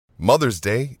Mother's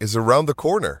Day is around the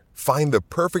corner. Find the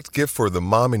perfect gift for the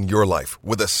mom in your life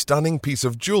with a stunning piece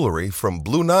of jewelry from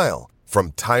Blue Nile.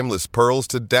 From timeless pearls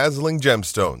to dazzling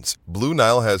gemstones, Blue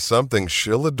Nile has something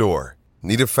she'll adore.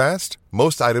 Need it fast?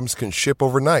 Most items can ship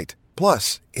overnight.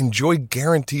 Plus, enjoy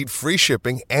guaranteed free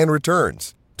shipping and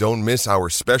returns. Don't miss our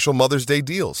special Mother's Day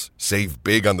deals. Save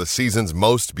big on the season's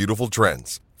most beautiful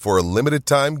trends. For a limited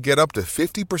time, get up to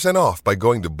 50% off by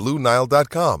going to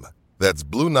BlueNile.com. That's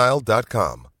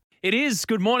BlueNile.com. It is.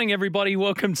 Good morning, everybody.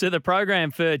 Welcome to the program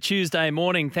for Tuesday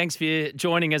morning. Thanks for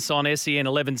joining us on SEN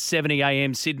 1170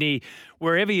 AM Sydney,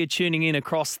 wherever you're tuning in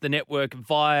across the network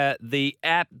via the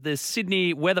app. The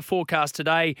Sydney weather forecast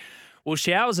today, well,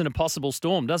 showers and a possible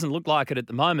storm. Doesn't look like it at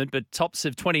the moment, but tops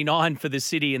of 29 for the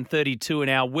city and 32 in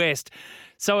our west.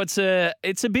 So it's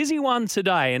a busy one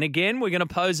today. And again, we're going to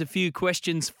pose a few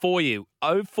questions for you.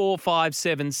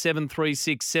 0457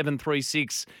 736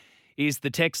 736 is the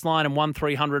text line, and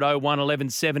 1300 01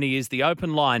 1170 is the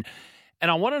open line.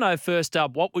 And I want to know first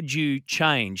up, what would you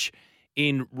change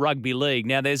in rugby league?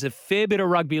 Now, there's a fair bit of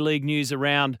rugby league news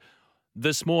around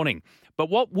this morning,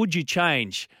 but what would you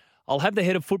change? I'll have the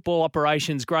head of football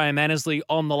operations, Graham Annesley,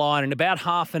 on the line in about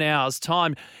half an hour's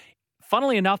time.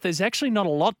 Funnily enough, there's actually not a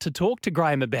lot to talk to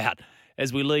Graham about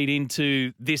as we lead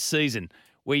into this season.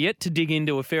 We're yet to dig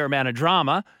into a fair amount of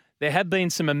drama. There have been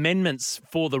some amendments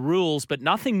for the rules, but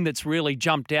nothing that's really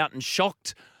jumped out and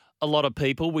shocked a lot of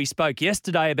people. We spoke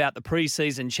yesterday about the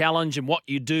pre-season challenge and what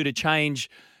you do to change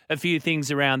a few things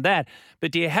around that.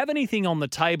 But do you have anything on the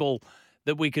table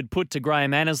that we could put to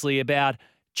Graham Annesley about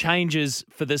changes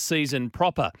for the season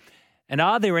proper? And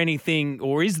are there anything,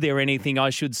 or is there anything, I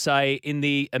should say, in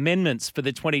the amendments for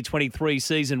the 2023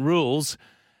 season rules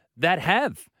that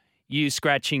have you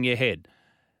scratching your head?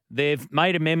 They've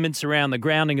made amendments around the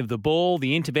grounding of the ball,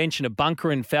 the intervention of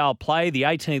bunker and foul play, the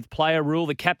 18th player rule,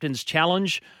 the captain's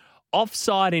challenge,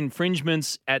 offside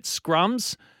infringements at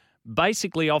scrums.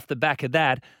 Basically, off the back of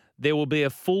that, there will be a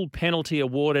full penalty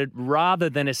awarded rather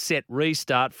than a set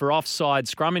restart for offside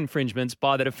scrum infringements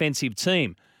by the defensive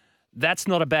team. That's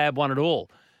not a bad one at all.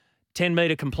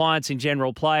 10-metre compliance in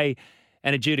general play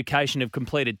and adjudication of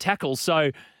completed tackles.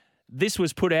 So this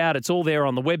was put out. It's all there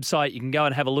on the website. You can go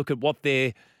and have a look at what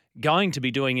they're going to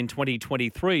be doing in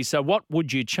 2023. So what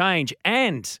would you change?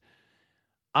 And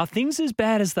are things as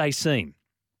bad as they seem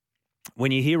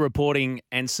when you hear reporting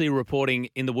and see reporting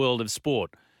in the world of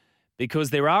sport? Because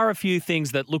there are a few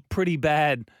things that look pretty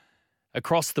bad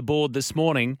across the board this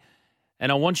morning,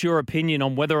 and I want your opinion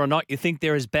on whether or not you think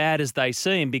they're as bad as they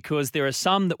seem, because there are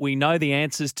some that we know the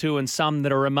answers to and some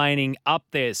that are remaining up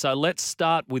there. So let's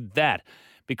start with that.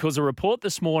 Because a report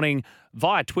this morning,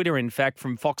 via Twitter, in fact,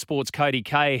 from Fox Sports' Cody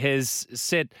Kay has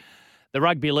set the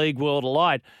rugby league world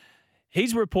alight.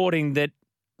 He's reporting that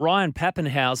Ryan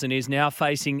Papenhuyzen is now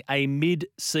facing a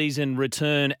mid-season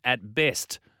return at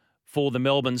best for the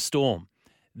Melbourne Storm.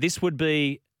 This would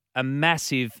be a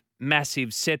massive,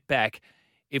 massive setback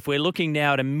if we're looking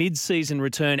now at a mid-season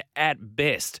return at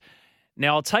best.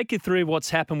 Now, I'll take you through what's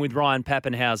happened with Ryan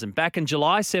Papenhuyzen. Back in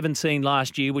July 17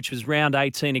 last year, which was round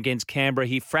 18 against Canberra,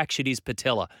 he fractured his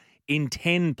patella in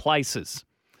 10 places.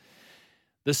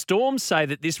 The Storm say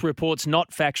that this report's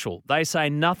not factual. They say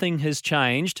nothing has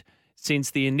changed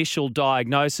since the initial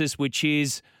diagnosis, which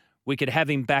is we could have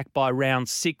him back by round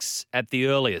 6 at the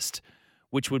earliest,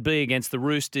 which would be against the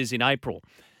Roosters in April.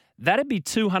 That'd be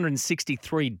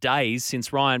 263 days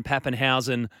since Ryan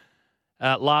Papenhuyzen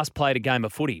last played a game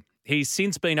of footy. He's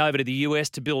since been over to the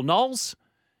US to Bill Knowles,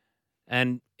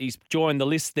 and he's joined the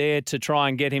list there to try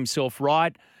and get himself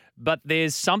right. But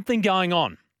there's something going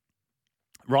on.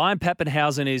 Ryan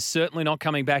Papenhuyzen is certainly not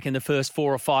coming back in the first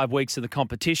 4 or 5 weeks of the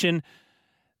competition.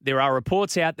 There are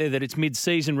reports out there that it's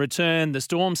mid-season return. The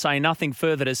Storm say nothing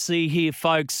further to see here,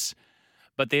 folks.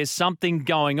 But there's something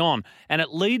going on. And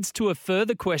it leads to a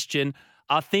further question.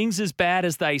 Are things as bad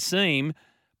as they seem?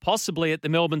 Possibly at the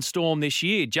Melbourne Storm this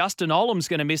year. Justin Olam's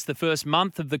going to miss the first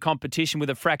month of the competition with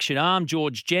a fractured arm.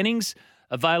 George Jennings,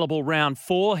 available round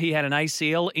 4. He had an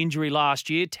ACL injury last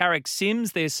year. Tarek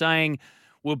Sims, they're saying,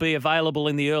 will be available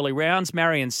in the early rounds.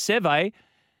 Marion Seve,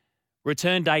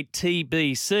 return date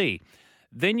TBC.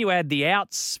 Then you add the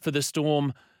outs for the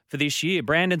Storm for this year.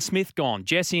 Brandon Smith gone.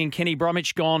 Jesse and Kenny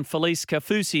Bromwich gone. Felice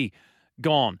Kafusi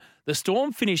gone. The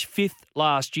Storm finished 5th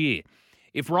last year.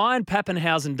 If Ryan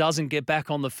Papenhuyzen doesn't get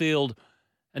back on the field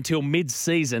until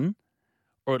mid-season,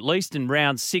 or at least in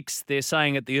round 6, they're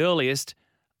saying at the earliest,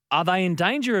 are they in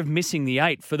danger of missing the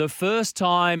 8 for the first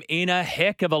time in a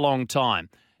heck of a long time?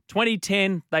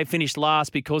 2010, they finished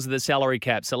last because of the salary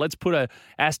cap. So let's put an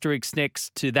asterisk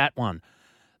next to that one.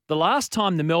 The last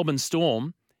time the Melbourne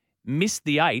Storm missed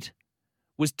the 8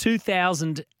 was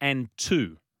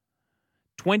 2002.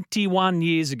 21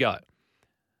 years ago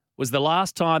was the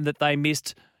last time that they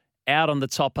missed out on the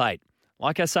top 8.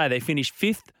 Like I say, they finished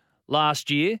 5th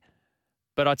last year.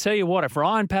 But I tell you what, if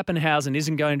Ryan Papenhuyzen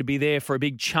isn't going to be there for a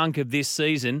big chunk of this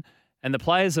season, and the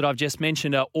players that I've just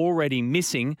mentioned are already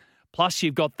missing, plus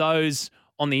you've got those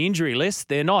on the injury list,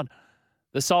 they're not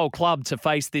the sole club to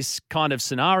face this kind of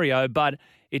scenario, but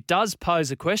it does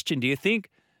pose a question. Do you think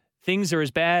things are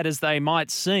as bad as they might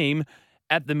seem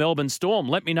at the Melbourne Storm?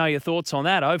 Let me know your thoughts on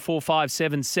that.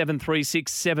 0457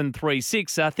 736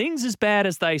 736. Are things as bad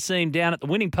as they seem down at the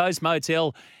Winning Post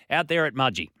Motel out there at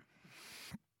Mudgee?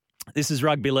 This is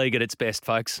rugby league at its best,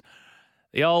 folks.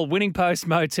 The old Winning Post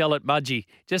Motel at Mudgee,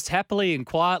 just happily and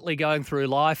quietly going through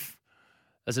life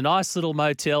as a nice little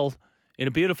motel in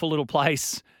a beautiful little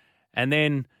place. And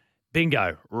then,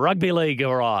 bingo, rugby league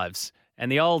arrives.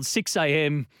 And the old 6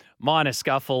 a.m. minor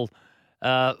scuffle,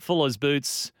 Fuller's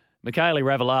Boots, Michaeli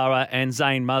Ravalawa and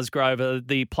Zane Musgrove are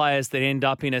the players that end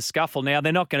up in a scuffle. Now,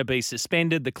 they're not going to be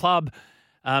suspended. The club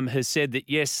has said that,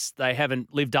 yes, they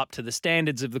haven't lived up to the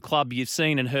standards of the club. You've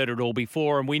seen and heard it all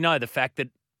before, and we know the fact that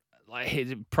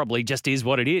it probably just is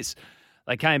what it is.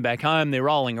 They came back home, they're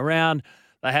rolling around,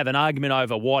 they have an argument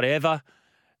over whatever,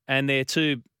 and they're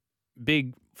two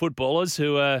big footballers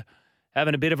who are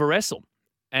having a bit of a wrestle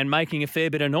and making a fair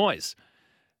bit of noise.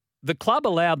 The club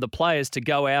allowed the players to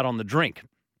go out on the drink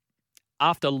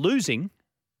after losing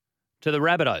to the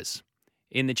Rabbitohs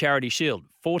in the Charity Shield,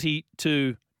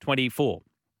 40-24.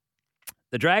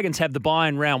 The Dragons have the bye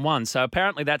in round 1, so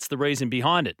apparently that's the reason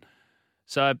behind it.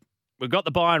 So we've got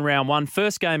the bye in round 1.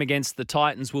 First game against the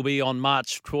Titans will be on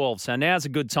March 12th, so now's a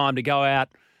good time to go out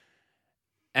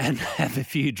and have a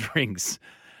few drinks.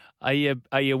 Are you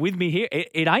with me here?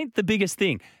 It ain't the biggest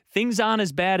thing. Things aren't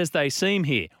as bad as they seem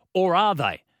here, or are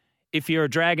they? If you're a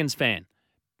Dragons fan,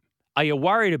 are you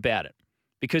worried about it?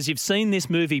 Because you've seen this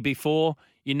movie before.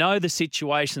 You know the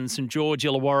situation St George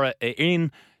Illawarra are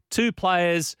in. 2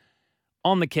 players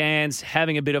on the cans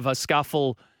having a bit of a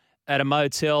scuffle at a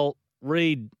motel.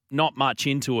 Read not much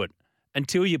into it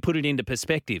until you put it into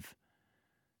perspective.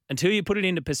 Until you put it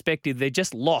into perspective, they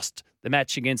just lost the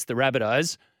match against the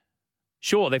Rabbitohs.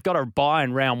 Sure, they've got a bye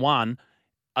in round 1.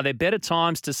 Are there better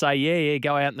times to say, yeah,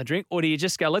 go out and the drink? Or do you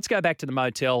just go, let's go back to the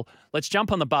motel, let's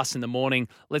jump on the bus in the morning,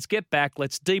 let's get back,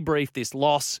 let's debrief this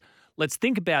loss, let's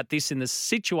think about this in the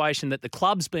situation that the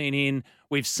club's been in.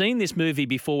 We've seen this movie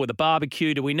before with a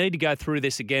barbecue. Do we need to go through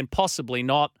this again? Possibly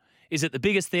not. Is it the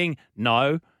biggest thing?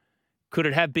 No. Could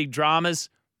it have big dramas?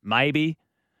 Maybe.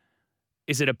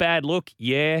 Is it a bad look?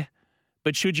 Yeah.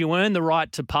 But should you earn the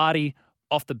right to party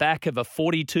off the back of a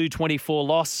 42-24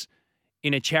 loss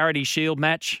in a Charity Shield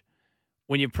match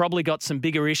when you've probably got some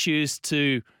bigger issues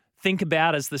to think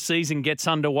about as the season gets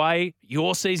underway?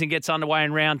 Your season gets underway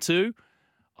in round 2.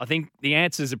 I think the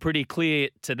answers are pretty clear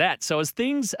to that. So are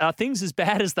things as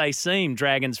bad as they seem,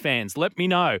 Dragons fans? Let me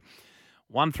know.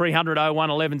 1300 01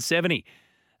 1170.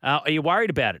 Are you worried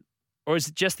about it? Or is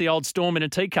it just the old storm in a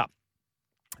teacup?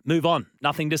 Move on.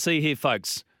 Nothing to see here,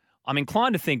 folks. I'm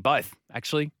inclined to think both,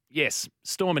 actually. Yes,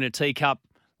 storm in a teacup.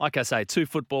 Like I say, 2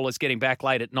 footballers getting back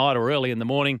late at night or early in the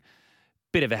morning.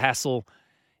 Bit of a hassle.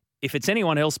 If it's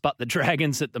anyone else but the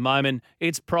Dragons at the moment,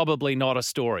 it's probably not a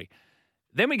story.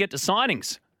 Then we get to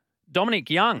signings. Dominic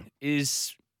Young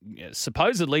is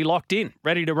supposedly locked in,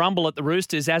 ready to rumble at the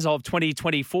Roosters as of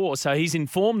 2024. So he's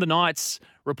informed the Knights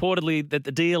reportedly that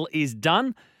the deal is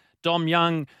done. Dom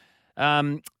Young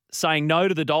saying no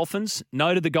to the Dolphins,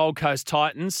 no to the Gold Coast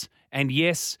Titans, and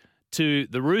yes to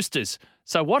the Roosters.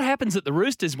 So what happens at the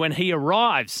Roosters when he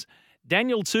arrives?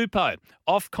 Daniel Tupou,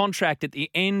 off contract at the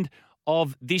end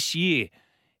of this year.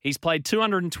 He's played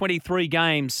 223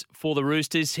 games for the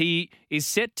Roosters. He is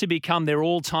set to become their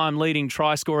all-time leading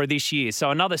try scorer this year.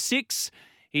 So another 6.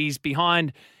 He's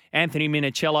behind Anthony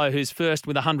Minicello, who's first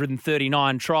with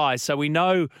 139 tries. So we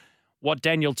know what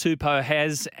Daniel Tupou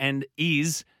has and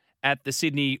is at the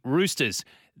Sydney Roosters.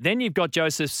 Then you've got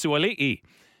Joseph Suoli'i,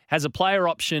 has a player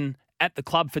option at the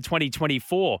club for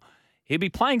 2024. He'll be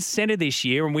playing centre this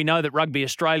year, and we know that Rugby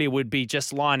Australia would be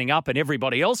just lining up and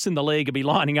everybody else in the league would be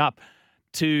lining up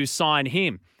to sign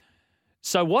him.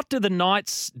 So what do the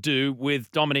Knights do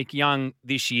with Dominic Young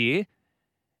this year?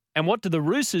 And what do the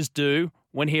Roosters do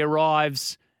when he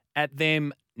arrives at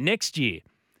them next year?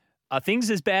 Are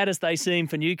things as bad as they seem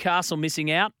for Newcastle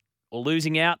missing out or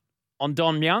losing out on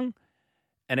Dom Young?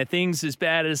 And are things as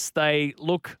bad as they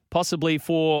look possibly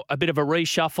for a bit of a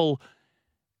reshuffle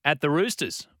at the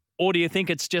Roosters? Or do you think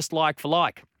it's just like for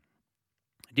like?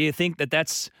 Do you think that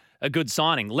that's a good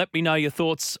signing? Let me know your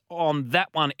thoughts on that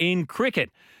one. In cricket,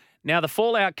 Now, the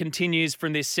fallout continues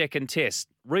from this second test.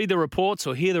 Read the reports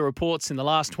or hear the reports in the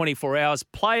last 24 hours.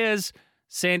 Players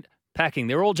sent packing.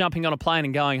 They're all jumping on a plane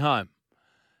and going home.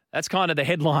 That's kind of the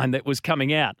headline that was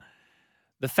coming out.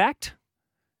 The fact,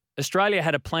 Australia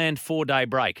had a planned 4-day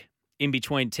break in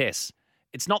between tests.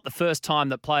 It's not the first time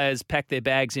that players pack their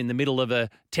bags in the middle of a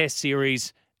test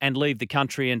series and leave the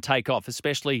country and take off,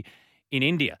 especially in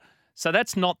India. So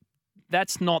that's not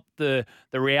the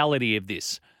reality of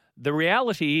this. The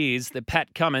reality is that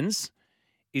Pat Cummins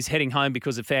is heading home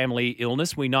because of family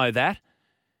illness. We know that.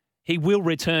 He will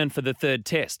return for the third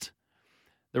test.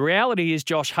 The reality is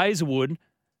Josh Hazlewood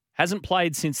hasn't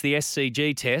played since the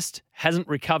SCG test, hasn't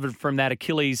recovered from that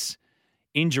Achilles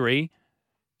injury,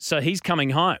 so he's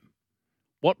coming home.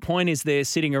 What point is there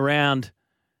sitting around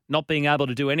not being able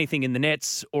to do anything in the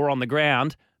nets or on the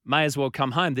ground? May as well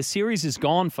come home. The series is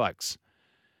gone, folks.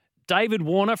 David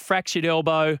Warner, fractured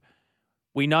elbow.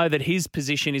 We know that his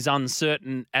position is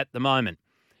uncertain at the moment.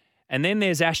 And then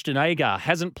there's Ashton Agar.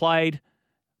 Hasn't played.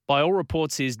 By all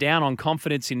reports, is down on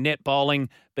confidence in net bowling,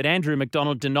 but Andrew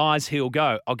McDonald denies he'll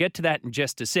go. I'll get to that in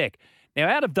just a sec. Now,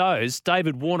 out of those,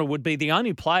 David Warner would be the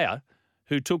only player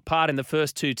who took part in the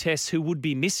first 2 tests who would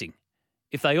be missing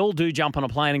if they all do jump on a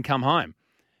plane and come home.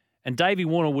 And Davey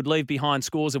Warner would leave behind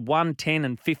scores of 1, 10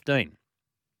 and 15.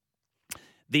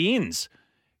 The ins,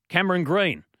 Cameron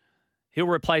Green. He'll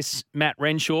replace Matt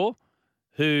Renshaw,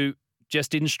 who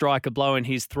just didn't strike a blow in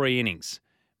his 3 innings.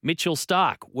 Mitchell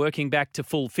Starc working back to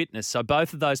full fitness. So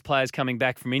both of those players coming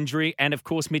back from injury. And, of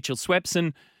course, Mitchell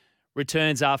Swepson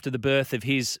returns after the birth of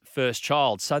his first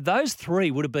child. So those 3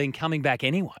 would have been coming back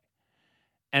anyway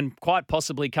and quite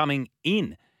possibly coming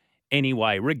in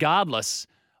anyway, regardless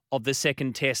of the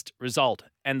second test result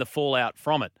and the fallout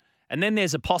from it. And then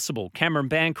there's a possible Cameron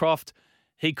Bancroft.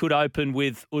 He could open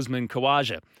with Usman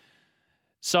Khawaja.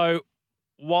 So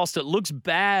whilst it looks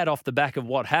bad off the back of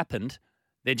what happened,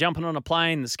 they're jumping on a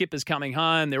plane, the skipper's coming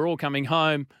home, they're all coming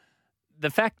home.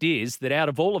 The fact is that out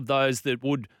of all of those that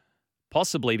would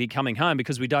possibly be coming home,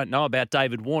 because we don't know about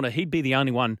David Warner, he'd be the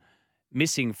only one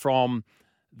missing from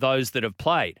those that have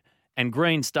played. And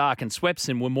Green, Starc and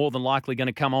Swepson were more than likely going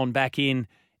to come on back in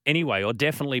anyway, or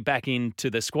definitely back into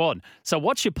the squad. So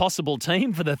what's your possible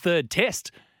team for the third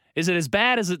test? Is it as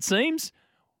bad as it seems?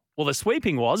 Well, the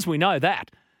sweeping was, we know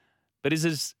that. But is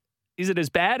it as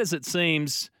bad as it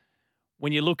seems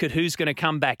when you look at who's going to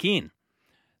come back in?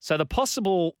 So the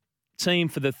possible team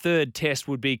for the third test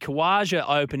would be Khawaja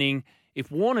opening. If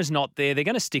Warner's not there, they're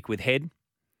going to stick with Head.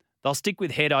 They'll stick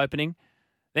with Head opening.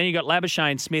 Then you've got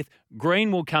Labuschagne Smith.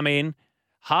 Green will come in.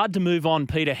 Hard to move on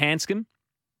Peter Handscomb.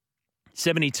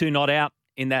 72 not out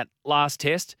in that last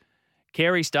test.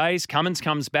 Carey stays. Cummins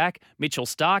comes back. Mitchell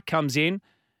Starc comes in.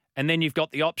 And then you've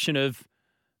got the option of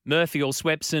Murphy or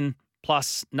Swepson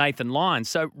plus Nathan Lyons.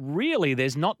 So really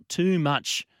there's not too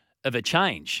much of a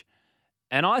change.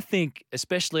 And I think,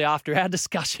 especially after our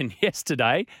discussion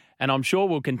yesterday, and I'm sure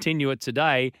we'll continue it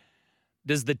today,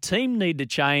 does the team need to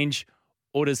change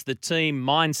or does the team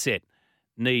mindset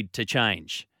need to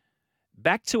change?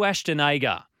 Back to Ashton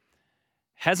Agar.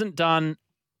 Hasn't done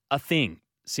a thing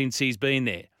since he's been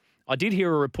there. I did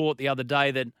hear a report the other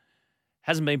day that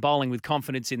hasn't been bowling with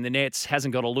confidence in the nets,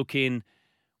 hasn't got a look in.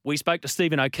 We spoke to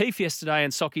Stephen O'Keefe yesterday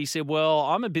and Socky said, well,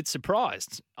 I'm a bit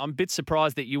surprised. I'm a bit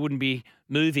surprised that you wouldn't be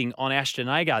moving on Ashton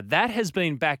Agar. That has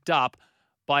been backed up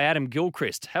by Adam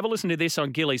Gilchrist. Have a listen to this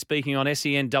on Gilly speaking on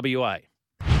SEN WA.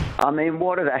 I mean,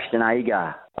 what of Ashton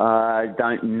Agar? I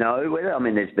don't know whether. I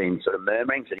mean, there's been sort of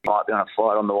murmurings that he might be on a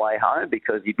flight on the way home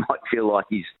because he might feel like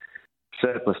he's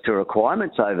surplus to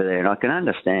requirements over there. And I can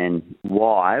understand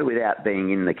why without being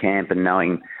in the camp and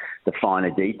knowing the finer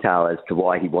detail as to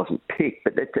why he wasn't picked.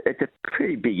 But it's a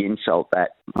pretty big insult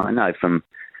that I know from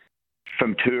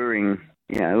touring,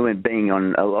 you know, and being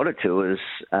on a lot of tours,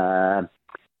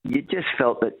 you just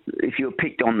felt that if you were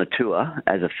picked on the tour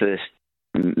as a first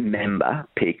member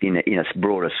picked in a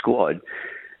broader squad,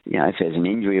 you know, if there's an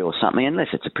injury or something, unless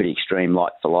it's a pretty extreme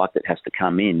like for like that has to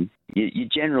come in, you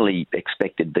generally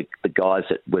expected the guys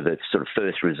that were the sort of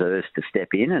first reserves to step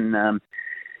in, and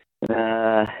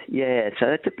so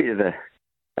that's a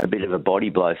bit of a body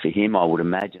blow for him, I would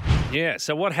imagine. Yeah.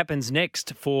 So what happens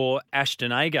next for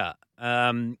Ashton Agar?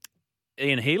 Ian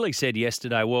Healy said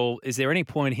yesterday, well, is there any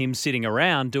point him sitting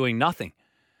around doing nothing?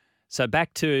 So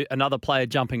back to another player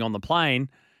jumping on the plane.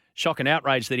 Shock and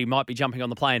outrage that he might be jumping on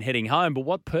the plane heading home. But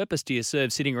what purpose do you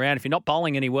serve sitting around? If you're not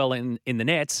bowling any well in the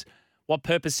nets, what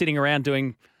purpose sitting around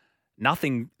doing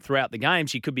nothing throughout the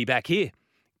games? You could be back here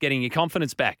getting your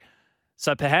confidence back.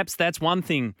 So perhaps that's one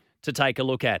thing to take a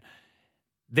look at.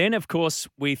 Then, of course,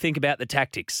 we think about the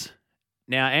tactics.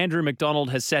 Now, Andrew McDonald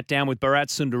has sat down with Bharat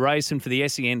Sundaresan for the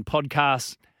SEN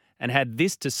podcast and had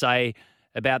this to say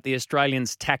about the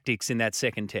Australians' tactics in that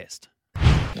second test.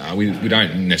 No, we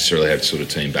don't necessarily have sort of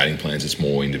team batting plans. It's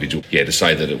more individual. Yeah, to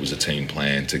say that it was a team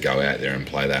plan to go out there and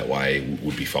play that way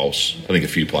would be false. I think a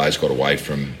few players got away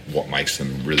from what makes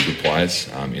them really good players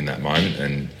in that moment.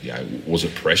 And was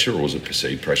it pressure or was it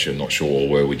perceived pressure? Not sure. Or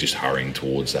were we just hurrying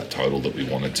towards that total that we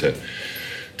wanted to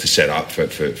set up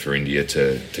for India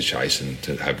to chase and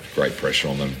to have great pressure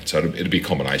on them? So it'd be a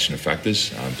combination of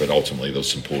factors, but ultimately there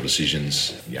was some poor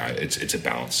decisions. It's a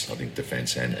balance, I think,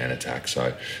 defence and attack,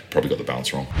 so probably got the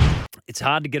balance wrong. It's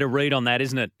hard to get a read on that,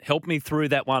 isn't it? Help me through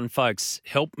that one, folks.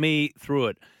 Help me through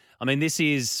it. I mean, this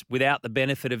is without the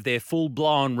benefit of their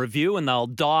full-blown review, and they'll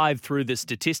dive through the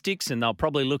statistics and they'll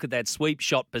probably look at that sweep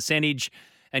shot percentage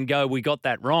and go, we got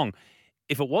that wrong.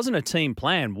 If it wasn't a team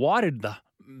plan, why did the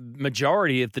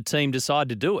majority of the team decide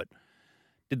to do it?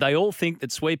 Did they all think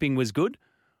that sweeping was good?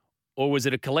 Or was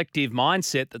it a collective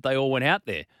mindset that they all went out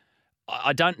there?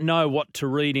 I don't know what to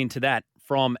read into that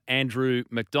from Andrew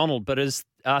McDonald, but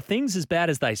are things as bad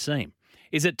as they seem?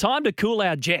 Is it time to cool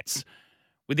our jets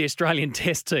with the Australian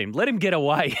Test team? Let him get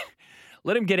away.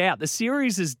 Let him get out. The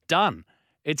series is done.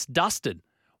 It's dusted.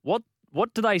 What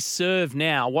do they serve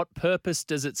now? What purpose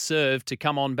does it serve to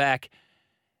come on back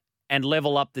and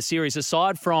level up the series,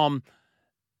 aside from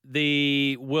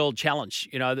the World Challenge,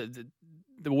 the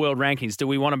World Rankings? Do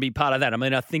we want to be part of that? I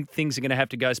mean, I think things are going to have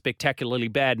to go spectacularly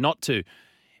bad not to.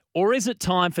 Or is it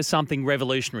time for something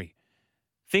revolutionary?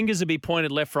 Fingers will be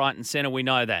pointed left, right and centre, we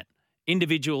know that.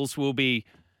 Individuals will be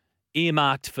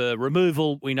earmarked for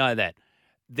removal, we know that.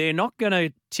 They're not going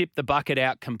to tip the bucket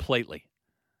out completely.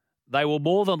 They will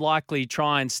more than likely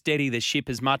try and steady the ship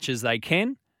as much as they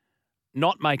can,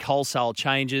 not make wholesale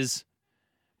changes.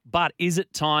 But is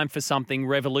it time for something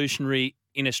revolutionary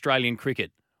in Australian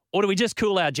cricket? Or do we just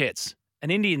cool our jets? An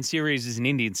Indian series is an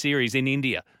Indian series in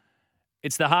India.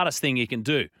 It's the hardest thing you can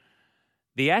do.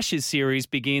 The Ashes series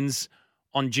begins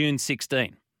on June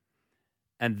 16.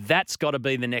 And that's got to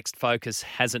be the next focus,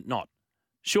 has it not?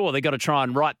 Sure, they've got to try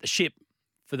and right the ship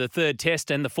for the third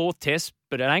test and the fourth test,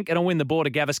 but it ain't going to win the Border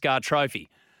Gavaskar Trophy.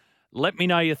 Let me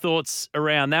know your thoughts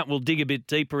around that. We'll dig a bit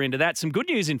deeper into that. Some good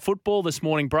news in football this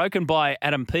morning, broken by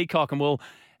Adam Peacock, and we'll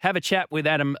have a chat with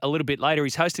Adam a little bit later.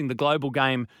 He's hosting the Global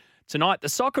game tonight. The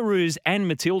Socceroos and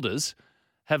Matildas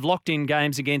have locked in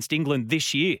games against England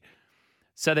this year.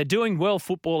 So they're doing well,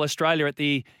 Football Australia, at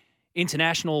the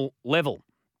international level.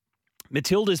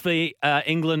 Matildas v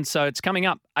England, so it's coming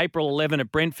up April 11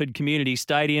 at Brentford Community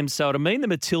Stadium. So it'll mean the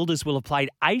Matildas will have played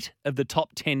 8 of the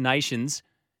top 10 nations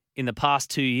in the past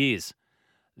 2 years.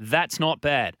 That's not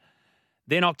bad.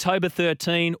 Then October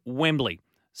 13, Wembley.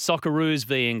 Socceroos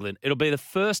v England. It'll be the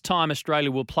first time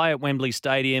Australia will play at Wembley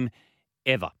Stadium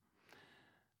ever.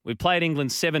 We've played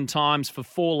England 7 times for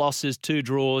 4 losses, 2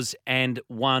 draws and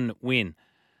 1 win.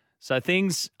 So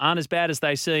things aren't as bad as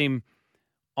they seem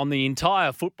on the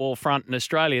entire football front in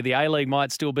Australia. The A-League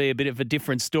might still be a bit of a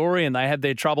different story and they have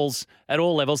their troubles at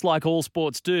all levels, like all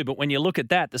sports do. But when you look at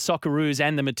that, the Socceroos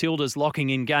and the Matildas locking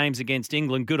in games against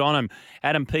England, good on them.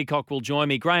 Adam Peacock will join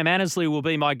me. Graham Annesley will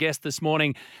be my guest this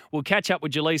morning. We'll catch up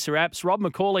with Jaleesa Apps. Rob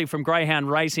McCauley from Greyhound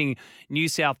Racing, New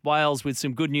South Wales, with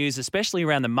some good news, especially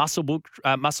around the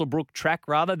Muswellbrook track,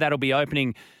 rather. That'll be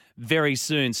opening very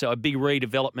soon, so a big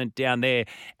redevelopment down there.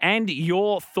 And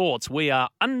your thoughts. We are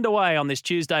underway on this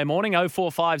Tuesday morning.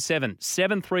 0457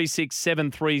 736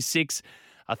 736.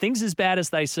 Are things as bad as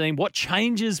they seem? What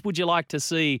changes would you like to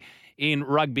see in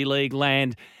rugby league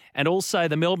land? And also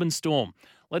the Melbourne Storm.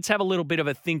 Let's have a little bit of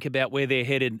a think about where they're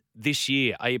headed this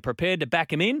year. Are you prepared to back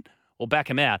them in or back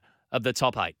them out of the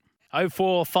top 8?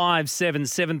 0457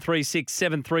 736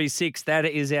 736. That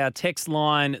is our text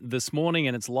line this morning,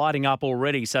 and it's lighting up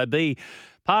already. So be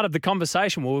part of the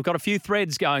conversation. Well, we've got a few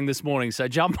threads going this morning, so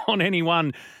jump on any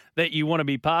one that you want to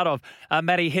be part of.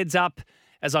 Matty, heads up.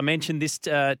 As I mentioned, this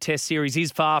test series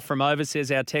is far from over, says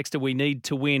our texter. We need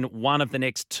to win one of the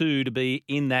next 2 to be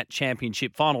in that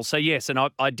championship final. So, yes, and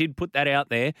I did put that out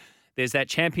there. There's that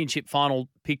championship final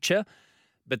picture.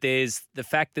 But there's the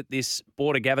fact that this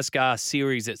Border Gavaskar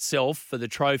series itself for the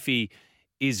trophy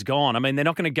is gone. I mean, they're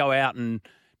not going to go out and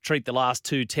treat the last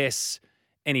 2 tests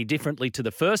any differently to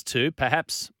the first 2.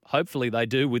 Perhaps, hopefully they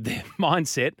do with their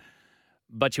mindset.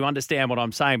 But you understand what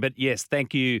I'm saying. But yes,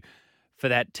 thank you for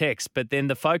that text. But then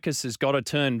the focus has got to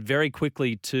turn very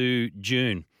quickly to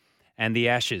June and the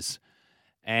Ashes.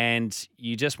 And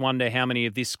you just wonder how many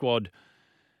of this squad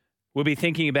we'll be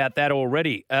thinking about that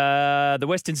already. The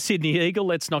Western Sydney Eagle,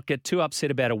 let's not get too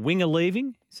upset about a winger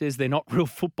leaving. Says they're not real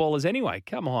footballers anyway.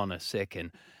 Come on a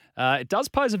second. It does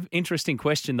pose an interesting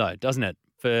question, though, doesn't it,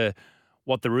 for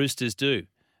what the Roosters do?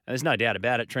 And there's no doubt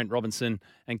about it. Trent Robinson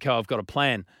and co have got a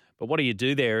plan. But what do you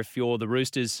do there if you're the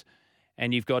Roosters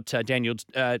and you've got Daniel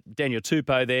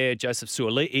Tupou there, Joseph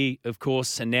Suoli'i, of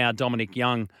course, and now Dominic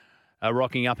Young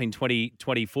rocking up in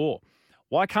 2024?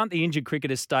 Why can't the injured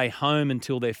cricketers stay home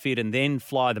until they're fit and then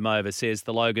fly them over, says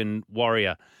the Logan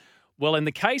Warrior. Well, in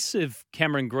the case of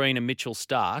Cameron Green and Mitchell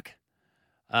Starc,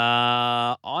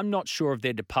 I'm not sure of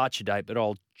their departure date, but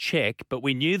I'll check. But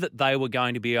we knew that they were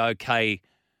going to be okay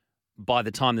by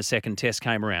the time the second test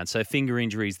came around. So finger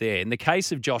injuries there. In the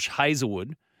case of Josh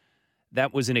Hazlewood,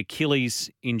 that was an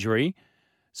Achilles injury.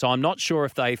 So I'm not sure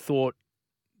if they thought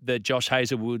that Josh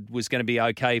Hazlewood was going to be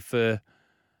okay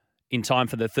in time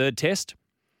for the third test,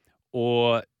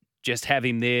 or just have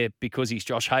him there because he's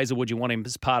Josh Hazlewood. You want him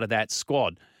as part of that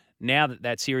squad. Now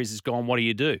that series is gone, what do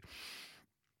you do?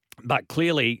 But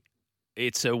clearly,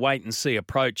 it's a wait-and-see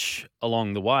approach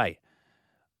along the way.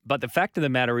 But the fact of the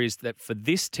matter is that for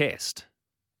this test,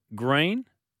 Green,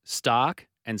 Starc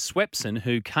and Swepson,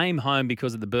 who came home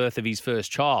because of the birth of his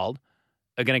first child,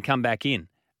 are going to come back in.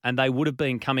 And they would have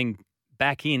been coming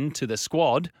back into the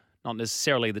squad, not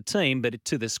necessarily the team, but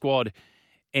to the squad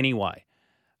anyway.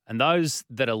 And those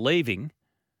that are leaving,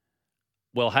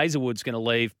 well, Hazlewood's going to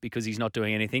leave because he's not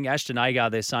doing anything. Ashton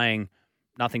Agar, they're saying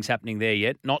nothing's happening there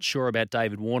yet. Not sure about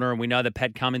David Warner, and we know that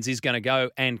Pat Cummins is going to go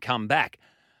and come back.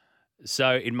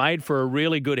 So it made for a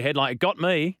really good headline. It got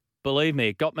me, believe me,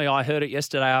 it got me. I heard it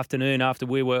yesterday afternoon after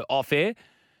we were off air.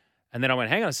 And then I went,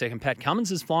 hang on a second, Pat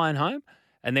Cummins is flying home.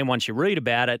 And then once you read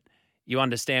about it, you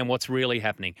understand what's really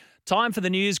happening. Time for the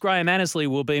news. Graham Annesley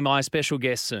will be my special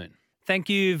guest soon. Thank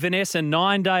you, Vanessa.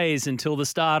 9 days until the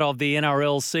start of the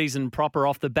NRL season proper,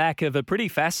 off the back of a pretty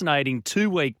fascinating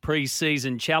 2-week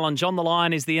pre-season challenge. On the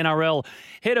line is the NRL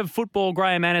head of football,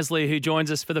 Graham Annesley, who joins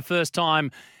us for the first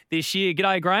time this year.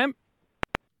 G'day, Graham.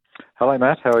 Hello,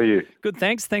 Matt. How are you? Good,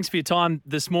 thanks. Thanks for your time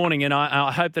this morning, and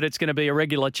I hope that it's going to be a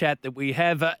regular chat that we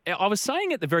have. I was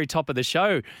saying at the very top of the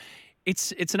show,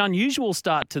 it's an unusual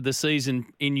start to the season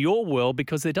in your world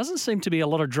because there doesn't seem to be a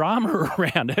lot of drama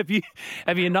around. Have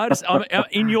you noticed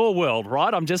in your world,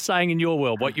 right? I'm just saying in your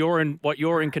world, what you're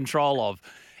in control of.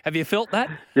 Have you felt that?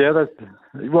 Yeah,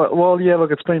 yeah,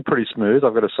 look, it's been pretty smooth,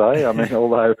 I've got to say. I mean,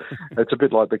 although it's a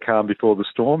bit like the calm before the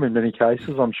storm in many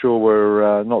cases, I'm sure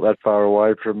we're not that far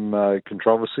away from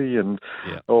controversy and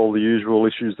all the usual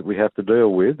issues that we have to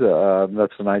deal with.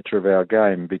 That's the nature of our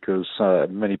game because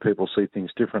many people see things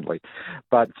differently.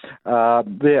 But,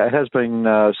 it has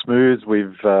been smooth.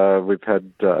 We've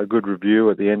had a good review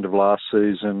at the end of last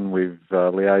season. We've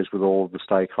liaised with all of the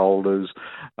stakeholders.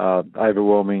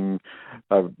 Overwhelming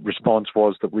response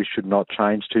was that we should not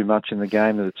change too much in the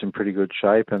game, that it's in pretty good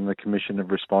shape, and the Commission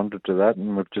have responded to that,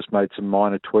 and we've just made some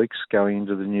minor tweaks going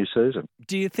into the new season.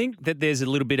 Do you think that there's a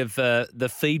little bit of the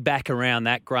feedback around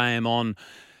that, Graham, on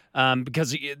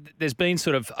because there's been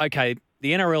sort of, okay,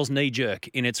 the NRL's knee-jerk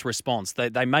in its response.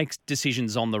 They make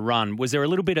decisions on the run. Was there a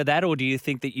little bit of that, or do you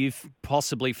think that you've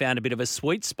possibly found a bit of a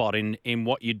sweet spot in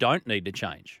what you don't need to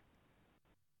change?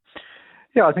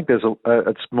 Yeah, I think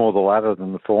it's more the latter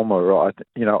than the former, right?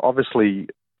 Obviously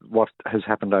what has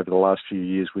happened over the last few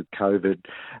years with COVID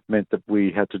meant that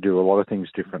we had to do a lot of things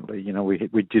differently.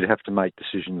 We did have to make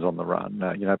decisions on the run,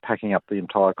 packing up the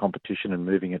entire competition and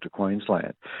moving it to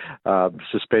Queensland,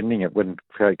 suspending it when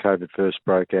COVID first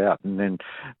broke out, and then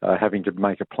having to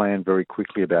make a plan very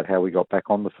quickly about how we got back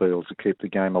on the field to keep the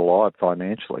game alive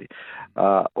financially.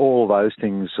 All of those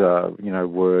things,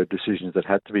 were decisions that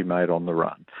had to be made on the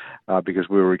run because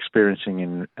we were experiencing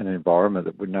in an environment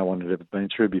that no one had ever been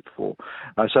through before.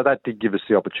 So that did give us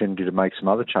the opportunity to make some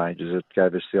other changes. It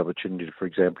gave us the opportunity, for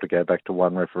example, to go back to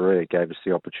one referee. It gave us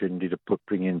the opportunity to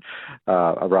bring in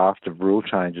a raft of rule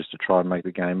changes to try and make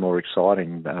the game more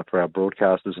exciting for our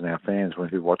broadcasters and our fans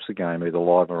who watch the game either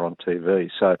live or on TV.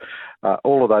 So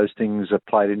all of those things have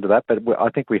played into that. But I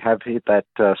think we have hit that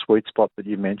sweet spot that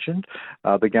you mentioned.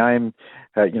 The game,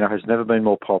 has never been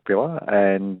more popular,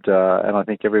 and I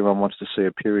think everyone wants to see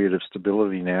a period of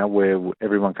stability now where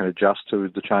everyone can adjust to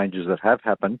the changes that have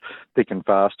happened thick and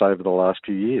fast over the last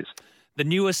few years. The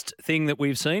newest thing that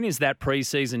we've seen is that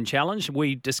pre-season challenge.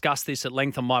 We discussed this at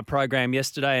length on my program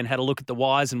yesterday and had a look at the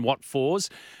whys and what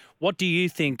fors. What do you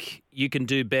think you can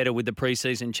do better with the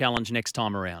pre-season challenge next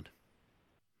time around?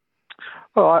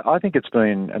 Well, I think it's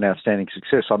been an outstanding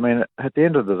success. I mean, at the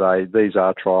end of the day, these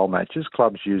are trial matches.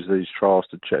 Clubs use these trials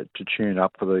to tune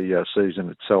up for the season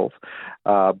itself.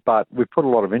 But we've put a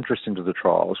lot of interest into the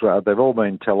trials. They've all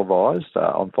been televised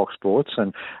on Fox Sports,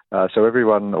 and so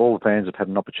all the fans have had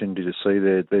an opportunity to see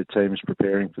their teams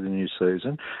preparing for the new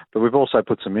season. But we've also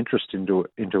put some interest into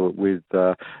it with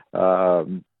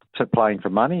playing for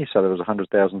money, so there was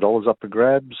 $100,000 up for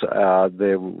grabs.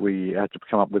 We had to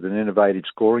come up with an innovative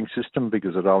scoring system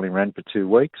because it only ran for 2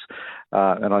 weeks,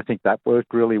 and I think that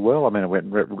worked really well. I mean, it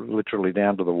went literally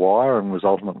down to the wire and was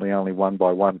ultimately only won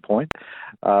by 1 point.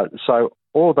 So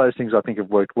all of those things I think have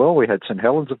worked well. We had St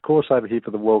Helens, of course, over here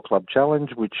for the World Club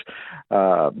Challenge, which,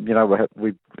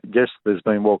 we guess there's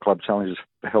been World Club Challenges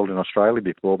held in Australia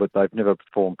before, but they've never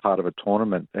formed part of a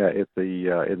tournament in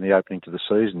the opening to the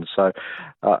season. So,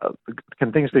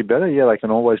 can things be better? Yeah, they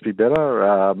can always be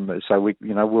better. So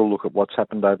we'll look at what's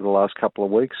happened over the last couple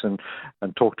of weeks and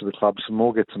talk to the clubs some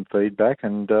more, get some feedback,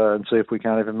 and see if we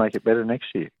can't even make it better next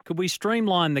year. Could we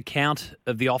streamline the count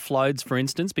of the offloads, for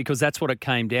instance, because that's what it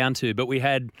came down to? But we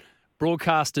had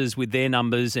broadcasters with their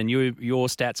numbers and your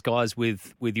stats guys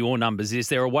with your numbers. Is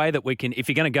there a way that we can, if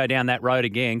you're going to go down that road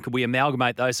again, could we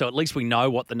amalgamate those so at least we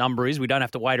know what the number is? We don't have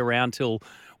to wait around till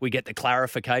we get the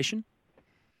clarification?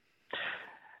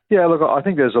 Yeah, look, I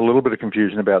think there's a little bit of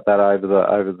confusion about that over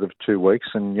the 2 weeks,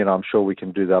 and I'm sure we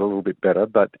can do that a little bit better.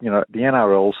 But the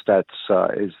NRL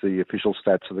stats is the official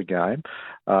stats of the game.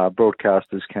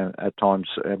 Broadcasters can at times,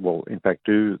 in fact,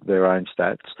 do their own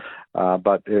stats,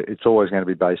 but it's always going to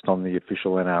be based on the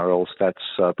official NRL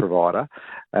stats provider.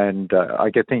 And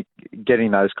I think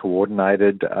getting those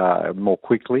coordinated more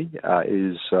quickly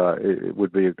it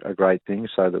would be a great thing,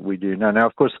 so that we do know. Now,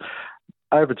 of course,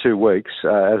 over 2 weeks,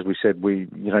 as we said,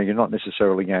 you're not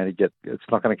necessarily going to get. It's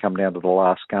not going to come down to the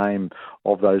last game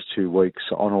of those 2 weeks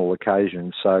on all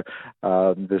occasions. So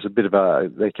there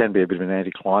can be a bit of an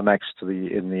anticlimax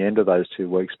in the end of those 2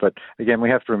 weeks. But again, we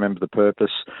have to remember the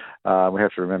purpose. We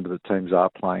have to remember that teams are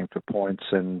playing for points,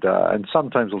 and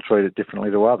some teams will treat it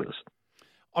differently to others.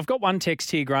 I've got one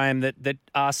text here, Graham, that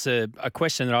asks a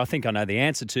question that I think I know the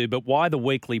answer to, but why the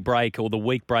weekly break or the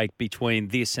week break between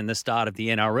this and the start of the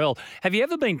NRL? Have you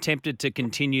ever been tempted to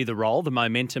continue the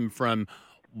momentum from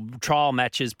trial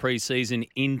matches pre-season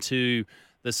into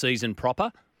the season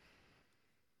proper?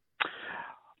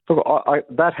 Look,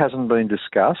 that hasn't been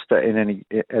discussed at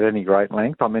any great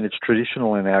length. I mean, it's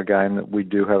traditional in our game that we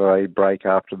do have a break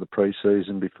after the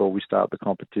pre-season before we start the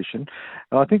competition.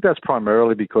 And I think that's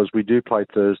primarily because we do play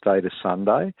Thursday to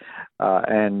Sunday.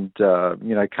 Coming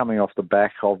off the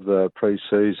back of the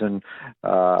pre-season,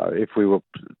 if we were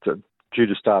due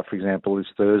to start, for example, this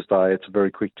Thursday, it's a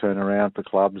very quick turnaround for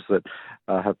clubs that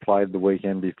have played the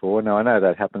weekend before. Now, I know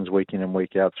that happens week in and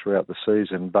week out throughout the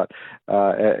season, but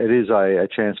it is a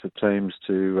chance for teams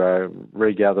to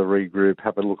regather, regroup,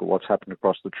 have a look at what's happened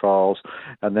across the trials,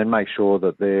 and then make sure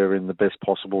that they're in the best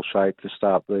possible shape to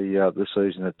start the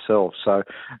season itself. So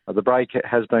the break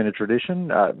has been a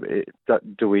tradition.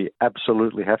 Do we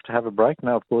absolutely have to have a break?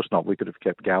 No, of course not. We could have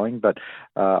kept going, but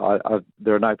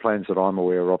there are no plans that I'm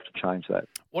aware of to change that.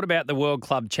 What about the World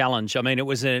Club Challenge? I mean, it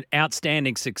was an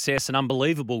outstanding success, an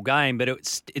unbelievable game, but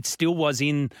it still was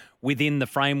within the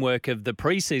framework of the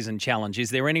pre-season challenge. Is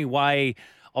there any way?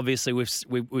 Obviously,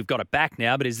 we've got it back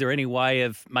now, but is there any way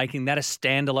of making that a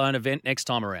standalone event next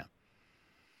time around?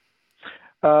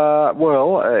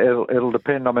 It'll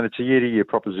depend. I mean, it's a year-to-year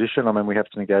proposition. I mean, we have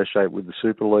to negotiate with the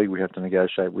Super League. We have to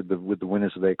negotiate with the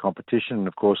winners of their competition. And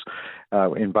of course,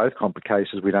 in both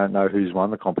cases, we don't know who's won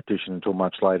the competition until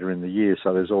much later in the year.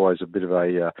 So there's always a bit of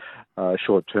a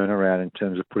short turnaround in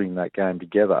terms of putting that game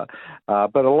together.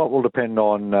 But a lot will depend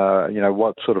on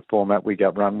what sort of format we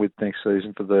get run with next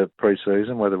season for the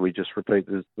pre-season. Whether we just repeat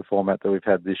the format that we've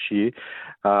had this year,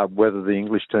 whether the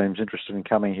English team's interested in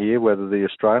coming here, whether the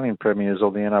Australian premiers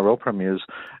or the NRL premiers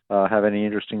have any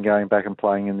interest in going back and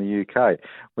playing in the UK.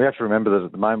 We have to remember that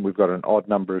at the moment we've got an odd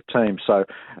number of teams. So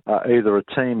either a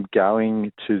team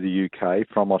going to the UK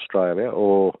from Australia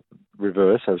or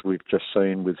reverse, as we've just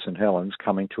seen with St Helens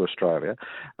coming to Australia,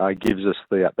 gives us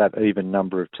that even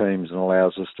number of teams and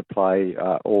allows us to play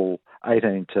all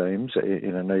 18 teams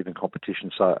in an even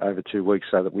competition over 2 weeks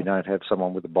so that we don't have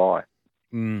someone with a bye.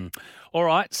 All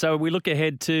right, so we look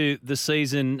ahead to the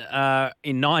season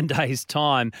in 9 days'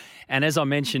 time. And as I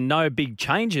mentioned, no big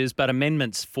changes, but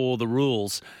amendments for the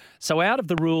rules. So out of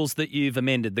the rules that you've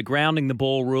amended, the grounding the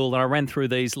ball rule, and I ran through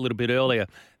these a little bit earlier,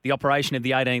 the operation of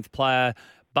the 18th player,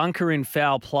 bunker in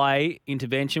foul play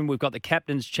intervention, we've got the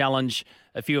captain's challenge,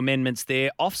 a few amendments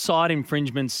there, offside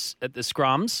infringements at the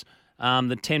scrums,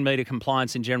 the 10-metre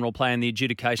compliance in general play and the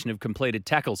adjudication of completed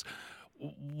tackles.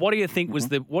 What do you think was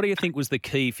the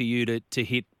key for you to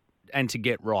hit and to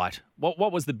get right?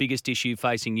 What was the biggest issue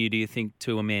facing you, do you think,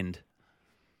 to amend?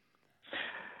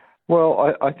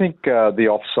 Well, I think the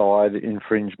offside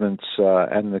infringements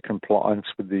and the compliance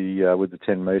with the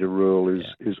 10-metre rule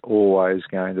is always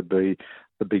going to be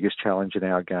the biggest challenge in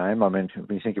our game. I mean,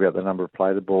 when you think about the number of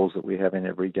play-the balls that we have in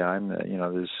every game,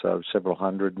 there's several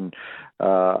hundred, and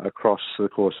across the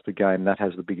course of the game, that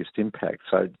has the biggest impact.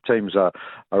 So teams are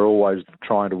always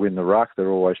trying to win the ruck. They're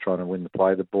always trying to win the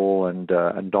play-the-ball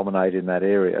and dominate in that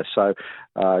area. So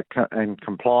and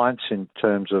compliance in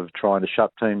terms of trying to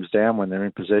shut teams down when they're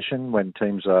in possession, when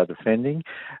teams are defending,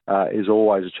 is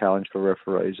always a challenge for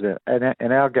referees. And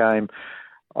in our game,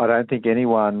 I don't think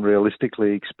anyone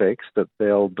realistically expects that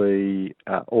there'll be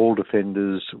all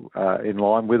defenders in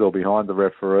line with or behind the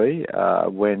referee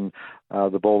when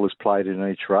the ball is played in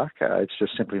each ruck. It's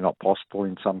just simply not possible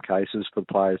in some cases for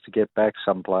players to get back.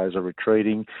 Some players are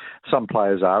retreating. Some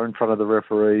players are in front of the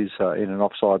referees in an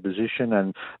offside position,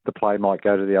 and the play might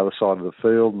go to the other side of the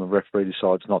field, and the referee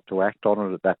decides not to act on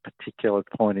it at that particular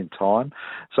point in time.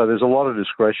 So there's a lot of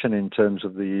discretion in terms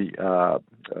of the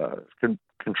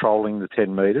controlling the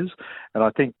 10 metres. And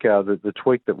I think the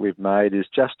tweak that we've made is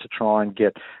just to try and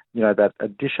get, that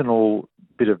additional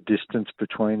bit of distance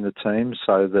between the teams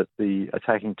so that the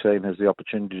attacking team has the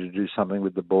opportunity to do something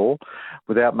with the ball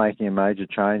without making a major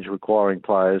change, requiring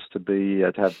players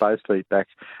to have both feet back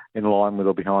in line with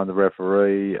or behind the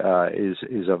referee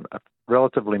is a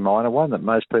relatively minor one that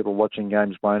most people watching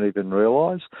games won't even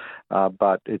realise.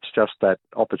 But it's just that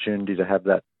opportunity to have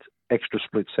that extra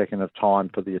split second of time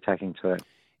for the attacking team.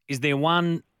 Is there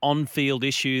one on-field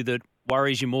issue that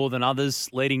worries you more than others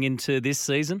leading into this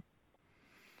season?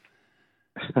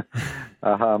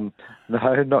 No,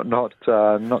 not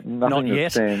nothing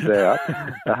that stands out.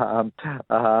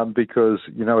 Because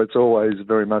it's always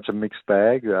very much a mixed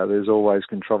bag. There's always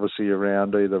controversy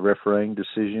around either refereeing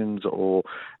decisions or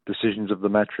decisions of the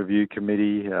match review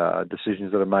committee,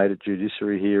 decisions that are made at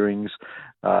judiciary hearings,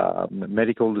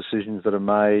 medical decisions that are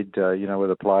made. Where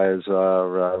the players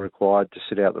are required to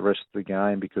sit out the rest of the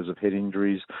game because of head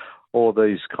injuries. All of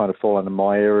these kind of fall under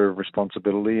my area of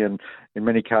responsibility, and in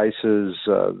many cases,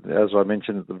 as I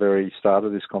mentioned at the very start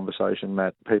of this conversation,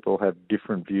 Matt, people have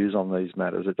different views on these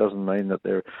matters. It doesn't mean that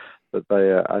they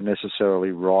are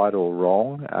necessarily right or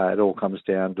wrong. It all comes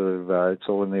down to it's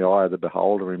all in the eye of the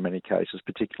beholder in many cases,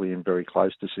 particularly in very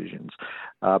close decisions.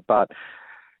 But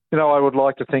I would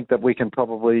like to think that we can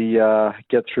probably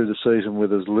get through the season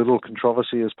with as little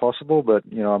controversy as possible, but,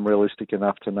 I'm realistic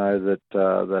enough to know that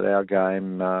our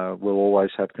game will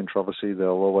always have controversy. There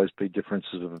will always be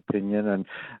differences of opinion, and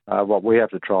what we have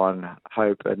to try and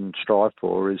hope and strive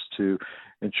for is to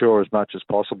ensure as much as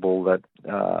possible that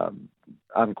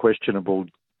unquestionable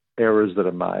errors that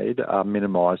are made are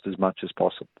minimised as much as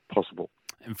possible.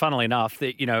 And funnily enough,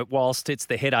 whilst it's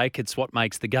the headache, it's what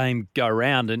makes the game go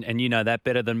round, and you know that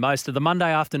better than most. Are the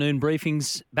Monday afternoon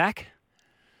briefings back?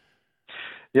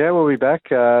 Yeah, we'll be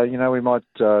back. We might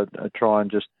try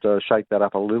and just shake that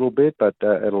up a little bit, but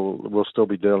we'll still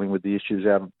be dealing with the issues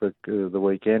out of the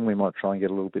weekend. We might try and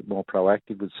get a little bit more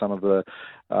proactive with some of the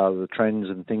trends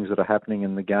and things that are happening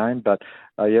in the game. But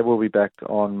we'll be back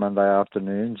on Monday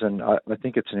afternoons, and I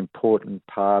think it's an important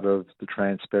part of the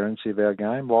transparency of our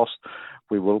game. Whilst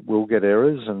we'll get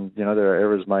errors, and there are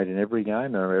errors made in every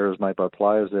game. There are errors made by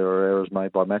players. There are errors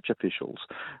made by match officials.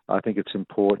 I think it's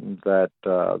important that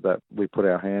we put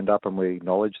our hand up and we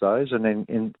acknowledge those. And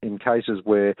then in cases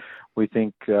where we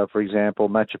think, for example,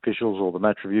 match officials or the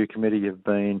match review committee have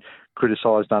been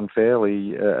criticised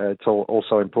unfairly, it's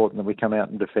also important that we come out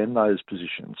and defend those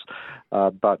positions.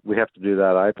 But we have to do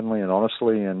that openly and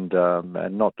honestly, and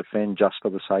not defend just for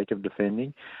the sake of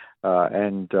defending.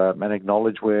 And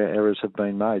acknowledge where errors have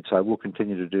been made. So we'll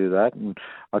continue to do that, and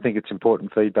I think it's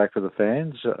important feedback for the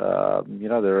fans. There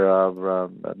are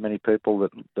many people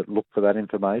that look for that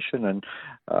information, and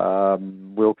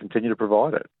we'll continue to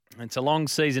provide it. It's a long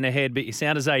season ahead, but you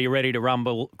sound as though you're ready to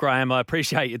rumble. Graham, I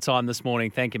appreciate your time this morning.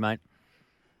 Thank you, mate.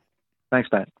 Thanks,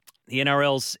 Matt. The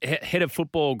NRL's head of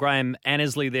football, Graham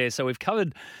Annesley, there. So we've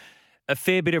covered a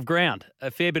fair bit of ground.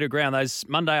 Those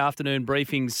Monday afternoon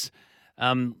briefings,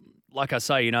 like I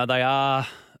say, they are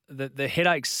the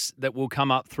headaches that will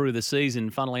come up through the season,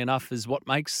 funnily enough, is what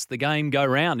makes the game go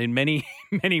round in many,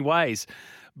 many ways.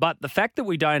 But the fact that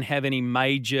we don't have any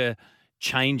major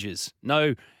changes,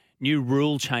 no new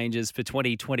rule changes for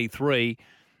 2023,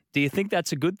 do you think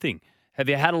that's a good thing? Have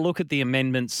you had a look at the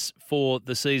amendments for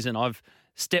the season? I've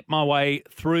stepped my way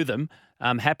through them.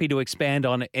 I'm happy to expand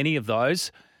on any of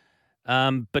those.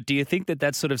 But do you think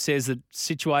that sort of says that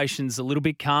situation's a little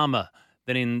bit calmer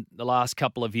than in the last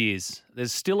couple of years.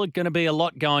 There's still going to be a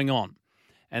lot going on.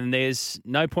 And there's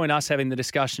no point us having the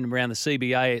discussion around the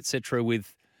CBA, et cetera,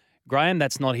 with Graham.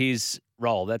 That's not his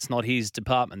role. That's not his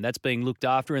department. That's being looked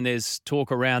after. And there's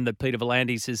talk around that Peter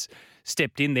V'landys has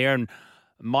stepped in there. And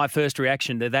my first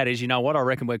reaction to that is, you know what? I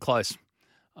reckon we're close.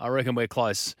 I reckon we're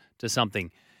close to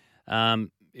something.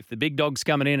 If the big dog's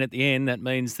coming in at the end, that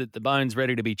means that the bone's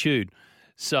ready to be chewed.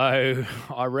 So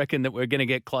I reckon that we're going to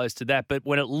get close to that. But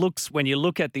when you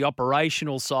look at the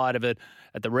operational side of it,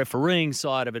 at the refereeing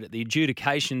side of it, at the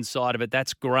adjudication side of it,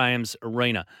 that's Graham's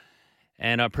arena.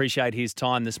 And I appreciate his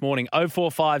time this morning.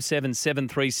 0457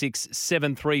 736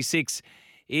 736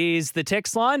 is the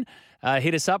text line.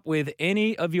 Hit us up with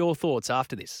any of your thoughts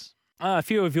after this. A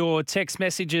few of your text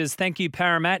messages. Thank you,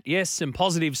 Paramat. Yes, some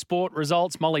positive sport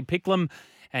results. Molly Picklum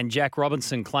and Jack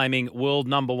Robinson claiming world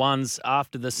number ones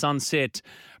after the Sunset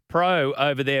Pro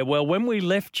over there. Well, when we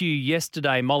left you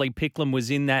yesterday, Molly Picklum was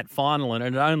in that final and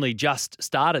it only just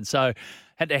started. So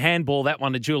had to handball that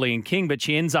one to Julian King, but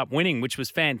she ends up winning, which was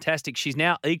fantastic. She's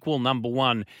now equal number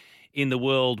one in the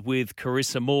world with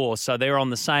Carissa Moore. So they're on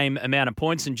the same amount of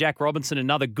points. And Jack Robinson,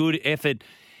 another good effort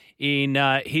in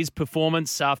his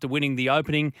performance after winning the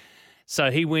opening. So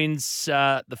he wins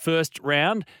the first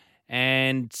round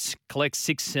and collects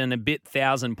 6,000 and a bit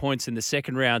points in the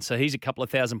second round. So he's a couple of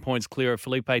thousand points clear of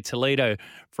Felipe Toledo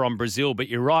from Brazil. But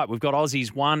you're right, we've got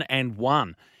Aussies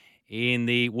 1-1 in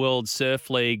the World Surf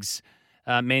League's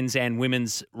men's and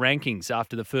women's rankings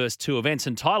after the first two events.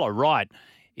 And Tyler Wright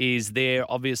is there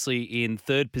obviously in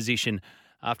third position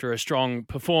after a strong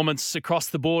performance across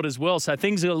the board as well. So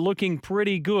things are looking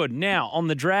pretty good. Now, on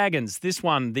the Dragons, this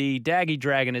one, the Daggy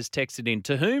Dragon has texted in,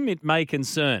 to whom it may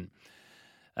concern,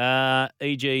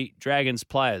 e.g. Dragons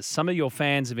players. Some of your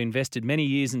fans have invested many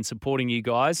years in supporting you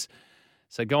guys,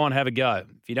 so go on, have a go.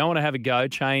 If you don't want to have a go,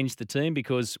 change the team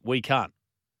because we can't,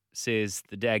 says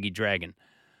the Daggy Dragon.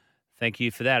 Thank you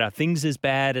for that. Are things as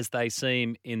bad as they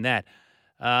seem in that?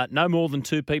 No more than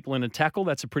two people in a tackle.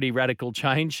 That's a pretty radical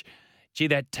change. Gee,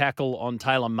 that tackle on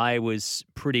Taylor May was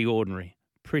pretty ordinary,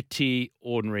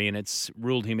 and it's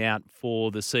ruled him out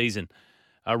for the season.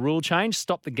 A rule change,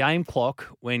 stop the game clock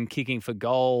when kicking for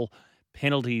goal,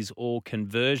 penalties or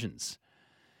conversions.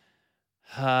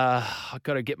 I've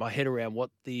got to get my head around what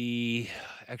the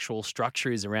actual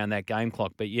structure is around that game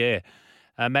clock. But yeah,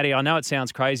 Matty, I know it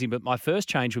sounds crazy, but my first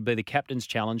change would be the captain's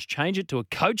challenge. Change it to a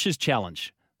coach's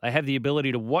challenge. They have the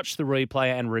ability to watch the replay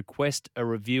and request a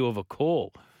review of a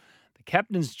call. The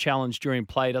captain's challenge during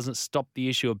play doesn't stop the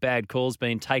issue of bad calls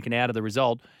being taken out of the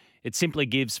result. It simply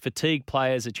gives fatigued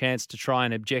players a chance to try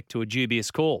and object to a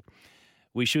dubious call.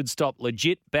 We should stop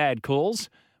legit bad calls.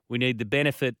 We need the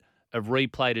benefit of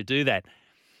replay to do that.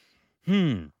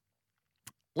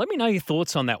 Let me know your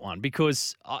thoughts on that one,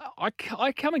 because I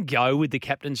come and go with the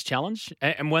captain's challenge.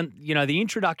 And when, you know, the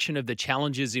introduction of the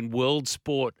challenges in world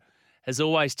sport has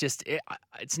always just,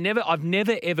 I've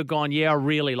never ever gone, yeah, I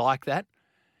really like that.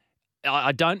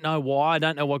 I don't know why. I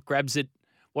don't know what grabs it,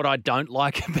 what I don't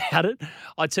like about it.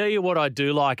 I tell you what I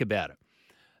do like about it.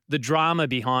 The drama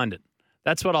behind it.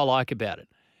 That's what I like about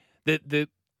it.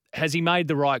 Has he made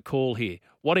the right call here?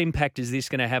 What impact is this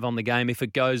going to have on the game if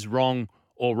it goes wrong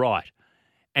or right?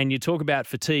 And you talk about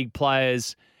fatigued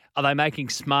players. Are they making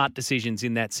smart decisions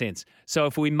in that sense? So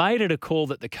if we made it a call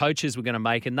that the coaches were going to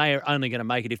make, and they are only going to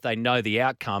make it if they know the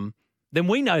outcome, then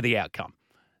we know the outcome.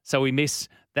 So we miss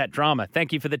that drama.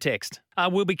 Thank you for the text.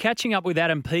 We'll be catching up with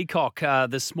Adam Peacock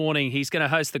this morning. He's going to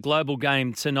host the Global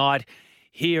Game tonight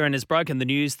here and has broken the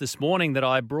news this morning that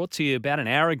I brought to you about an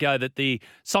hour ago that the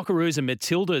Socceroos and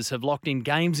Matildas have locked in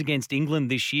games against England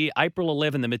this year. April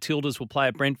 11, the Matildas will play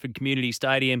at Brentford Community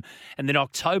Stadium, and then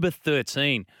October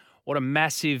 13. What a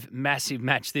massive, massive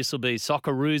match this will be.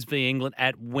 Socceroos v England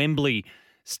at Wembley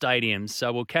Stadium.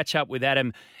 So we'll catch up with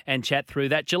Adam and chat through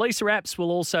that. Jaleesa Apps will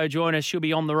also join us. She'll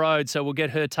be on the road, so we'll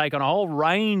get her take on a whole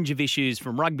range of issues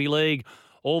from rugby league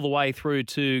all the way through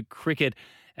to cricket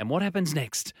and what happens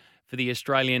next for the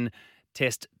Australian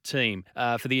Test team,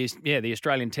 the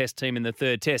Australian Test team in the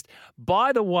third Test.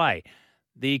 By the way,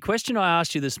 the question I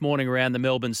asked you this morning around the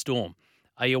Melbourne Storm,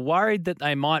 are you worried that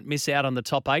they might miss out on the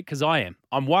top 8? Because I am.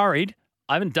 I'm worried.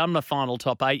 I haven't done the final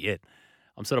top 8 yet.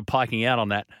 I'm sort of piking out on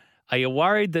that. Are you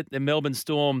worried that the Melbourne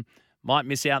Storm might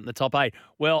miss out in the top 8?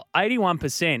 Well,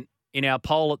 81% in our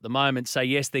poll at the moment say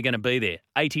yes, they're going to be there.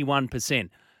 81%.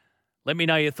 Let me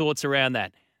know your thoughts around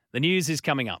that. The news is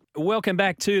coming up. Welcome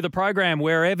back to the program.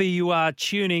 Wherever you are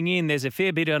tuning in, there's a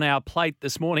fair bit on our plate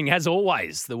this morning. As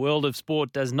always, the world of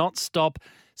sport does not stop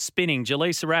spinning.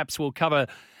 Jaleesa Apps will cover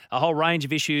a whole range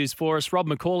of issues for us. Rob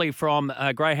McCauley from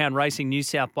Greyhound Racing New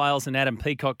South Wales and Adam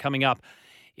Peacock coming up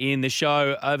in the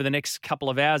show over the next couple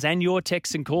of hours, and your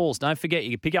texts and calls. Don't forget,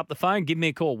 you can pick up the phone, give me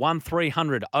a call.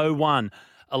 1300 01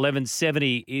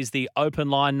 1170 is the open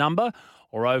line number,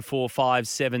 or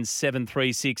 0457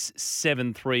 736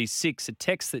 736. A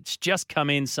text that's just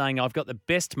come in saying, I've got the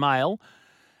best mail.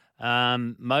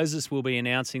 Moses will be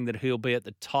announcing that he'll be at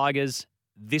the Tigers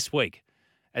this week.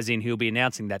 As in, he'll be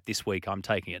announcing that this week, I'm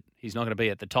taking it. He's not going to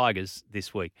be at the Tigers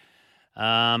this week.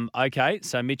 Okay,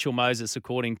 so Mitchell Moses,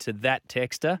 according to that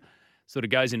texter, sort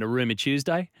of goes into Rumour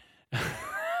Tuesday,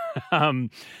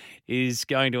 is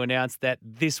going to announce that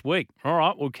this week. All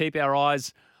right, we'll keep our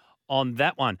eyes on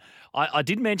that one. I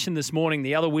did mention this morning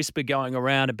the other whisper going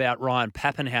around about Ryan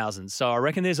Papenhuyzen, so I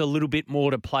reckon there's a little bit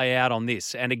more to play out on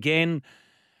this. And again,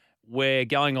 we're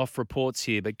going off reports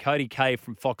here, but Cody Kay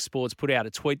from Fox Sports put out a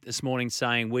tweet this morning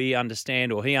saying he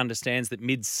understands that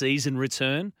mid-season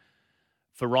return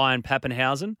for Ryan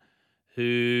Papenhuyzen,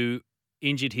 who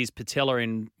injured his patella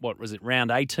in,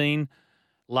 round 18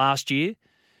 last year,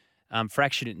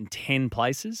 fractured it in 10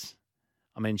 places,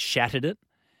 shattered it,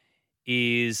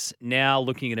 is now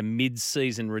looking at a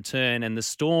mid-season return. And the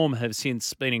Storm have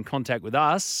since been in contact with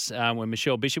us when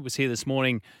Michelle Bishop was here this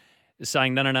morning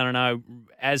saying, no,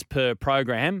 as per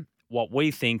program, what we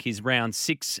think is round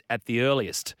 6 at the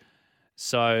earliest.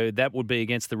 So that would be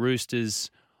against the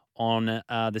Roosters on the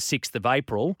 6th of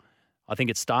April. I think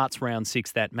it starts round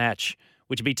 6, that match,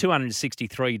 which would be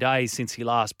 263 days since he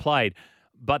last played.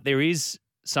 But there is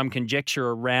some conjecture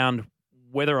around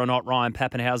whether or not Ryan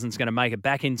Papenhuyzen's going to make it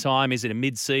back in time. Is it a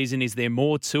mid-season? Is there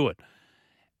more to it?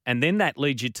 And then that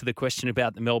leads you to the question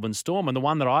about the Melbourne Storm. And the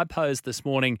one that I posed this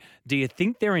morning, do you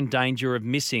think they're in danger of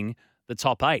missing the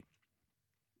top 8?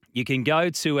 You can go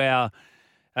to our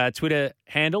Twitter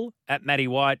handle,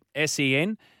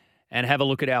 @MattyWhiteSEN, and have a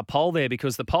look at our poll there,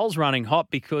 because the poll's running hot,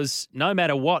 because no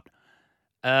matter what,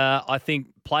 I think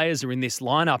players are in this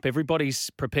lineup.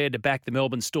 Everybody's prepared to back the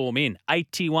Melbourne Storm in.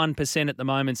 81% at the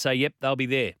moment say, yep, they'll be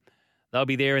there. They'll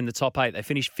be there in the top 8. They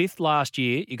finished 5th last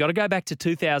year. You've got to go back to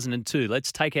 2002.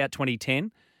 Let's take out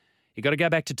 2010. You've got to go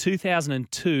back to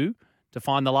 2002 to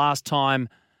find the last time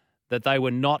that they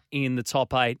were not in the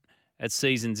top 8 at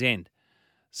season's end.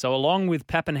 So along with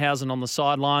Papenhuyzen on the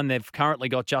sideline, they've currently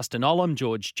got Justin Olam,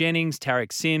 George Jennings,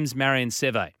 Tarek Sims, Marion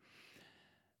Seve.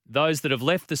 Those that have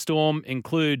left the Storm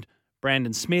include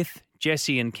Brandon Smith,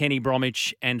 Jesse and Kenny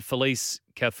Bromwich, and Felice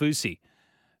Kaufusi.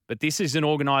 But this is an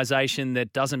organisation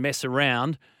that doesn't mess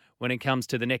around when it comes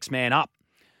to the next man up.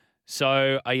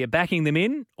 So are you backing them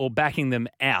in or backing them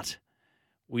out?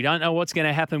 We don't know what's going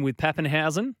to happen with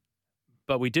Papenhuyzen,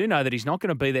 but we do know that he's not going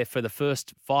to be there for the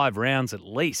first 5 rounds at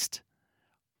least.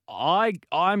 I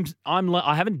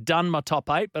haven't done my top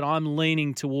 8, but I'm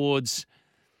leaning towards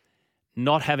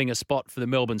not having a spot for the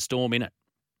Melbourne Storm in it.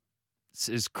 It's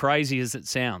as crazy as it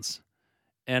sounds.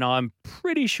 And I'm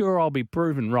pretty sure I'll be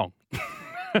proven wrong.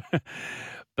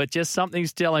 But just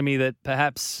something's telling me that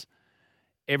perhaps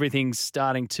everything's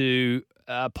starting to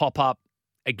pop up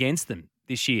against them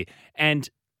this year. And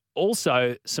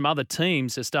also some other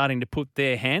teams are starting to put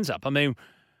their hands up.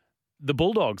 The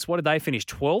Bulldogs, what did they finish?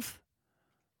 12th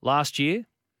last year?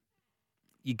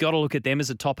 You got to look at them as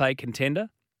a top 8 contender.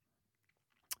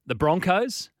 The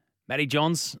Broncos, Matty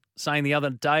Johns saying the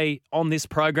other day on this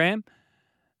program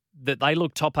that they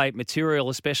look top 8 material,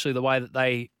 especially the way that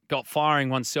they got firing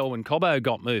once Selwyn Cobbo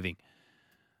got moving.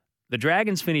 The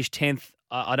Dragons finished 10th.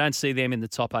 I don't see them in the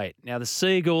top 8. Now, the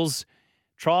Seagulls,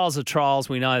 trials are trials,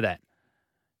 we know that.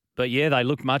 But, yeah, they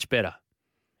look much better.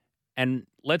 And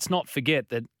let's not forget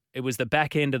that it was the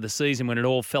back end of the season when it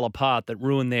all fell apart that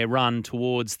ruined their run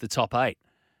towards the top 8.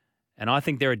 And I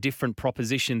think they're a different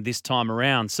proposition this time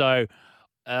around. So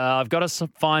I've got to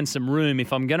find some room.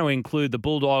 If I'm going to include the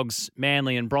Bulldogs,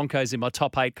 Manly and Broncos in my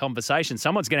top 8 conversation,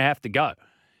 someone's going to have to go.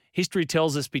 History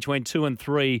tells us between 2 and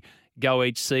 3 go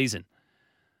each season.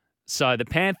 So the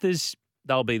Panthers,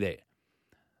 they'll be there.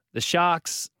 The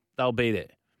Sharks, they'll be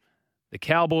there. The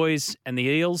Cowboys and the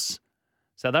Eels,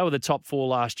 so they were the top 4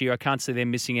 last year. I can't see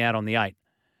them missing out on the 8.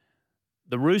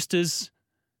 The Roosters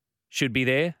should be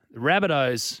there. The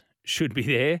Rabbitohs should be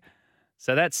there.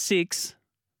 So that's 6.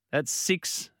 That's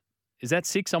 6. Is that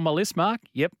 6 on my list, Mark?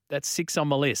 Yep, that's 6 on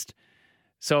my list.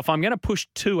 So if I'm going to push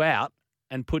 2 out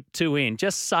and put 2 in,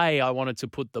 just say I wanted to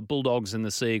put the Bulldogs and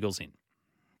the Seagulls in.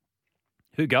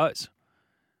 Who goes?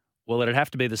 Well, it'd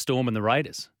have to be the Storm and the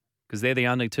Raiders, because they're the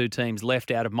only 2 teams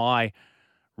left out of my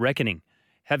reckoning.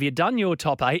 Have you done your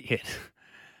top 8 yet?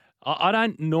 I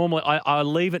don't normally, I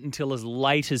leave it until as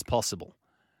late as possible.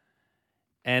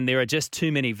 And there are just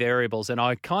too many variables. And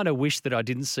I kind of wish that I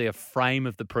didn't see a frame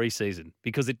of the preseason,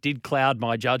 because it did cloud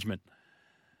my judgment.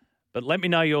 But let me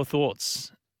know your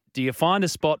thoughts. Do you find a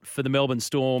spot for the Melbourne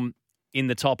Storm in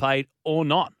the top 8 or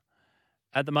not?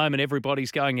 At the moment,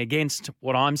 everybody's going against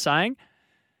what I'm saying.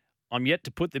 I'm yet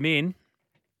to put them in,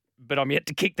 but I'm yet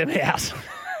to kick them out.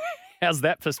 How's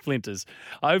that for splinters?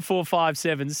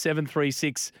 0457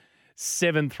 736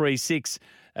 736.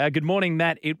 Good morning,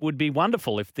 Matt. It would be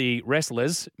wonderful if the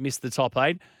wrestlers missed the top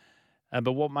 8,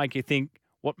 but what made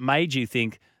you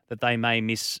think that they may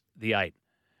miss the 8?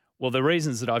 Well, the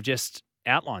reasons that I've just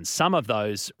outlined, some of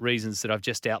those reasons that I've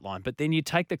just outlined, but then you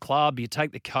take the club, you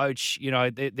take the coach,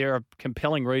 there are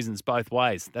compelling reasons both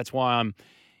ways. That's why I'm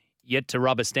yet to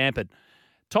rubber stamp it.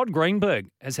 Todd Greenberg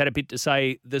has had a bit to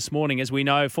say this morning, as we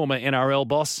know, former NRL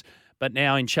boss, but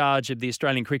now in charge of the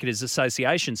Australian Cricketers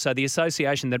Association. So the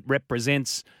association that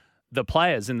represents the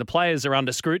players, and the players are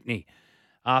under scrutiny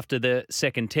after the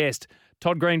second test.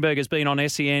 Todd Greenberg has been on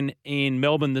SEN in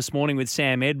Melbourne this morning with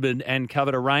Sam Edmund and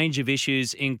covered a range of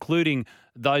issues, including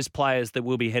those players that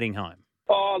will be heading home.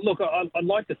 Oh, look, I'd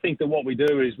like to think that what we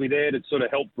do is we're there to sort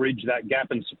of help bridge that gap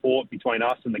and support between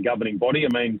us and the governing body.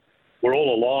 I mean, we're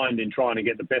all aligned in trying to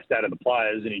get the best out of the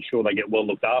players and ensure they get well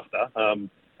looked after.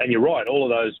 And you're right, all of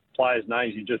those players'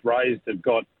 names you just raised have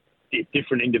got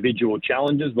different individual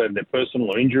challenges, whether they're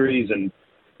personal or injuries. And,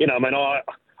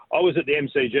 I was at the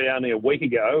MCG only a week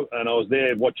ago, and I was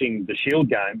there watching the Shield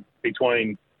game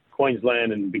between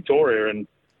Queensland and Victoria, and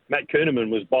Matt Kuhneman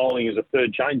was bowling as a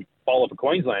third change bowler for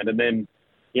Queensland. And then,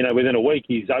 within a week,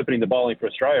 he's opening the bowling for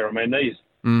Australia. I mean,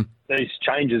 these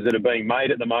changes that are being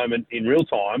made at the moment in real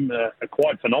time are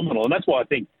quite phenomenal. And that's why I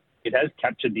think it has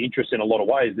captured the interest in a lot of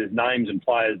ways. There's names and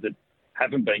players that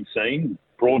haven't been seen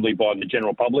broadly by the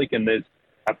general public, and there's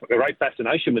a great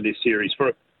fascination with this series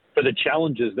for the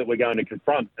challenges that we're going to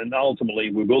confront. And ultimately,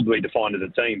 we will be defined as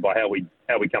a team by how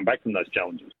we come back from those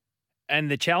challenges. And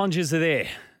the challenges are there,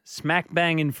 smack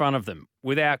bang in front of them,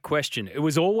 without question. It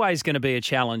was always going to be a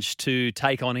challenge to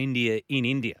take on India in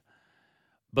India.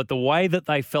 But the way that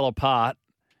they fell apart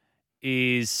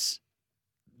is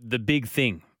the big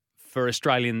thing for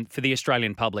the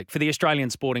Australian public, for the Australian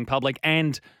sporting public,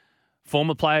 and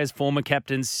former players, former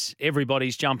captains.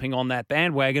 Everybody's jumping on that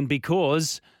bandwagon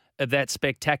because of that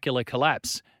spectacular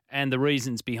collapse and the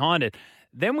reasons behind it.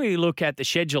 Then we look at the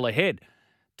schedule ahead.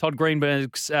 Todd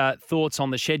Greenberg's thoughts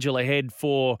on the schedule ahead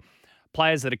for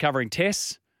players that are covering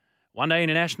tests, one-day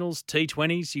internationals,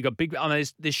 T20s. You got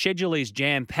the schedule is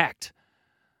jam-packed.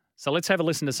 So let's have a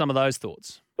listen to some of those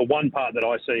thoughts. The one part that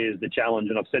I see is the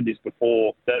challenge, and I've said this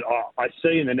before, that I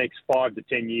see in the next 5 to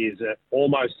 10 years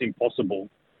almost impossible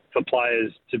for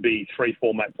players to be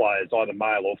 3-format players, either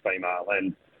male or female.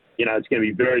 And, it's going to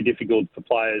be very difficult for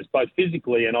players, both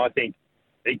physically and I think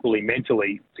equally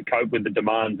mentally, to cope with the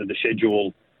demands of the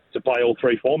schedule to play all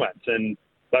 3 formats. And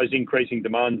those increasing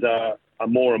demands are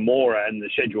more and more, and the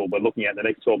schedule we're looking at in the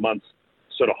next 12 months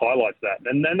sort of highlights that.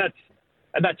 And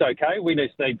that's okay. We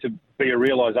just need to be a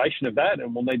realisation of that,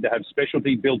 and we'll need to have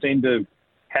specialty built into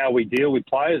how we deal with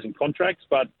players and contracts.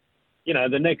 But,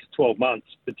 the next 12 months,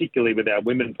 particularly with our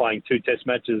women playing 2 test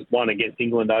matches, one against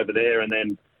England over there and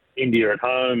then India at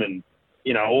home, and,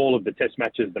 all of the test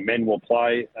matches the men will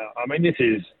play. This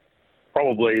is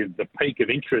probably the peak of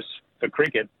interest for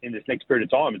cricket in this next period of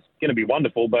time. It's going to be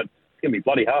wonderful, but it's going to be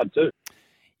bloody hard too.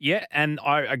 Yeah, and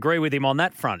I agree with him on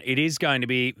that front. It is going to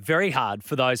be very hard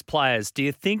for those players. Do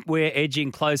you think we're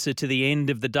edging closer to the end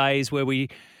of the days where we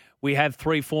have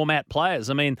 3-format players?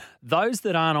 I mean, those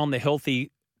that aren't on the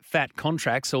healthy, fat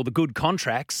contracts or the good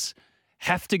contracts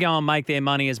have to go and make their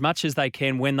money as much as they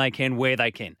can, when they can, where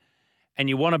they can. And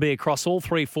you want to be across all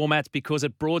 3 formats because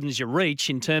it broadens your reach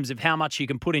in terms of how much you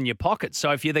can put in your pocket.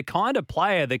 So if you're the kind of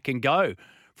player that can go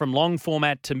from long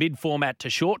format to mid format to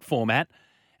short format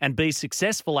and be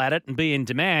successful at it and be in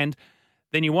demand,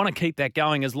 then you want to keep that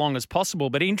going as long as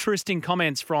possible. But interesting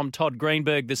comments from Todd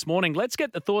Greenberg this morning. Let's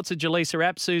get the thoughts of Jaleesa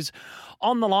Apps, who's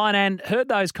on the line and heard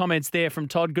those comments there from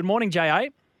Todd. Good morning, J.A.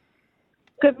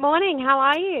 Good morning. How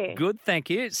are you? Good, thank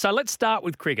you. So let's start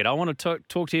with cricket. I want to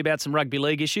talk to you about some rugby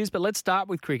league issues, but let's start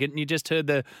with cricket. And you just heard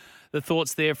the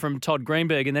thoughts there from Todd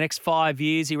Greenberg. In the next 5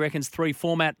 years, he reckons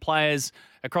 3-format players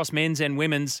across men's and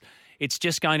women's, it's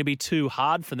just going to be too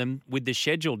hard for them with the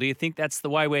schedule. Do you think that's the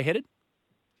way we're headed?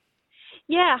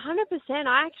 Yeah, 100%.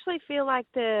 I actually feel like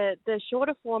the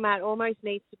shorter format almost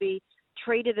needs to be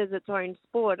treated as its own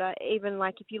sport. Even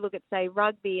like if you look at, say,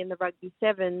 rugby and the rugby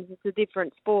sevens, it's a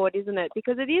different sport, isn't it?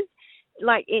 Because it is,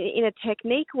 like, in a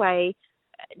technique way,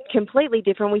 completely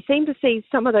different. We seem to see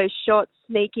some of those shots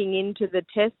sneaking into the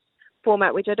test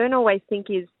format, which I don't always think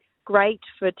is great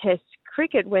for test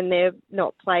cricket when they're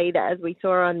not played, as we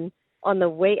saw on the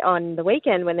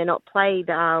weekend, when they're not played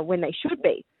when they should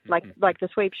be, like the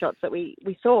sweep shots that we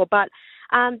saw. But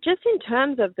Just in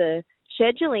terms of the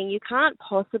scheduling, you can't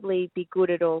possibly be good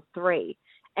at all three.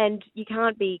 And you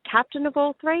can't be captain of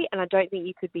all three, and I don't think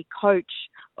you could be coach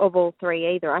of all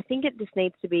three either. I think it just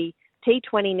needs to be,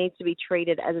 T20 needs to be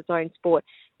treated as its own sport.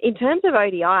 In terms of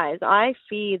ODIs, I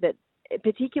fear that,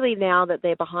 particularly now that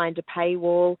they're behind a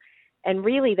paywall, and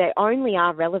really they only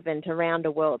are relevant around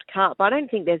a World Cup, I don't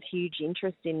think there's huge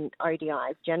interest in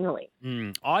ODIs generally.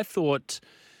 I thought,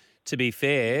 to be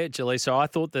fair, Jaleesa, I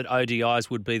thought that ODIs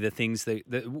would be the things that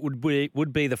would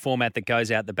be the format that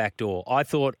goes out the back door. I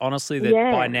thought, honestly, that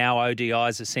by now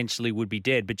ODIs essentially would be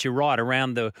dead. But you're right,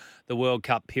 around the World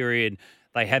Cup period,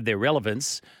 they had their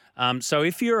relevance. So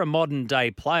if you're a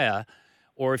modern-day player,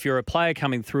 or if you're a player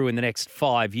coming through in the next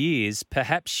 5 years,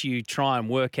 perhaps you try and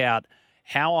work out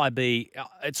how I be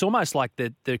 – it's almost like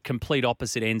the complete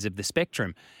opposite ends of the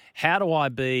spectrum. How do I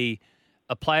be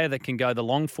a player that can go the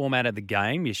long format of the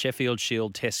game, your Sheffield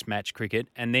Shield Test match cricket,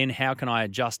 and then how can I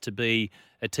adjust to be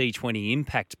a T20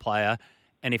 impact player?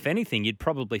 And if anything, you'd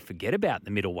probably forget about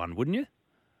the middle one, wouldn't you?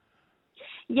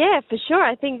 Yeah, for sure.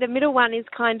 I think the middle one is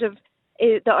kind of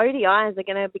the ODIs are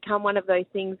going to become one of those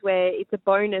things where it's a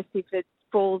bonus if it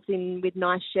falls in with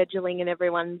nice scheduling and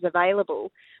everyone's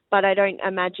available. But I don't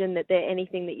imagine that they're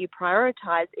anything that you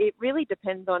prioritise. It really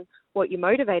depends on what you're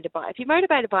motivated by. If you're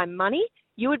motivated by money,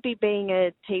 you would be being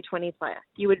a T20 player.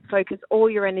 You would focus all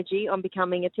your energy on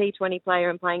becoming a T20 player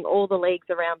and playing all the leagues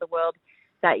around the world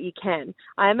that you can.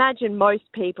 I imagine most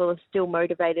people are still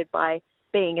motivated by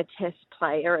being a test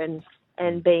player,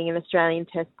 and being an Australian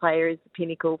test player is the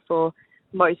pinnacle for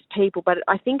most people. But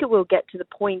I think it will get to the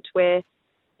point where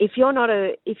if you're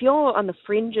on the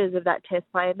fringes of that test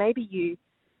player, maybe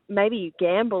you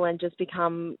gamble and just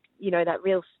become, that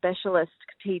real specialist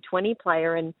T20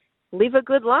 player and live a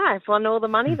good life on all the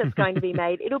money that's going to be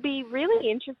made. It'll be really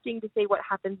interesting to see what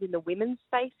happens in the women's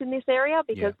space in this area,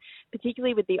 because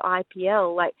particularly with the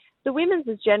IPL, like the women's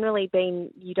has generally been,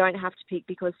 you don't have to pick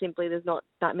because simply there's not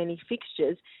that many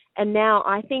fixtures. And now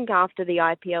I think after the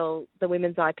IPL, the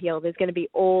women's IPL, there's going to be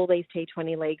all these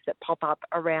T20 leagues that pop up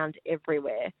around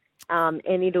everywhere. And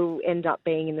it'll end up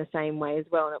being in the same way as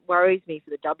well. And it worries me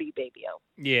for the WBBL.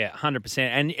 Yeah,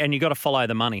 100%. And you got to follow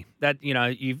the money. That,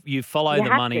 you follow the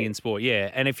money in sport.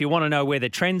 Yeah. And if you want to know where the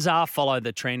trends are, follow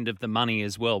the trend of the money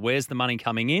as well. Where's the money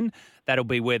coming in? That'll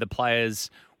be where the players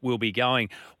will be going.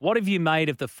 What have you made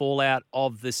of the fallout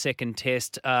of the second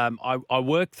test? I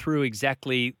worked through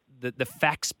exactly the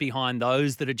facts behind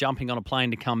those that are jumping on a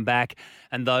plane to come back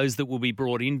and those that will be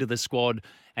brought into the squad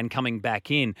and coming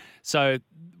back in. So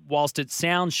whilst it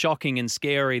sounds shocking and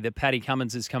scary that Paddy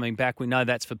Cummins is coming back, we know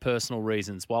that's for personal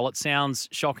reasons. While it sounds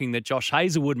shocking that Josh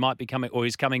Hazlewood might be coming, or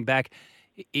he's coming back,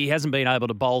 he hasn't been able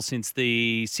to bowl since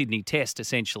the Sydney Test,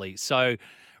 essentially. So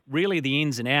really the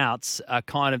ins and outs are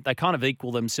kind of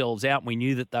equal themselves out. We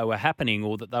knew that they were happening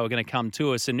or that they were going to come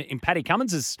to us. And in Paddy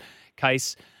Cummins'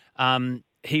 case,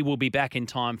 he will be back in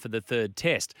time for the third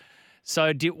test.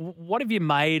 So what have you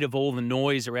made of all the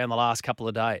noise around the last couple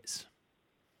of days?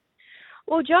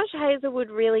 Well, Josh Hazlewood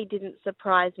really didn't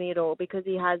surprise me at all because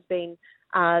he has been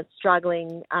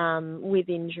struggling with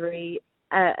injury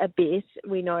a bit,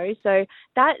 we know. So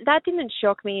that didn't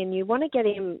shock me, and you want to get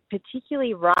him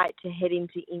particularly right to head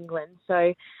into England.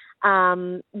 So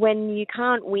when you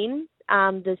can't win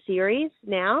the series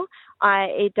now,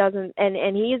 it doesn't,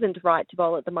 and he isn't right to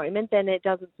bowl at the moment, then it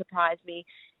doesn't surprise me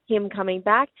him coming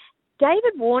back.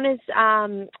 David Warner's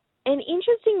an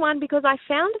interesting one because I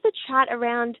found the chat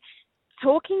around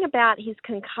talking about his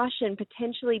concussion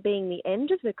potentially being the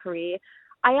end of the career.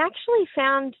 I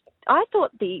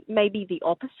thought maybe the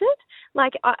opposite.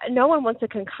 Like, no one wants a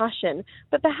concussion,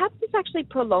 but perhaps this actually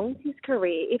prolongs his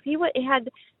career. If he had,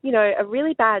 a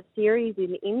really bad series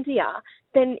in India,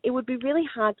 then it would be really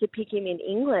hard to pick him in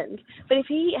England. But if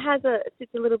he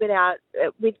sits a little bit out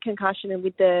with concussion and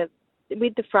with the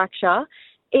fracture,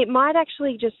 it might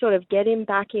actually just sort of get him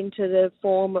back into the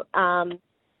form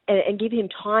and give him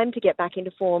time to get back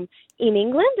into form in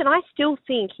England. And I still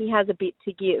think he has a bit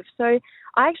to give. So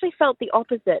I actually felt the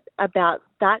opposite about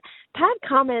that. Pat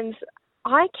Cummins,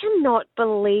 I cannot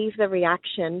believe the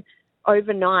reaction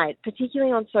overnight,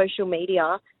 particularly on social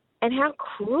media, and how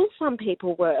cruel some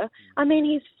people were. I mean,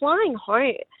 he's flying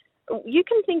home. You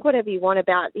can think whatever you want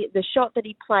about the shot that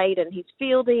he played and his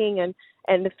fielding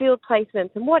and the field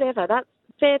placements and whatever. That's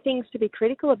fair things to be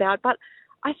critical about. But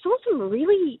I saw some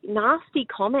really nasty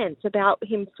comments about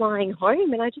him flying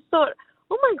home, and I just thought,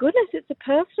 oh my goodness, it's a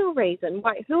personal reason.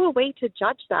 Who are we to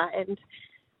judge that? And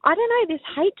I don't know, this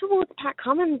hate towards Pat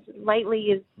Cummins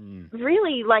lately is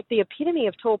really like the epitome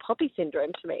of tall poppy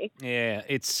syndrome to me. Yeah,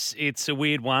 it's a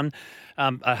weird one.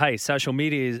 Hey, social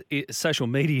media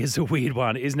is a weird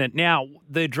one, isn't it? Now,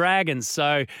 the Dragons,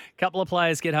 so a couple of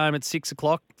players get home at 6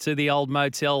 o'clock to the old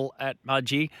motel at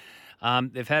Mudgee.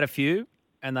 They've had a few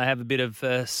and they have a bit of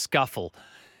a scuffle.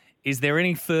 Is there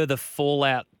any further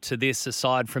fallout to this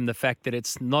aside from the fact that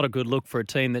it's not a good look for a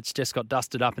team that's just got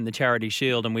dusted up in the Charity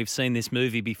Shield, and we've seen this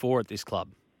movie before at this club?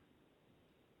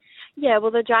 Yeah, well,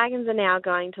 the Dragons are now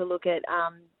going to look at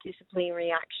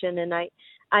disciplinary action, and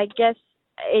I guess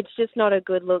it's just not a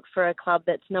good look for a club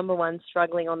that's, number one,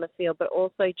 struggling on the field, but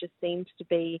also just seems to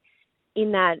be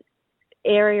in that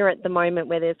area at the moment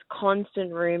where there's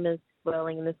constant rumours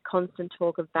swirling and there's constant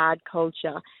talk of bad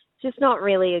culture. Just not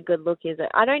really a good look, is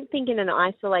it? I don't think in an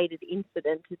isolated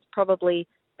incident it's probably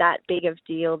that big of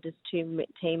deal, just two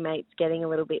teammates getting a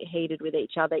little bit heated with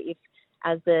each other. If,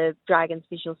 as the Dragons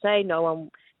officials say, no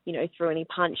one, threw any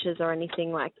punches or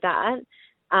anything like that.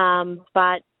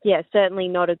 But yeah, certainly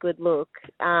not a good look.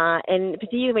 And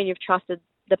particularly when you've trusted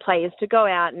the players to go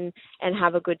out and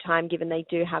have a good time, given they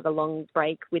do have a long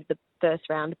break with the first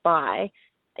round bye,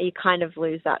 you kind of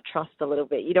lose that trust a little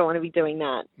bit. You don't want to be doing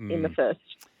that in the first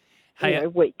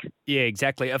week. Yeah,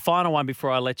 exactly. A final one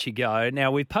before I let you go.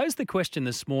 Now, we've posed the question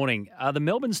this morning, are the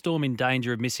Melbourne Storm in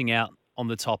danger of missing out on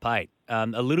the top 8? A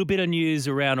little bit of news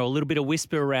around, or a little bit of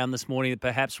whisper around this morning that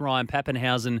perhaps Ryan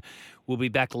Papenhuyzen will be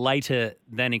back later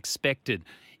than expected.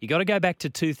 You got to go back to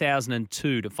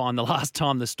 2002 to find the last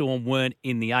time the Storm weren't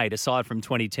in the 8, aside from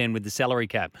 2010 with the salary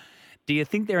cap. Do you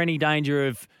think they're any danger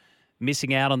of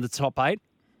missing out on the top 8?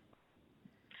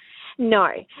 No,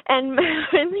 and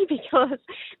only because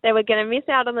they were going to miss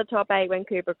out on the top 8 when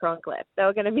Cooper Cronk left. They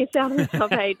were going to miss out on the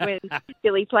top 8 when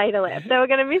Billy Plater left. They were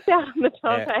going to miss out on the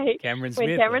top 8 when Cameron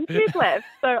Smith left.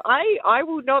 So I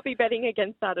will not be betting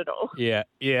against that at all. Yeah.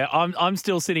 I'm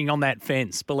still sitting on that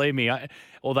fence. Believe me.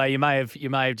 Although you may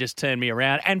have just turned me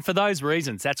around, and for those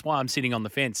reasons, that's why I'm sitting on the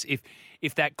fence.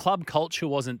 If that club culture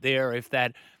wasn't there, if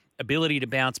that ability to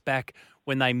bounce back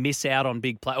when they miss out on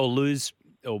big play or lose,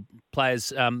 or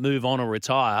players move on or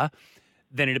retire,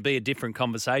 then it'd be a different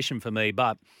conversation for me.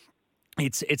 But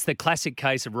it's the classic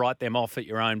case of write them off at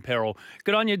your own peril.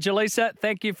 Good on you, Jaleesa.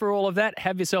 Thank you for all of that.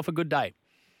 Have yourself a good day.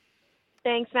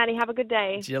 Thanks, Maddie. Have a good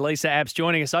day. Jaleesa Apps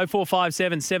joining us.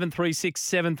 0457 736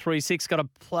 736. Got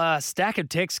a stack of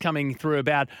texts coming through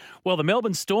about, the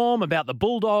Melbourne Storm, about the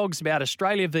Bulldogs, about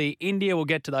Australia v India. We'll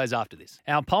get to those after this.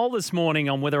 Our poll this morning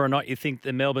on whether or not you think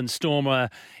the Melbourne Storm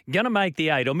are going to make the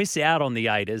 8 or miss out on the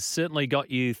 8 has certainly got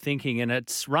you thinking, and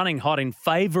it's running hot in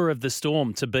favour of the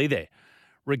Storm to be there,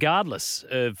 regardless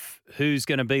of who's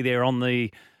going to be there on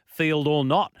the field or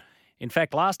not. In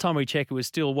fact, last time we checked, it was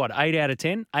still, 8 out of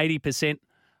 10? 80%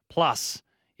 plus.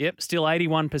 Yep, still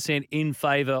 81% in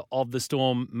favour of the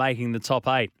Storm making the top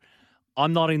 8.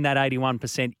 I'm not in that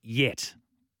 81% yet.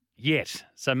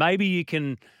 So maybe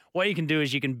what you can do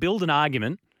is you can build an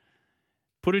argument,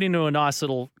 put it into a nice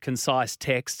little concise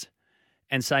text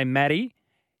and say, Maddie,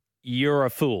 you're a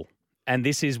fool, and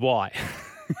this is why.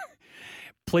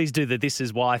 Please do the this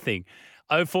is why thing.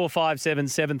 0457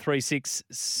 736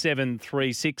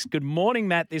 736. Good morning,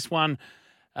 Matt. This one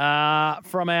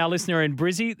from our listener in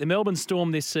Brizzy. The Melbourne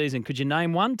Storm this season. Could you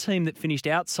name one team that finished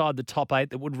outside the top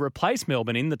 8 that would replace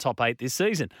Melbourne in the top 8 this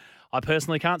season? I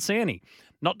personally can't see any.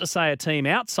 Not to say a team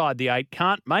outside the 8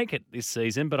 can't make it this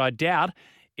season, but I doubt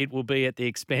it will be at the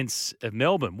expense of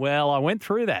Melbourne. Well, I went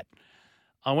through that.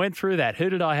 Who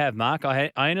did I have, Mark? I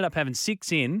ended up having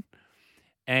 6 in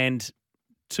and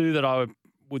 2 that I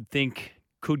would think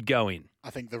could go in. I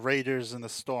think the Raiders and the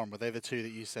Storm, were they the 2 that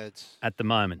you said? At the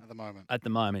moment,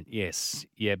 yes.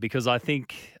 Yeah, because I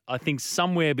think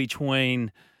somewhere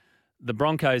between the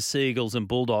Broncos, Seagulls and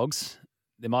Bulldogs,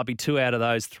 there might be 2 out of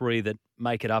those 3 that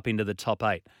make it up into the top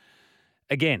 8.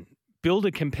 Again, build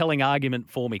a compelling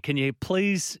argument for me. Can you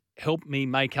please help me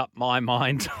make up my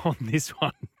mind on this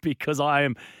one? Because I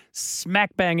am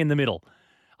smack bang in the middle.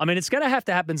 I mean, it's going to have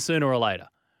to happen sooner or later.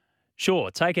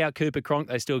 Sure, take out Cooper Cronk,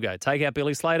 they still go. Take out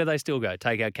Billy Slater, they still go.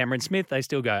 Take out Cameron Smith, they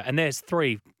still go. And there's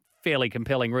 3 fairly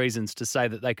compelling reasons to say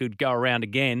that they could go around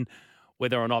again,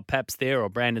 whether or not Pap's there or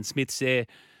Brandon Smith's there.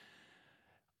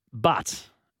 But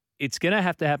it's going to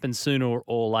have to happen sooner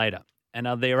or later. And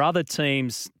are there other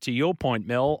teams, to your point,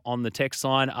 Mel, on the text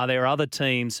line, are there other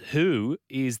teams? Who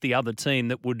is the other team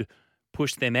that would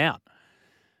push them out?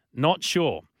 Not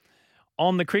sure.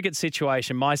 On the cricket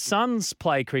situation, my sons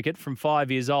play cricket from 5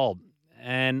 years old.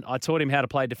 And I taught him how to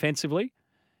play defensively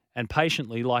and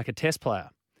patiently like a test player.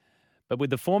 But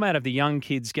with the format of the young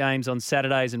kids' games on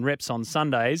Saturdays and reps on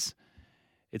Sundays,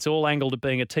 It's all angled at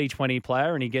being a T20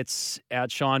 player, and he gets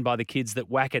outshined by the kids that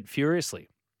whack it furiously,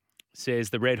 says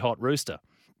the Red Hot Rooster.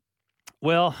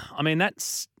 Well, I mean,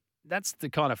 that's the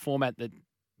kind of format that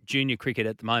junior cricket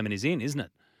at the moment is in, isn't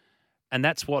it? And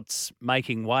that's what's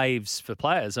making waves for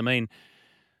players. I mean,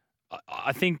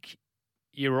 I think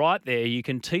you're right there. You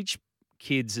can teach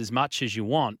kids as much as you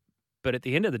want, but at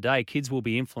the end of the day, kids will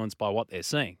be influenced by what they're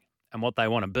seeing and what they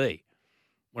want to be.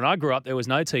 When I grew up, there was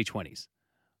no T20s.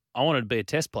 I wanted to be a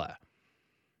test player.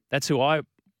 That's who I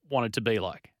wanted to be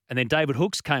like. And then David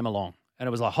Hooks came along, and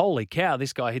it was like, holy cow,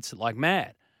 this guy hits it like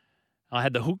mad. I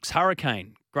had the Hooks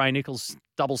Hurricane, Gray Nichols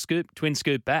double scoop, twin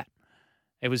scoop bat.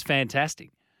 It was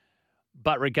fantastic.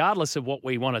 But regardless of what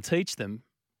we want to teach them,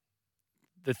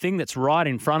 the thing that's right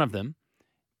in front of them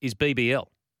is BBL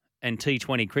and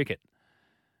T20 cricket.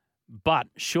 But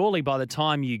surely by the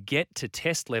time you get to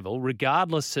test level,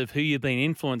 regardless of who you've been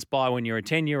influenced by when you're a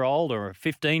 10-year-old or a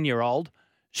 15-year-old,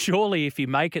 surely if you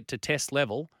make it to test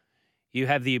level, you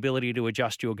have the ability to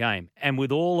adjust your game. And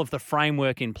with all of the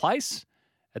framework in place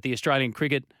at the Australian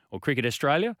Cricket or Cricket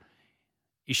Australia,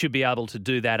 you should be able to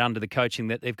do that under the coaching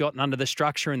that they've gotten, under the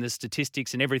structure and the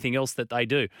statistics and everything else that they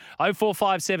do.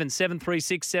 0457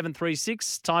 736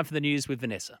 736. Time for the news with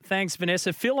Vanessa. Thanks,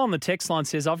 Vanessa. Phil on the text line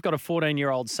says, I've got a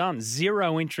 14-year-old son,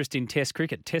 zero interest in Test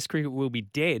cricket. Test cricket will be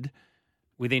dead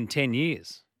within 10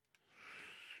 years.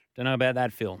 Don't know about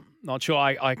that, Phil. Not sure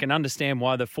I can understand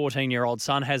why the 14-year-old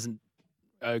son hasn't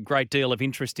a great deal of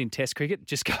interest in Test cricket. It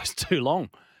just goes too long,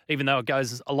 even though it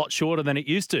goes a lot shorter than it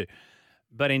used to.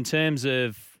 But in terms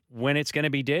of when it's going to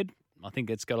be dead, I think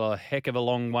it's got a heck of a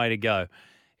long way to go.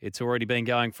 It's already been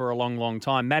going for a long, long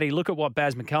time. Matty, look at what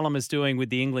Baz McCullum is doing with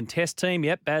the England Test team.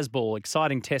 Yep, Bazball,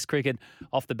 exciting Test cricket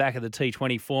off the back of the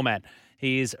T20 format.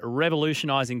 He is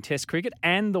revolutionising Test cricket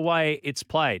and the way it's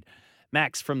played.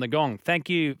 Max from the Gong, thank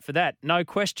you for that. No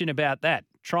question about that.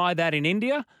 Try that in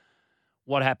India.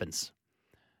 What happens?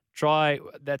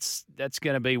 That's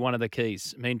going to be one of the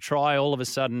keys. I mean, try all of a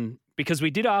sudden, because we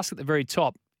did ask at the very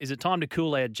top, is it time to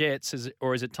cool our jets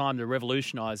or is it time to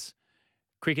revolutionise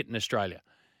cricket in Australia?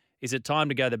 Is it time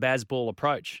to go the Bazball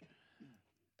approach?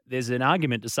 There's an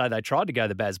argument to say they tried to go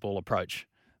the Bazball approach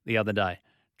the other day,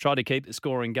 tried to keep the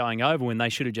scoring going over when they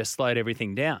should have just slowed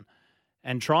everything down,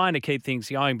 and trying to keep things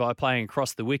going by playing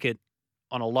across the wicket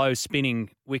on a low spinning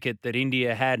wicket that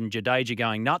India had and Jadeja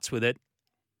going nuts with it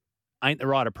ain't the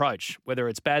right approach, whether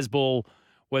it's Bazball,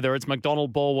 whether it's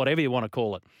McDonald ball, whatever you want to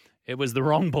call it. It was the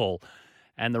wrong ball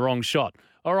and the wrong shot.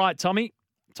 All right, Tommy,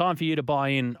 time for you to buy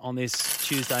in on this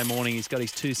Tuesday morning. He's got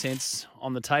his 2 cents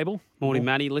on the table. Morning,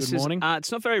 Matty. Good Listeners, morning.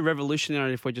 it's not very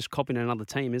revolutionary if we're just copying another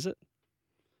team, is it?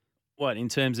 What, in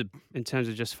terms of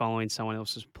just following someone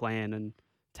else's plan and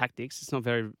tactics? It's not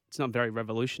very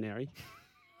revolutionary.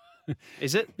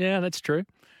 Is it? Yeah, that's true.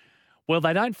 Well,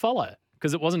 they don't follow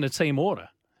because it wasn't a team order.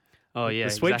 Oh yeah,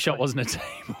 the sweep exactly. shot wasn't a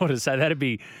team order, so that'd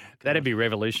be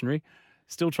revolutionary.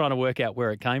 Still trying to work out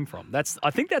where it came from.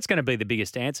 I think that's going to be the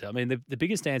biggest answer. I mean, the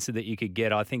biggest answer that you could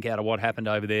get, I think, out of what happened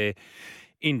over there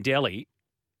in Delhi,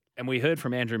 and we heard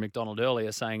from Andrew McDonald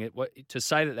earlier saying to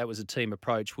say that was a team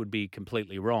approach would be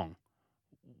completely wrong.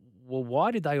 Well,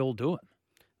 why did they all do it?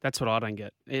 That's what I don't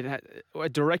get. A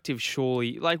directive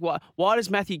surely, like why does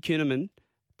Matthew Kuhneman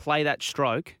play that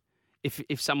stroke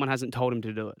if someone hasn't told him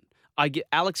to do it? I get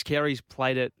Alex Carey's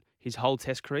played it his whole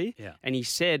Test career, and he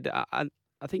said,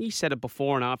 I think he said it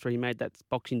before and after he made that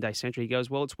Boxing Day century. He goes,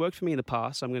 well, it's worked for me in the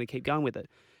past, so I'm going to keep going with it.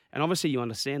 And obviously you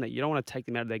understand that. You don't want to take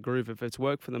them out of their groove. If it's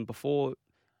worked for them before,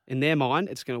 in their mind,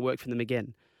 it's going to work for them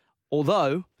again.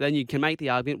 Although, then you can make the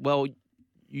argument, well,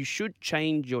 you should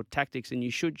change your tactics and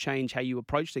you should change how you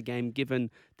approach the game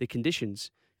given the conditions,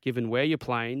 given where you're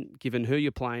playing, given who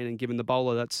you're playing, and given the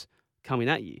bowler that's coming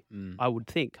at you, I would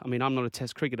think. I mean, I'm not a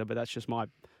Test cricketer, but that's just my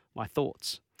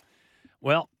thoughts.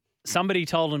 Well, somebody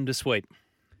told them to sweep.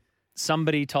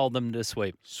 Somebody told them to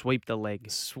sweep. Sweep the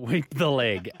leg. Sweep the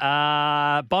leg.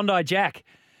 Bondi Jack.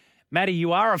 Matty,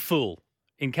 you are a fool,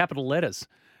 in capital letters.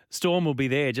 Storm will be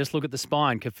there. Just look at the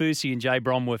spine. Kafusi and Jay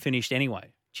Brom were finished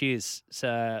anyway. Cheers,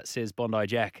 says Bondi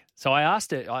Jack. So I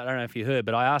asked it, I don't know if you heard,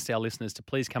 but I asked our listeners to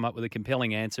please come up with a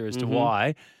compelling answer as to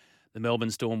why the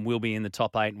Melbourne Storm will be in the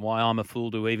top 8 and why I'm a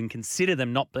fool to even consider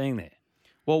them not being there.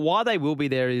 Well, why they will be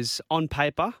there is on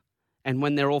paper, and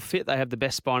when they're all fit, they have the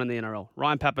best spine in the NRL.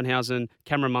 Ryan Pappenhausen,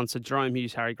 Cameron Munster, Jerome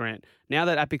Hughes, Harry Grant. Now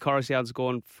that Api Coruscant's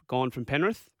gone from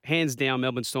Penrith, hands down,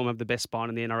 Melbourne Storm have the best spine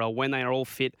in the NRL when they are all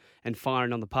fit and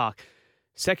firing on the park.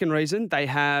 Second reason, they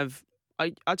have,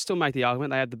 I'd still make the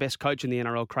argument, they have the best coach in the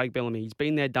NRL, Craig Bellamy. He's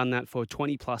been there, done that for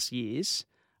 20-plus years.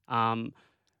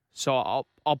 So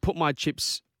I'll put my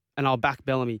chips and I'll back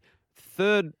Bellamy.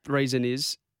 Third reason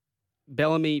is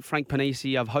Bellamy, Frank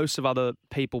Panisi, a host of other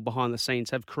people behind the scenes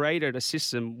have created a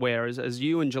system where, as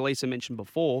you and Jaleesa mentioned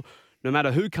before, no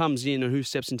matter who comes in and who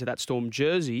steps into that Storm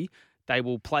jersey, they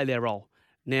will play their role.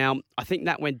 Now, I think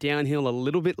that went downhill a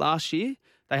little bit last year.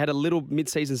 They had a little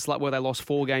mid-season slump where they lost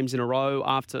 4 games in a row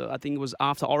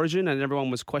after Origin, and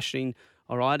everyone was questioning,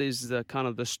 all right, is the kind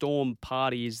of the Storm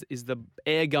party, is the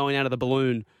air going out of the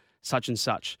balloon, such and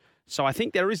such. So I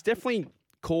think there is definitely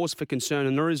cause for concern,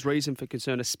 and there is reason for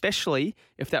concern, especially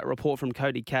if that report from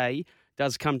Cody Kay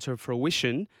does come to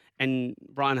fruition, and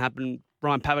Ryan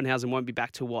Pappenhausen won't be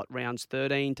back to rounds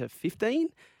 13 to 15.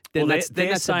 Then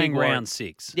they're saying round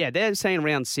 6. Yeah, they're saying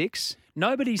round 6.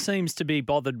 Nobody seems to be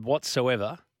bothered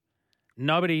whatsoever.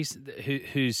 Nobody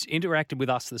who's interacted with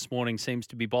us this morning seems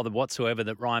to be bothered whatsoever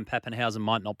that Ryan Pappenhausen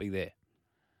might not be there.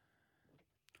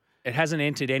 It hasn't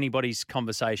entered anybody's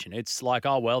conversation. It's like,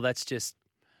 oh, well, that's just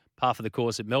par for the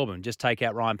course at Melbourne. Just take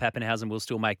out Ryan Pappenhausen, we'll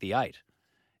still make the 8.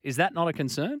 Is that not a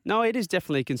concern? No, it is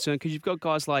definitely a concern because you've got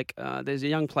guys like there's a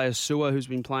young player, Sewer, who's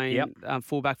been playing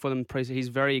fullback for them. He's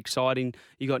very exciting.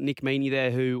 You got Nick Meaney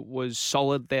there, who was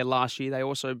solid there last year. They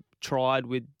also tried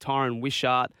with Tyron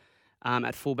Wishart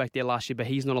at fullback there last year, but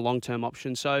he's not a long-term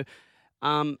option. So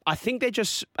I think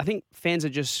fans are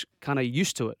just kind of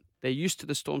used to it. They're used to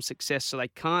the Storm's success, so they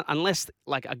can't, unless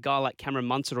like a guy like Cameron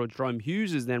Munster or Jerome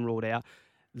Hughes is then ruled out,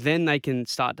 then they can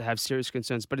start to have serious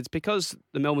concerns. But it's because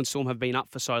the Melbourne Storm have been up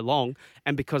for so long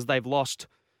and because they've lost,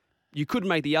 you could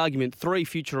make the argument, 3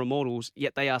 future immortals,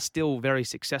 yet they are still very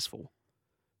successful.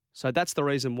 So that's the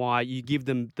reason why you give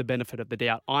them the benefit of the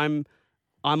doubt. I'm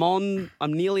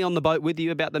nearly on the boat with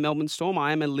you about the Melbourne Storm.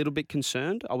 I am a little bit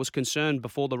concerned. I was concerned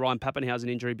before the Ryan Pappenhausen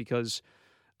injury because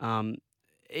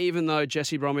even though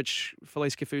Jesse Bromwich,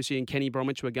 Felice Kafusi and Kenny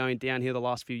Bromwich were going down here the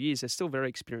last few years, they're still very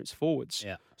experienced forwards.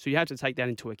 Yeah. So you have to take that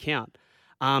into account.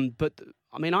 But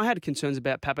I mean, I had concerns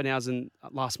about Pappenhausen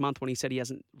last month when he said he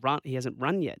hasn't run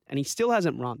yet, and he still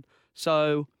hasn't run.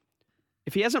 So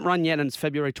if he hasn't run yet and it's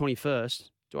February 21st,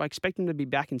 do I expect him to be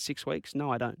back in 6 weeks?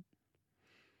 No, I don't.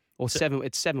 Or 7.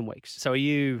 It's 7 weeks. So are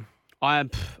you? Where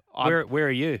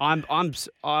are you? I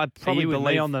probably with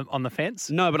believe me on the fence.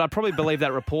 No, but I probably believe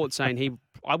that report saying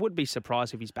I would be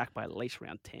surprised if he's back by at least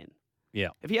round 10. Yeah.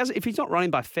 If he's not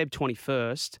running by Feb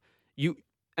 21st,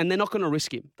 and they're not going to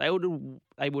risk him. They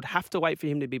would have to wait for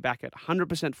him to be back at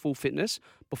 100% full fitness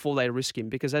before they risk him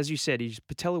because, as you said, his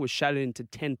patella was shattered into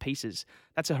 10 pieces.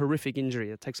 That's a horrific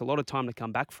injury. It takes a lot of time to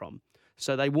come back from.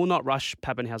 So they will not rush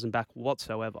Pappenhausen back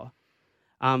whatsoever.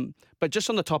 But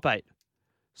just on the top 8.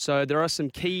 So there are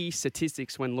some key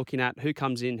statistics when looking at who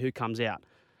comes in, who comes out.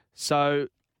 So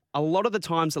a lot of the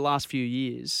times the last few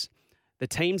years, the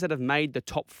teams that have made the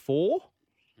top 4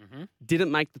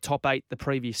 didn't make the top 8 the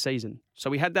previous season. So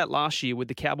we had that last year with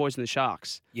the Cowboys and the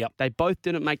Sharks. Yep. They both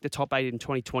didn't make the top 8 in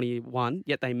 2021,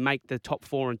 yet they make the top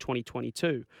 4 in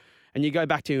 2022. And you go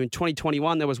back to in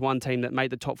 2021, there was one team that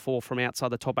made the top 4 from outside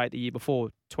the top 8 the year before.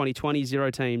 2020, 0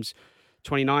 teams.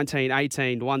 2019,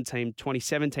 18, 1 team.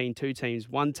 2017, 2 teams.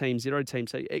 1 team, 0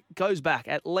 teams. So it goes back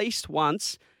at least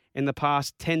once in the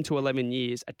past 10 to 11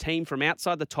 years. A team from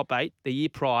outside the top 8 the year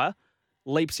prior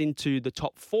leaps into the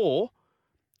top 4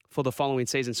 for the following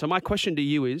season. So my question to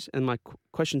you is, and my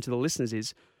question to the listeners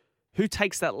is, who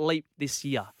takes that leap this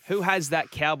year? Who has that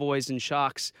Cowboys and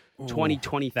Sharks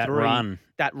 2023? That run.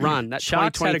 That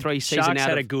Sharks 2023 season Sharks out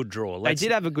had of, a good draw. They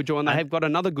did have a good draw, and they have got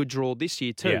another good draw this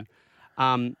year too.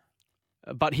 Yeah.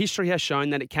 But history has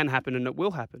shown that it can happen and it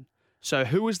will happen. So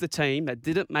who is the team that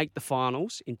didn't make the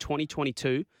finals in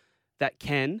 2022 that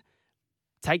can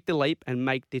take the leap and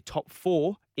make the top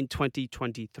 4 in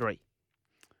 2023?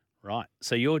 Right.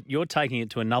 So you're taking it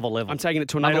to another level. I'm taking it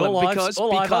to another level because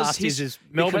I've asked is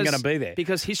Melbourne going to be there?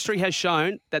 Because history has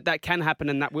shown that can happen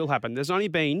and that will happen. There's only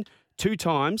been 2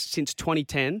 times since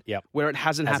 2010 where it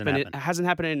hasn't happened. It hasn't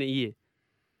happened in a year.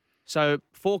 So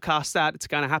forecast that it's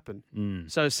going to happen.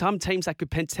 So some teams that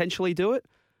could potentially do it,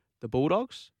 the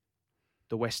Bulldogs,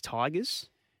 the West Tigers.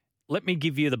 Let me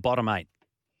give you the bottom 8.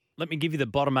 Let me give you the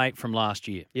bottom 8 from last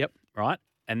year. Yep. Right?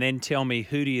 And then tell me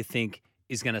who do you think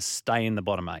is going to stay in the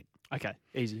bottom 8? Okay,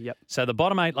 easy, yep. So the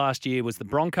bottom 8 last year was the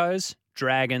Broncos,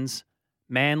 Dragons,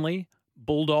 Manly,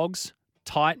 Bulldogs,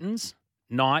 Titans,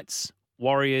 Knights,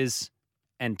 Warriors,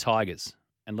 and Tigers.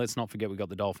 And let's not forget we got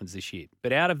the Dolphins this year.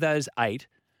 But out of those 8,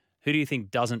 who do you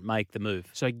think doesn't make the move?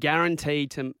 So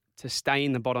guaranteed to stay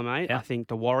in the bottom 8, I think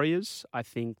the Warriors, I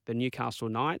think the Newcastle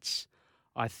Knights,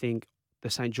 I think the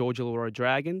St. George Illawarra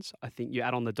Dragons, I think you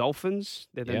add on the Dolphins,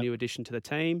 they're the new addition to the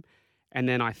team, and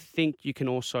then I think you can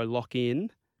also lock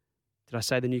in, did I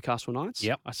say the Newcastle Knights?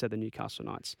 Yep. I said the Newcastle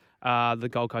Knights. The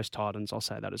Gold Coast Titans, I'll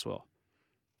say that as well.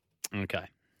 Okay.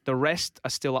 The rest are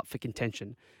still up for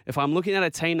contention. If I'm looking at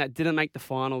a team that didn't make the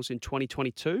finals in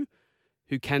 2022,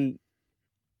 who can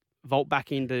vault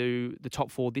back into the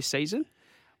top 4 this season,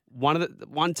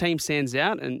 one team stands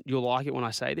out, and you'll like it when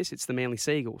I say this. It's the Manly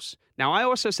Seagulls. Now, I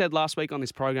also said last week on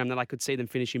this program that I could see them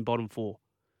finishing bottom 4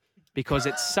 because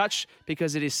it's such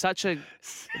a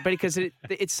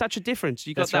difference.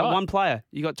 You got That's that right. one player.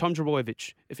 You got Tom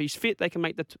Trbojevic. If he's fit, they can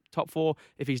make the top 4.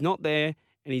 If he's not there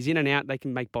and he's in and out, they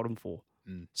can make bottom 4.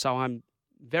 So I'm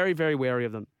very, very wary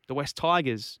of them. The West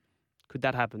Tigers, could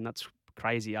that happen? That's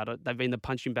crazy. They've been the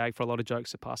punching bag for a lot of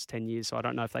jokes the past 10 years, so I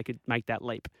don't know if they could make that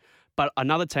leap. But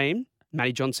another team,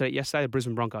 Matty John said it yesterday, the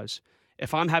Brisbane Broncos.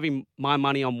 If I'm having my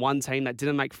money on one team that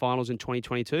didn't make finals in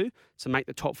 2022 to make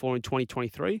the top 4 in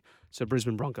 2023, so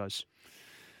Brisbane Broncos.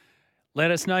 Let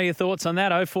us know your thoughts on that.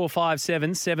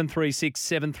 0457 736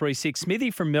 736. Smithy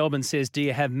from Melbourne says, do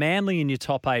you have Manly in your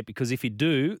top 8? Because if you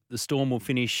do, the Storm will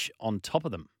finish on top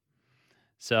of them.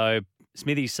 So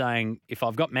Smithy's saying, if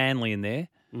I've got Manly in there,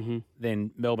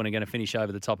 then Melbourne are going to finish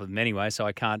over the top of them anyway, so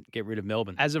I can't get rid of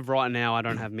Melbourne. As of right now, I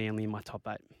don't have Manly in my top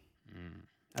 8.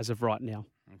 As of right now.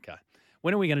 Okay.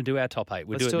 When are we going to do our top 8?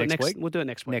 We'll do it next week? We'll do it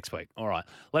next week. Next week. All right.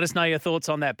 Let us know your thoughts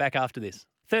on that back after this.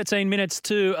 13 minutes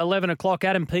to 11 o'clock.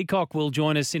 Adam Peacock will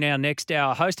join us in our next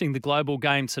hour, hosting the global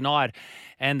game tonight.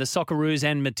 And the Socceroos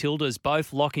and Matildas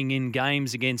both locking in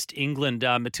games against England.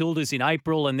 Matildas in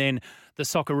April and then the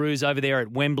Socceroos over there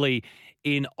at Wembley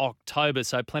in October.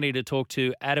 So plenty to talk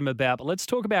to Adam about. But let's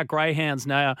talk about greyhounds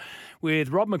now with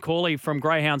Rob McCauley from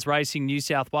Greyhounds Racing New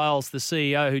South Wales, the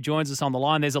CEO, who joins us on the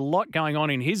line. There's a lot going on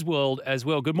in his world as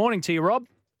well. Good morning to you, Rob.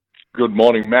 Good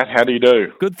morning, Matt. How do you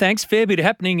do? Good, thanks. Fair bit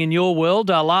happening in your world.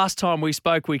 Last time we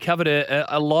spoke, we covered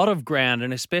a lot of ground,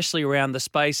 and especially around the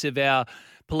space of our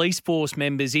police force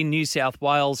members in New South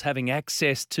Wales having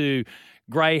access to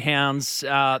greyhounds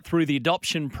through the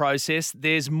adoption process.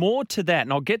 There's more to that,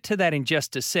 and I'll get to that in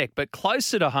just a sec. But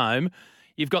closer to home,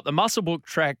 you've got the Muswellbrook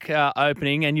track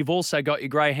opening, and you've also got your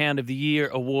Greyhound of the Year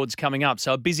awards coming up.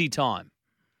 So a busy time.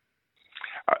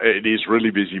 It is really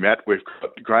busy, Matt. We've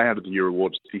got the Greyhound of the Year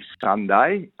awards this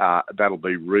Sunday. That'll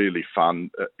be really fun.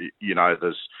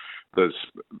 There's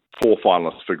 4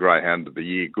 finalists for Greyhound of the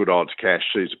Year: Good Odds Cash,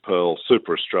 She's a Pearl,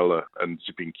 Super Estrella, and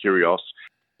Zipping Curios.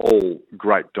 All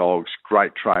great dogs,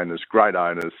 great trainers, great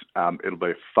owners. It'll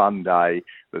be a fun day.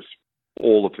 There's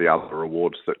all of the other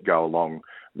awards that go along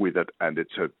with it, and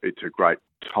it's a great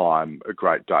time, a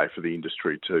great day for the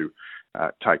industry to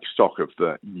take stock of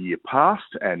the year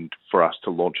past and for us to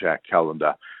launch our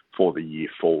calendar for the year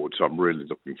forward. So I'm really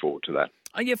looking forward to that.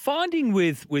 Are you finding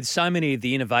with so many of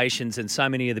the innovations and so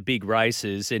many of the big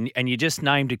races, and you just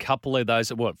named a couple of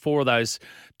those, 4 of those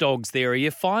dogs there, are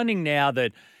you finding now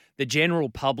that the general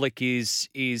public is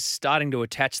starting to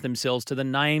attach themselves to the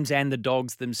names and the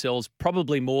dogs themselves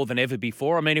probably more than ever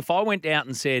before? I mean, if I went out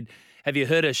and said, have you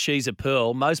heard of She's a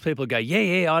Pearl? Most people go,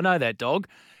 yeah, I know that dog.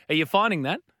 Are you finding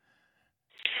that?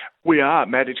 We are,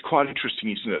 Matt. It's quite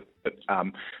interesting, isn't it,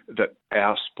 that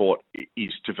our sport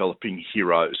is developing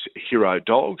hero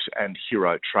dogs and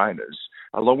hero trainers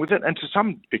along with it. And to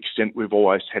some extent, we've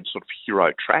always had sort of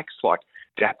hero tracks like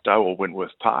Dapto or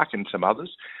Wentworth Park and some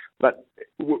others. But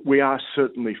we are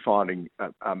certainly finding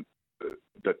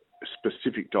that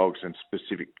specific dogs and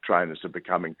specific trainers are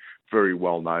becoming very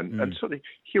well known and sort of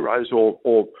heroes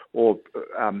or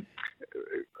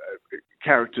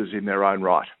characters in their own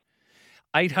right.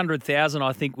 800,000,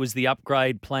 I think, was the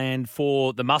upgrade plan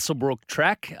for the Muswellbrook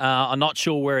track. I'm not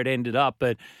sure where it ended up,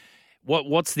 but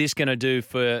what's this going to do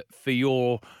for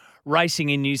your racing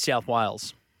in New South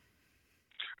Wales?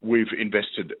 We've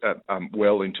invested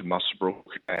well into Muswellbrook,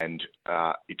 and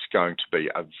it's going to be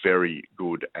a very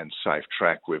good and safe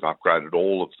track. We've upgraded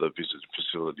all of the visitor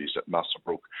facilities at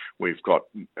Muswellbrook. We've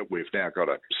now got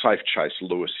a Safe Chase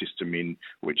lure system in,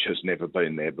 which has never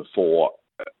been there before.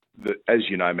 As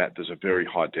you know, Matt, there's a very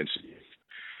high density of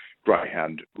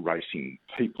greyhound racing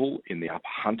people in the Upper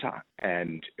Hunter,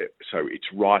 and so it's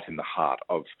right in the heart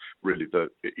of really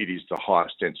it is the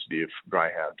highest density of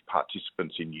greyhound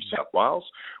participants in New South Wales.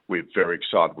 We're very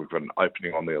excited. We've got an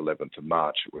opening on the 11th of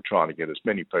March. We're trying to get as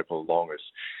many people along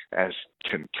as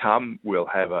can come. We'll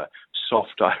have a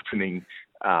soft opening,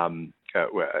 a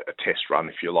test run,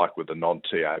 if you like, with a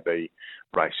non-TAB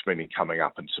race meeting coming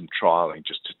up and some trialling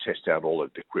just to test out all of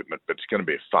the equipment. But it's going to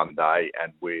be a fun day,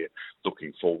 and we're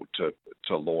looking forward to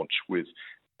launch with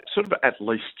sort of at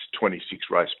least 26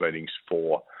 race meetings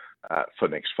for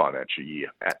next financial year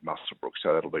at Muswellbrook.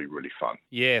 So that'll be really fun.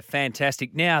 Yeah,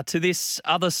 fantastic. Now, to this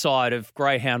other side of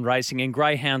greyhound racing and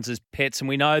greyhounds as pets, and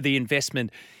we know the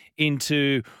investment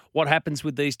into what happens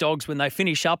with these dogs when they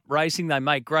finish up racing. They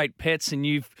make great pets, and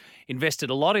you've invested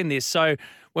a lot in this. So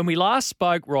when we last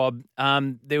spoke, Rob,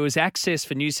 there was access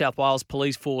for New South Wales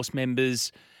Police Force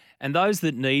members and those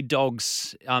that need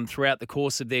dogs throughout the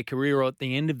course of their career or at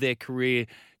the end of their career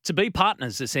to be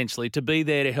partners, essentially, to be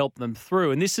there to help them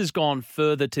through. And this has gone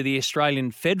further to the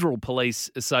Australian Federal Police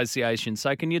Association.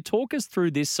 So can you talk us through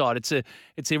this side?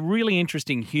 It's a really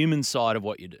interesting human side of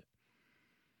what you do.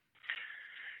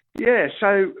 Yeah,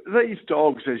 so these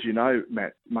dogs, as you know,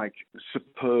 Matt, make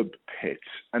superb pets,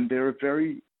 and they're a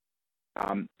very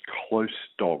close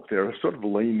dog. They're a sort of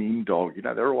lean-in dog. You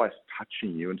know, they're always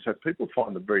touching you, and so people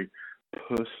find them very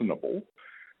personable.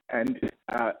 And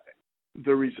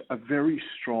there is a very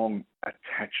strong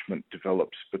attachment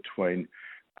develops between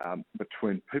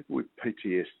people with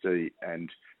PTSD and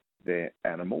their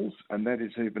animals, and that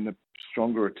is even a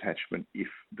stronger attachment if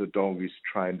the dog is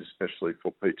trained especially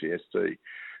for PTSD.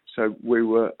 So we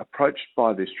were approached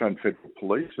by the Australian Federal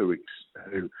Police, the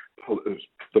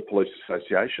Police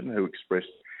Association, who expressed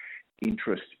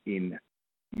interest in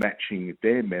matching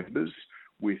their members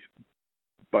with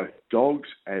both dogs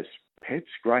as pets,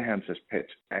 greyhounds as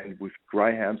pets, and with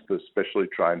greyhounds that are specially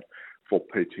trained for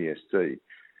PTSD.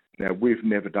 Now, we've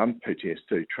never done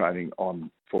PTSD training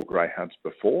for greyhounds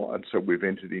before, and so we've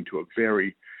entered into a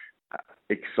very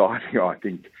exciting, I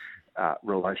think,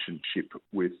 relationship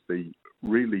with the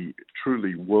really,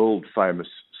 truly world-famous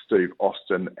Steve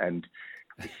Austin and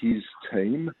his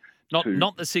team. Not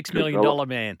the $6 million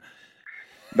man.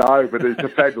 No, but it's a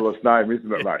fabulous name,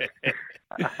 isn't it,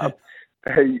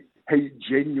 mate? He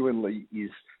genuinely is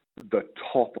the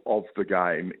top of the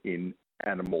game in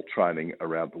animal training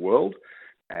around the world.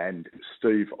 And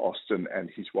Steve Austin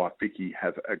and his wife Vicky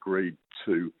have agreed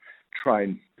to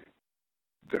train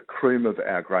the cream of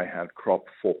our greyhound crop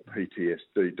for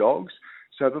PTSD dogs.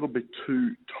 So that'll be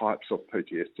two types of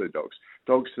PTSD dogs.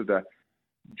 Dogs that are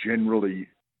generally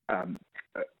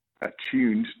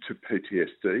attuned to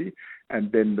PTSD,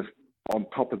 and then on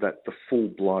top of that, the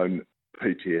full-blown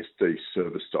PTSD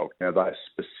service dog. Now, they're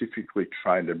specifically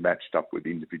trained and matched up with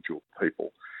individual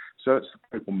people. So it's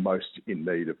the people most in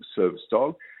need of a service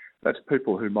dog. That's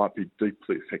people who might be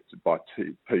deeply affected by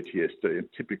PTSD, and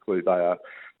typically they are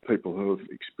people who have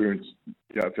experienced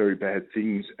very bad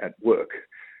things at work.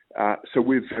 So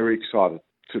we're very excited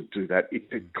to do that.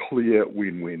 It's a clear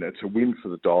win-win. It's a win for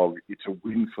the dog. It's a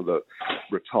win for the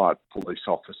retired police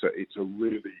officer. It's a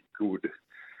really good,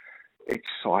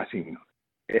 exciting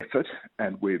effort,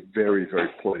 and we're very, very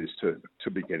pleased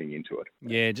to be getting into it.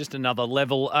 Yeah, just another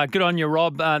level. Good on you,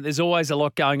 Rob. There's always a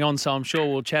lot going on, so I'm sure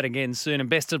we'll chat again soon. And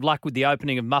best of luck with the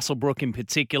opening of Muswellbrook in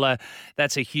particular.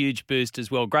 That's a huge boost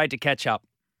as well. Great to catch up.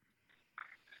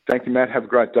 Thank you, Matt. Have a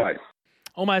great day.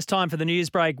 Almost time for the news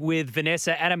break with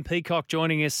Vanessa. Adam Peacock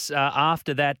joining us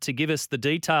after that to give us the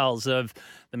details of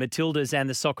the Matildas and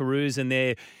the Socceroos and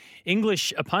their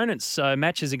English opponents. So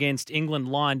matches against England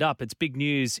lined up. It's big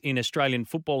news in Australian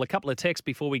football. A couple of texts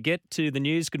before we get to the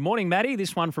news. Good morning, Matty.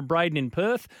 This one from Braden in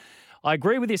Perth. I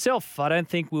agree with yourself. I don't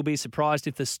think we'll be surprised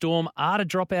if the Storm are to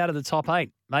drop out of the top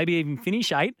 8, maybe even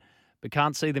finish 8, but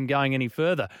can't see them going any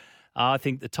further. I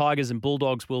think the Tigers and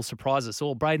Bulldogs will surprise us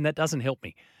all. Braden, that doesn't help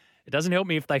me. It doesn't help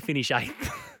me if they finish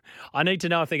 8th. I need to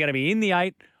know if they're going to be in the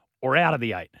 8 or out of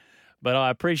the 8. But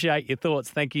I appreciate your thoughts.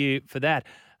 Thank you for that.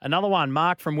 Another one,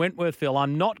 Mark from Wentworthville.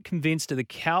 I'm not convinced of the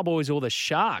Cowboys or the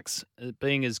Sharks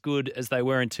being as good as they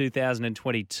were in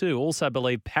 2022. Also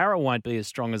believe Para won't be as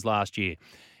strong as last year.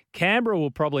 Canberra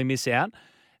will probably miss out,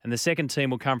 and the second team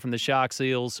will come from the Sharks,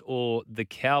 Eels or the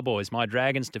Cowboys. My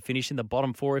Dragons to finish in the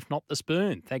bottom 4, if not the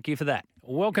spoon. Thank you for that.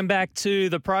 Welcome back to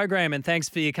the program, and thanks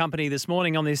for your company this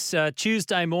morning on this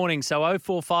Tuesday morning. So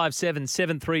 0457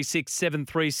 736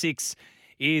 736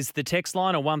 is the text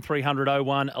line, or 1300 01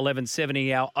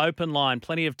 1170, our open line.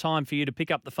 Plenty of time for you to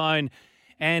pick up the phone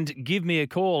and give me a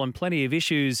call, and plenty of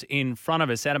issues in front of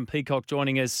us. Adam Peacock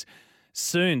joining us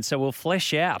soon, so we'll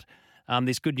flesh out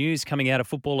this good news coming out of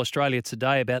Football Australia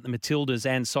today about the Matildas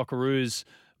and Socceroos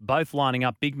both lining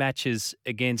up big matches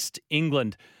against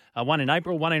England. One in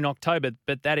April, one in October,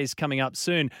 but that is coming up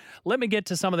soon. Let me get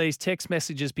to some of these text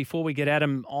messages before we get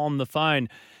Adam on the phone.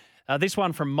 This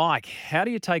one from Mike. How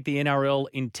do you take the NRL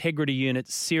integrity unit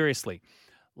seriously?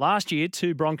 Last year,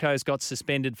 2 Broncos got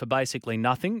suspended for basically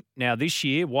nothing. Now this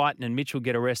year, Whiten and Mitchell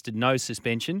get arrested, no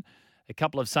suspension. A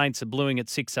couple of Saints are bluing at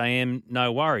 6 a.m,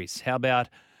 no worries. How about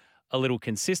a little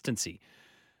consistency?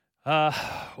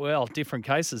 Well, different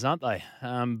cases, aren't they?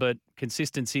 But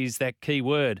consistency is that key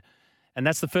word. And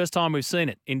that's the first time we've seen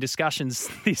it in discussions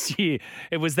this year.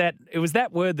 It was that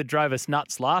word that drove us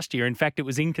nuts last year. In fact, it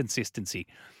was inconsistency,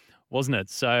 wasn't it?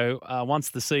 So once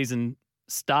the season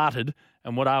started,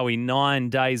 and what are we, 9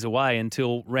 days away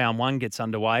until round one gets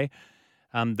underway.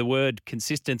 The word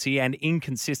consistency and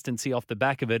inconsistency off the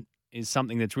back of it is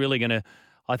something that's really going to,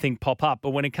 I think, pop up. But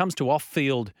when it comes to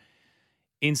off-field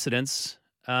incidents,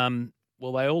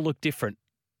 well, they all look different.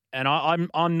 And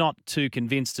I'm not too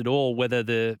convinced at all whether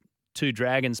the two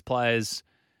Dragons players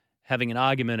having an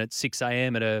argument at 6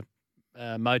 a.m. at a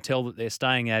motel that they're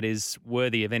staying at is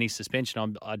worthy of any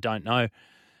suspension. I don't know.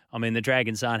 I mean, the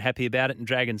Dragons aren't happy about it and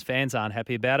Dragons fans aren't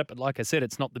happy about it. But like I said,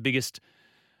 it's not the biggest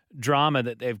drama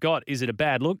that they've got. Is it a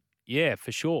bad look? Yeah,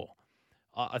 for sure.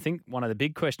 I think one of the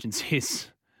big questions is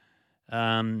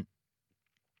going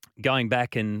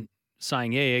back and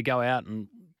saying, yeah, go out and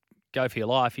go for your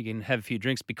life. You can have a few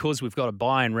drinks because we've got a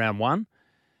bye in round one.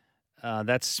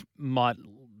 That's might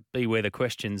be where the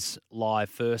questions lie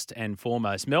first and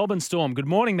foremost. Melbourne Storm, good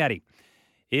morning, Matty.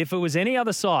 If it was any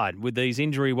other side with these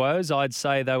injury woes, I'd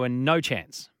say they were no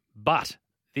chance. But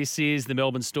this is the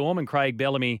Melbourne Storm and Craig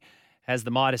Bellamy has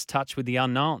the Midas touch with the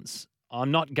unknowns. I'm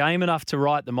not game enough to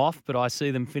write them off, but I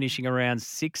see them finishing around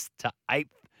 6th to 8th,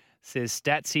 says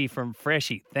Statsy from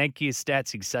Freshie. Thank you,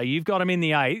 Statsy. So you've got them in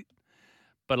the 8th,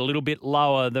 but a little bit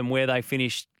lower than where they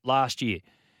finished last year,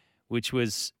 which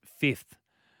was 5th.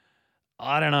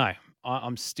 I don't know.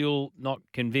 I'm still not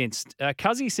convinced.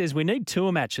 Cuzzy says we need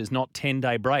tour matches, not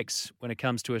 10-day breaks when it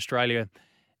comes to Australia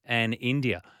and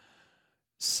India.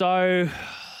 So,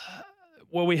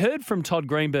 well, we heard from Todd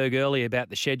Greenberg earlier about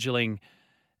the scheduling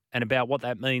and about what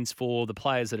that means for the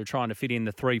players that are trying to fit in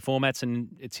the three formats, and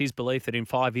it's his belief that in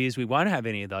 5 years we won't have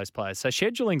any of those players. So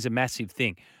scheduling's a massive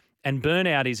thing, and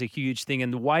burnout is a huge thing,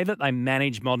 and the way that they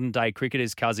manage modern-day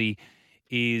cricketers, Cuzzy,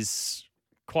 is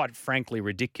quite frankly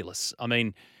ridiculous. I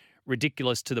mean,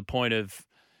 ridiculous to the point of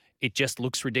it just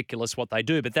looks ridiculous what they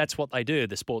do, but that's what they do.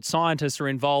 The sports scientists are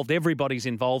involved. Everybody's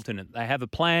involved in it. They have a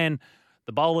plan.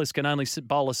 The bowlers can only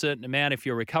bowl a certain amount. If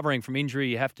you're recovering from injury,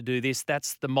 you have to do this.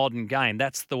 That's the modern game.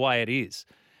 That's the way it is.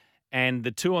 And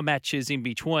the tour matches in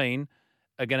between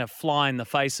are going to fly in the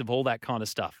face of all that kind of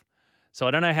stuff. So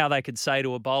I don't know how they could say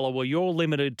to a bowler, well, you're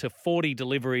limited to 40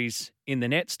 deliveries in the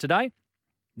nets today.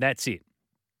 That's it.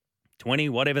 20,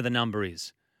 whatever the number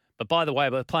is. But by the way,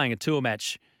 we're playing a tour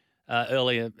match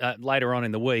later on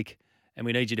in the week, and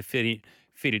we need you to fit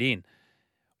it in.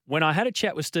 When I had a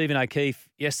chat with Stephen O'Keefe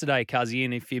yesterday, Cuzzy,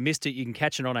 and if you missed it, you can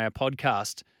catch it on our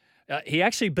podcast. He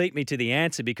actually beat me to the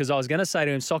answer because I was going to say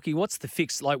to him, Socky, what's the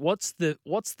fix? Like, what's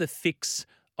the fix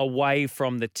away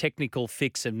from the technical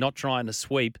fix of not trying to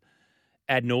sweep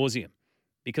ad nauseum?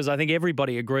 Because I think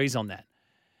everybody agrees on that.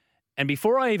 And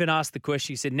before I even asked the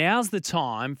question, he said, now's the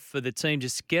time for the team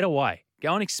just get away.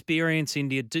 Go and experience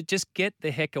India. Just get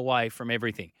the heck away from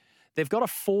everything. They've got a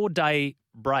 4-day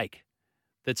break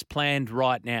that's planned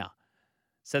right now.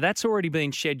 So that's already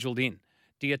been scheduled in.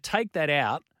 Do you take that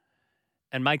out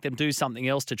and make them do something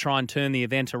else to try and turn the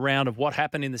event around of what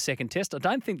happened in the second test? I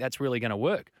don't think that's really going to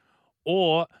work.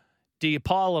 Or do you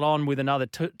pile it on with another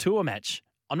tour match?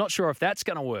 I'm not sure if that's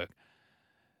going to work.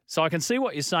 So I can see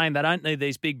what you're saying. They don't need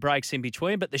these big breaks in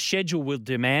between, but the schedule will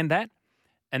demand that.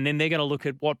 And then they're going to look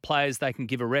at what players they can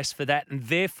give a rest for that. And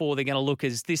therefore, they're going to look,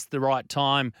 is this the right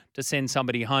time to send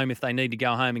somebody home if they need to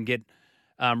go home and get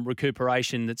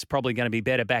recuperation that's probably going to be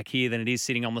better back here than it is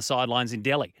sitting on the sidelines in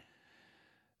Delhi.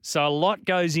 So a lot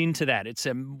goes into that. It's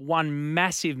one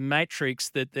massive matrix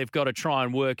that they've got to try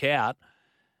and work out.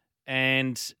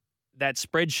 And that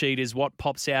spreadsheet is what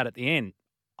pops out at the end.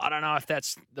 I don't know if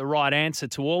that's the right answer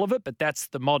to all of it, but that's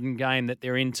the modern game that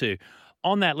they're into.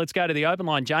 On that, let's go to the open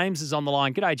line. James is on the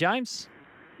line. G'day, James.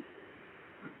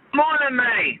 Morning,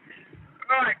 mate.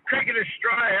 Right, Cricket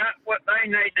Australia, what they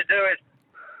need to do is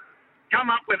come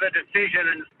up with a decision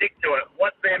and stick to it.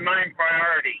 What's their main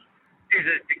priority? Is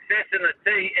it success in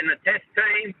the test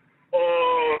team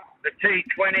or the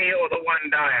T20 or the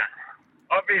one-dayer?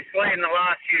 Obviously, in the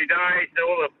last few days,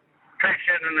 all the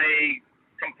passion and the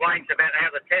complaints about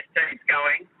how the test team's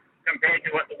going compared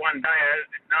to what the one-dayer is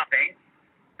nothing.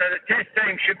 So the test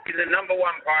team should be the number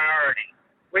one priority.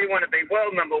 We want to be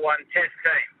world number one test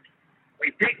team. We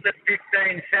pick the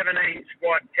 15, 17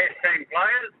 squad test team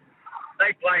players.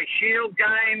 They play shield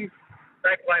games.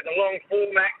 They play the long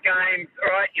format games. All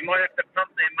right, you might have to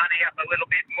pump their money up a little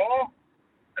bit more.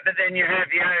 But then you have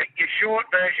your short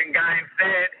version games.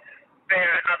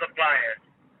 They're other players.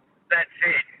 That's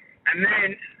it. And then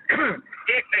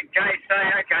if in case, say,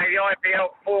 okay, the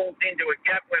IPL falls into a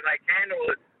gap where they can,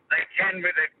 or they can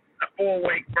with a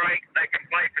 4-week break, they can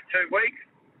play for 2 weeks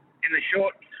in the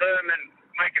short term and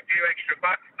make a few extra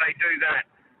bucks, they do that.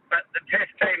 But the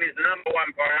test team is the number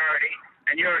one priority,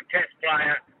 and you're a test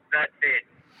player, that's it.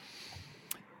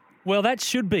 Well, that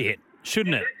should be it.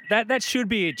 Shouldn't it? That should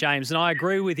be it, James, and I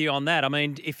agree with you on that. I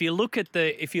mean, if you look at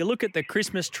the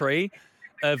Christmas tree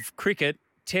of cricket,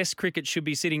 Test cricket should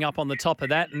be sitting up on the top of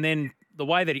that, and then the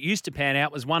way that it used to pan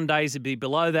out was one days would be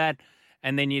below that,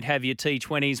 and then you'd have your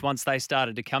T20s once they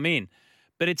started to come in.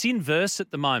 But it's inverse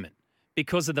at the moment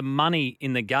because of the money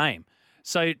in the game.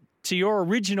 So to your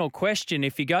original question,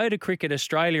 if you go to Cricket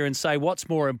Australia and say what's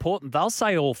more important, they'll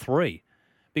say all three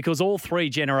because all three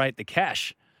generate the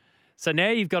cash. So now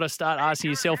you've got to start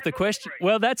asking yourself the question.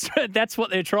 Well, that's what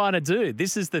they're trying to do.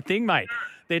 This is the thing, mate.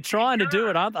 They're trying to do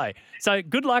it, aren't they? So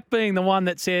good luck being the one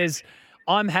that says,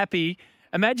 I'm happy.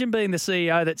 Imagine being the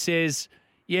CEO that says,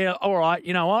 yeah, all right,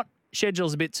 you know what?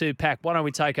 Schedule's a bit too packed. Why don't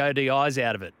we take ODIs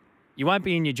out of it? You won't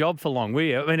be in your job for long, will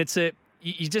you? I mean,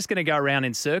 you're just going to go around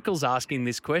in circles asking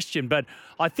this question. But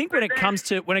I think when it comes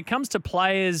to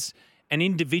players and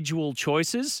individual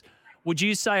choices, would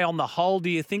you say on the whole, do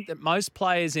you think that most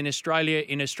players in Australia,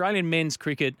 in Australian men's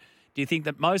cricket, do you think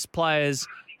that most players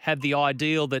have the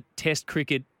ideal that Test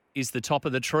cricket is the top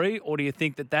of the tree, or do you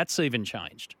think that that's even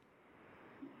changed?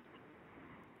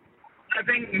 I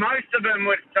think most of them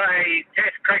would say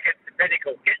Test cricket's the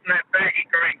pinnacle, getting that baggy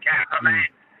green cap. I mean,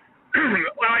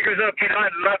 when I was a little kid,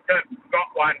 I'd love to have got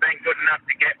one, been good enough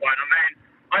to get one. I mean,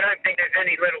 I don't think there's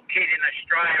any little kid in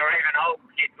Australia or even old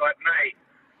kids like me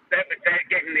that was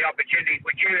given the opportunity.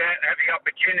 Would you have the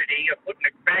opportunity of putting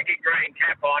a baggy green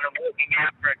cap on and walking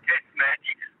out for a Test match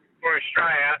for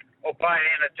Australia, or playing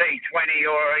in a T20,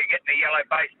 or getting a yellow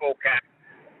baseball cap?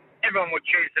 Everyone would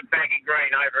choose the baggy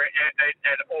green over it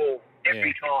at all,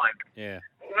 every time. Yeah.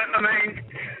 I mean,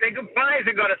 the good players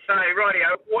have got to say,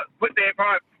 rightio, put their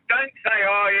pride. Don't say,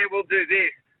 oh, yeah, we'll do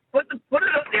this. Put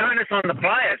the onus on the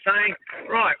player, saying,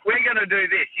 right, we're going to do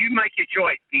this. You make your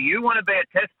choice. Do you want to be a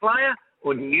Test player,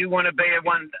 or do you want to be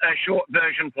a short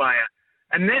version player?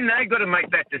 And then they've got to make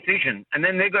that decision. And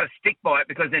then they've got to stick by it,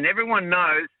 because then everyone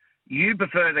knows you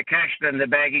prefer the cash than the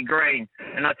baggy green.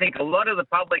 And I think a lot of the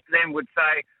public then would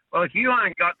say, well, if you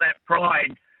ain't got that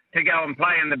pride to go and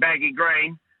play in the baggy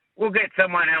green, we'll get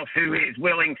someone else who is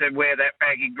willing to wear that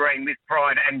baggy green with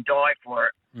pride and die for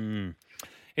it. Mm.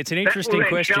 It's an interesting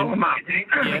question.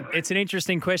 Yeah, it's an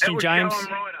interesting question, James.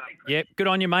 Yeah, good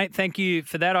on you, mate. Thank you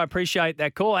for that. I appreciate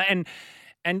that call.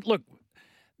 And look,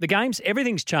 the game's,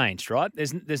 everything's changed, right?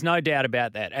 There's no doubt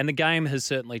about that. And the game has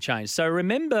certainly changed. So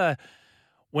remember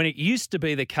when it used to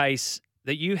be the case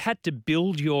that you had to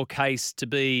build your case to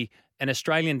be an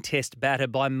Australian Test batter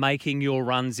by making your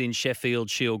runs in Sheffield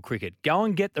Shield cricket. Go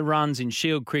and get the runs in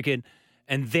Shield cricket,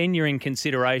 and then you're in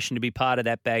consideration to be part of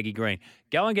that baggy green.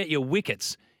 Go and get your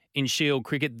wickets in Shield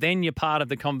cricket, then you're part of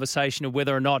the conversation of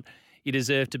whether or not you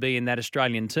deserve to be in that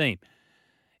Australian team.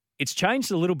 It's changed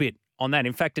a little bit on that.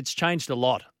 In fact, it's changed a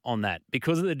lot on that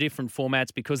because of the different formats,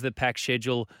 because of the pack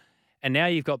schedule. And now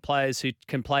you've got players who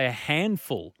can play a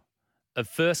handful of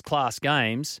first-class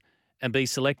games and be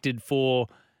selected for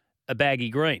a baggy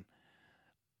green.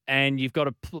 And you've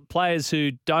got players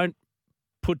who don't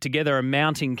put together a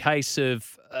mounting case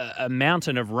of a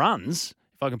mountain of runs,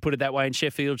 if I can put it that way, in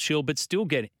Sheffield Shield, but still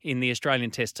get in the Australian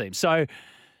Test team. So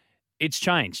it's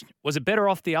changed. Was it better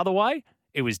off the other way?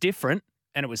 It was different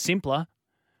and it was simpler.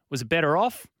 Was it better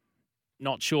off?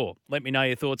 Not sure. Let me know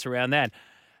your thoughts around that.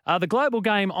 The Global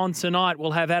Game on tonight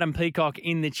will have Adam Peacock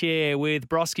in the chair with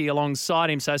Broski alongside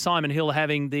him. So Simon Hill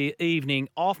having the evening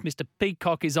off. Mr.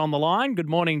 Peacock is on the line. Good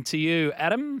morning to you,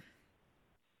 Adam.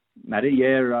 Matty,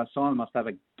 yeah, Simon must have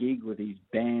a gig with his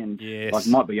band. Yes. Like,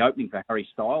 might be opening for Harry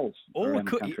Styles around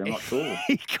could, the country. I'm not sure.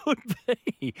 He could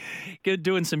be.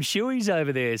 Doing some shoeies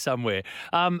over there somewhere.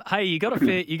 Hey, you got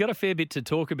a fair bit to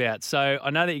talk about. So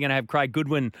I know that you're going to have Craig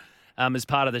Goodwin as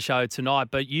part of the show tonight,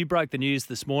 but you broke the news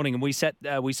this morning, and we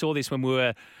saw this when we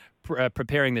were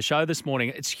preparing the show this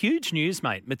morning. It's huge news,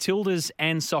 mate. Matildas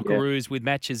and Socceroos with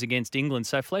matches against England.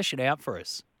 So flesh it out for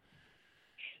us.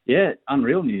 Yeah,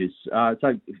 unreal news.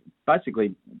 So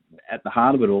basically, at the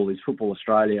heart of it all is Football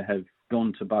Australia have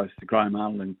gone to both Graham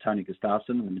Arnold and Tony Gustafsson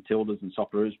and the Matildas and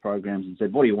Socceroos programs and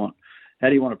said, what do you want? How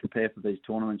do you want to prepare for these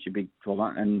tournaments, you big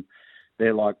 12? And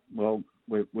they're like, well,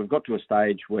 we've got to a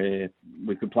stage where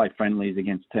we could play friendlies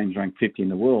against teams ranked 50 in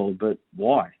the world, but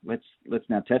why? Let's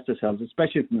now test ourselves,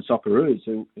 especially from the Socceroos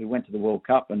who went to the World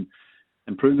Cup and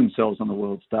proved themselves on the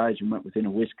world stage and went within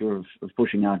a whisker of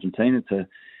pushing Argentina to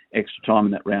extra time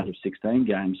in that round of 16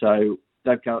 game. So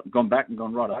they've gone back and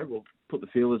gone, righto, we'll put the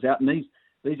feelers out. And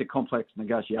these are complex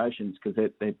negotiations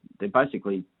because they're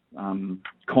basically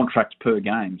contracts per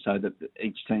game, so that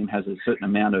each team has a certain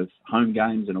amount of home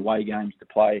games and away games to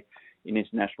play in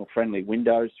international friendly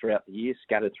windows throughout the year,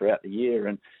 scattered throughout the year.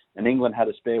 And England had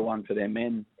a spare one for their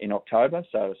men in October.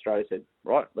 So Australia said,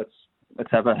 right, let's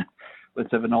let's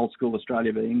have an old school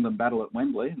Australia v England battle at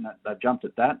Wembley, and they've jumped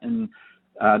at that. And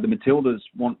the Matildas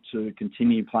want to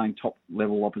continue playing top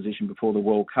level opposition before the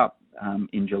World Cup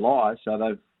in July, so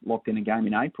they've locked in a game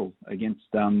in April against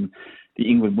the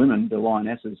England women, the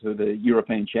Lionesses, who are the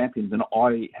European champions, and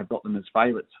I have got them as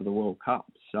favourites for the World Cup.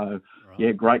 So,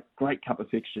 yeah, great cup of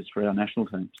fixtures for our national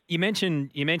teams. You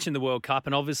mentioned the World Cup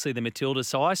and obviously the Matildas.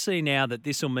 So I see now that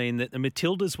this will mean that the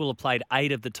Matildas will have played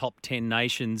 8 of the top 10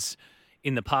 nations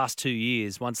in the past 2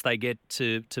 years once they get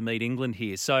to meet England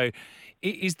here. So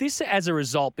is this as a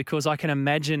result, because I can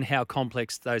imagine how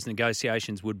complex those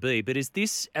negotiations would be, but is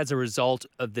this as a result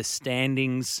of the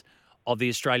standings of the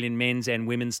Australian men's and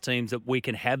women's teams that we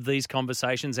can have these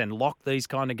conversations and lock these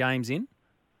kind of games in?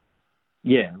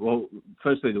 Yeah, well,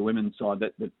 firstly, the women's side,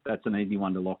 that's an easy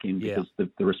one to lock in because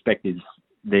the respect is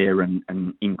there and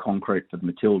in concrete for the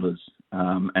Matildas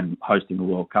and hosting the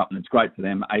World Cup. And it's great for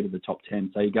them, 8 of the top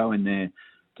 10. So you go in there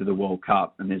to the World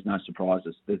Cup and there's no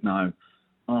surprises. There's no,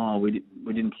 we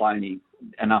didn't play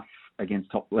enough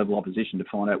against top-level opposition to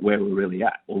find out where we're really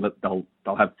at. Well,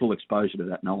 they'll have full exposure to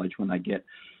that knowledge when they get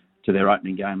to their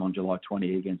opening game on July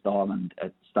 20 against Ireland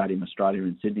at Stadium Australia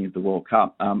in Sydney of the World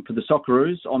Cup. For the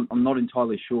Socceroos, I'm not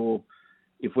entirely sure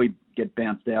if we get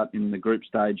bounced out in the group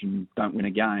stage and don't win a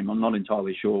game. I'm not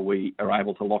entirely sure we are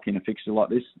able to lock in a fixture like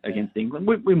this against England.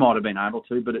 We might have been able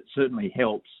to, but it certainly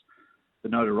helps the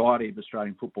notoriety of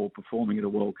Australian football performing at a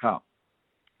World Cup.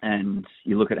 And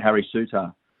you look at Harry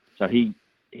Souttar. So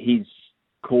his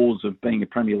cause of being a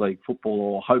Premier League footballer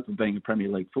or hope of being a Premier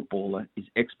League footballer is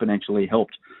exponentially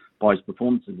helped by his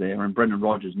performances there. And Brendan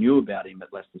Rodgers knew about him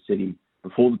at Leicester City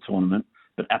before the tournament,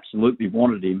 but absolutely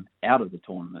wanted him out of the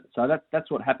tournament. So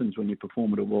that's what happens when you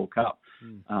perform at a World Cup.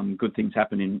 Good things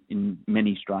happen in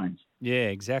many strains. Yeah,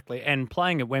 exactly. And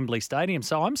playing at Wembley Stadium.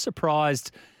 So I'm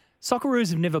surprised Socceroos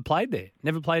have never played there,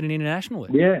 never played an international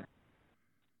there. Yeah.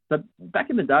 But back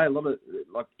in the day, a lot of,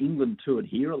 England toured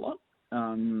here a lot.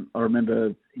 I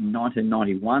remember in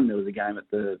 1991, there was a game at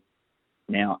the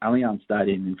now Allianz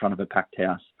Stadium in front of a packed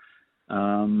house.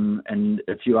 And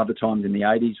a few other times in the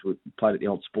 80s, we played at the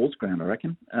old sports ground, I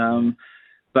reckon.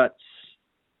 But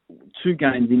 2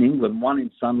 games in England, one in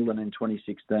Sunderland in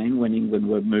 2016 when England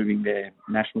were moving their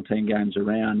national team games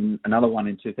around, and another one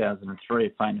in 2003, a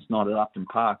famous night at Upton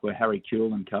Park where Harry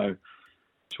Kewell and co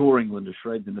tore England to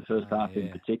shreds in the first half in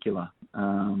particular.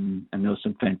 And there was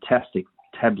some fantastic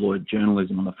tabloid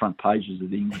journalism on the front pages of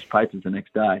the English papers the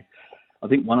next day. I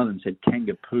think one of them said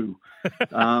Kangapoo.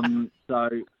 So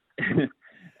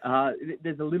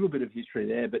there's a little bit of history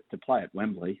there, but to play at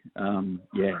Wembley,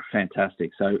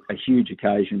 fantastic. So a huge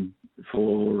occasion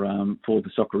for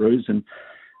the Socceroos and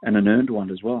an earned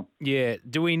one as well. Yeah.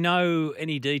 Do we know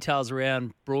any details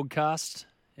around broadcast?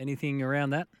 Anything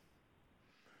around that?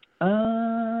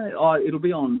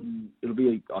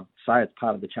 I'd say it's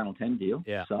part of the Channel 10 deal.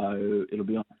 Yeah. So it'll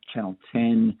be on Channel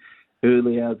 10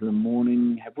 early hours of the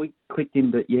morning. Have we clicked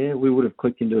into? Yeah, we would have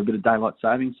clicked into a bit of daylight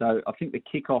saving. So I think the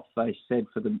kickoff they said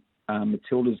for the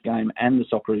Matildas game and the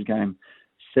Socceroos game,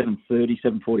 7:30,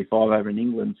 7:45 over in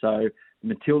England. So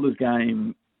the Matildas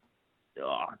game,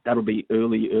 that'll be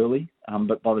early.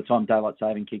 But by the time daylight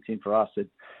saving kicks in for us,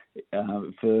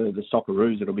 for the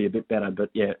Socceroos, it'll be a bit better. But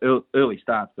yeah, early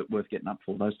starts, but worth getting up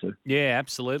for those two. Yeah,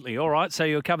 absolutely. All right, so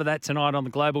you'll cover that tonight on the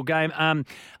Global Game.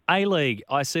 A-League,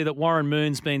 I see that Warren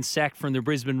Moon's been sacked from the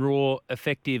Brisbane Roar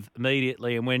effective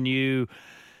immediately. And when you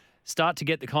start to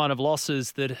get the kind of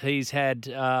losses that he's had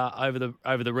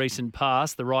over the recent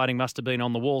past, the writing must have been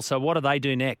on the wall. So what do they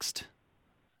do next?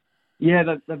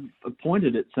 Yeah, they've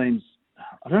appointed, it seems,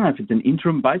 I don't know if it's an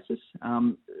interim basis, a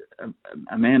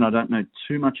man I don't know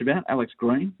too much about, Alex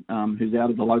Green, who's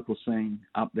out of the local scene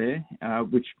up there,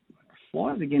 which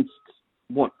flies against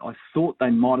what I thought they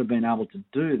might have been able to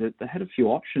do. That they had a few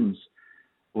options,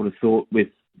 I would have thought, with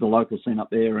the local scene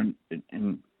up there and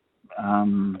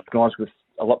guys with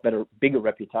a lot bigger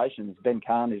reputations. Ben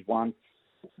Kahn is one.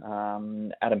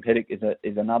 Adam Pettick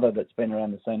is another that's been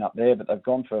around the scene up there, but they've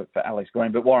gone for Alex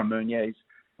Green. But Warren Moon, he's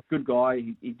a good guy.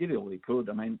 He did all he could.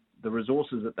 I mean, the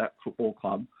resources at that football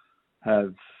club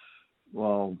leave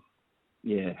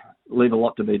a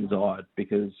lot to be desired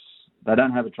because they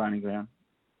don't have a training ground,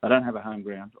 they don't have a home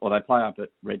ground, or they play up at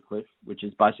Redcliffe, which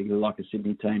is basically like a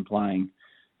Sydney team playing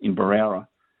in Barara.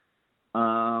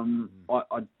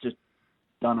 I just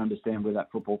don't understand where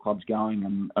that football club's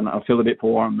going, and I feel a bit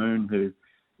for Warren Moon, who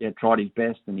tried his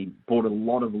best, and he brought a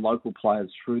lot of local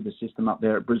players through the system up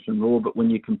there at Brisbane Roar. But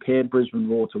when you compare Brisbane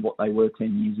Roar to what they were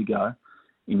 10 years ago,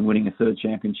 in winning a third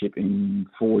championship in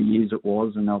 4 years it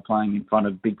was, and they were playing in front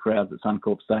of big crowds at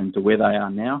Suncorp Stadium, to where they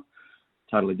are now,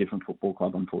 totally different football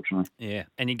club, unfortunately. Yeah,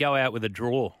 and you go out with a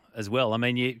draw as well. I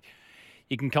mean, you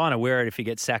can kind of wear it if you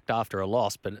get sacked after a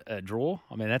loss, but a draw,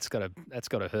 I mean, that's got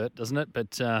to hurt, doesn't it?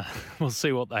 But we'll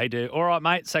see what they do. All right,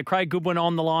 mate. So Craig Goodwin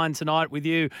on the line tonight with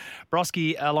you.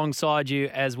 Broski alongside you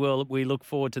as well. We look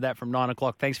forward to that from 9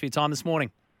 o'clock. Thanks for your time this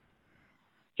morning.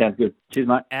 Sounds good. Cheers,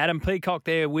 mate. Adam Peacock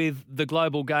there with the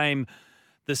Global Game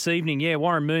this evening. Yeah,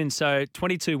 Warren Moon, so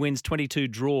 22 wins, 22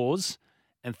 draws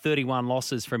and 31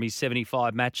 losses from his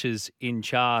 75 matches in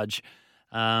charge.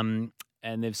 And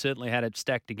they've certainly had it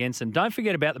stacked against them. Don't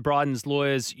forget about the Bryden's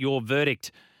Lawyers Your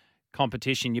Verdict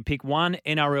competition. You pick one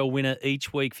NRL winner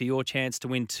each week for your chance to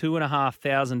win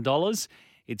 $2,500.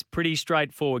 It's pretty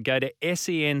straightforward. Go to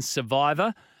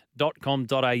sensurvivor.com.au,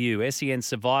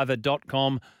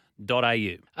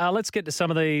 sensurvivor.com.au. Let's get to some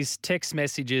of these text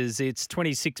messages. It's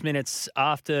 26 minutes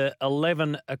after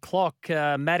 11 o'clock.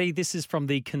 Maddie, this is from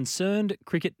the Concerned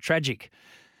Cricket Tragic.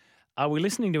 Are we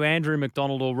listening to Andrew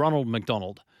McDonald or Ronald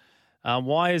McDonald?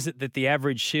 Why is it that the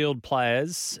average Shield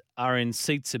players are in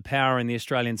seats of power in the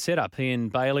Australian setup? Ian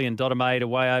Bailey and Dottermaid are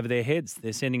way over their heads.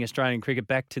 They're sending Australian cricket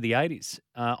back to the 80s.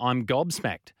 I'm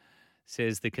gobsmacked,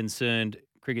 says the Concerned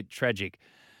Cricket Tragic.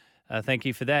 Thank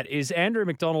you for that. Is Andrew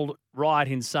McDonald right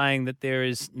in saying that there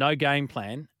is no game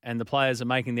plan and the players are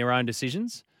making their own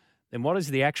decisions? Then what is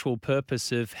the actual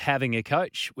purpose of having a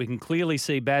coach? We can clearly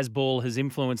see Bazball has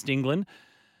influenced England,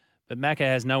 but Macca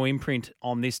has no imprint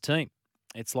on this team.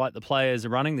 It's like the players are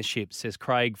running the ship, says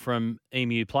Craig from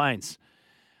Emu Plains.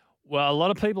 Well, a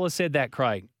lot of people have said that,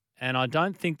 Craig, and I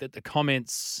don't think that the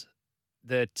comments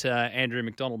that Andrew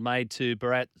McDonald made to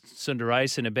Bharat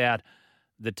Sundaresan about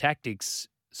the tactics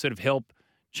sort of help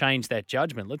change that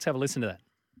judgment. Let's have a listen to that.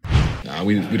 No,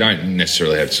 we don't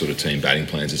necessarily have sort of team batting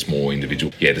plans. It's more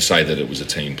individual. Yeah, to say that it was a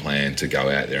team plan to go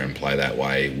out there and play that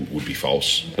way would be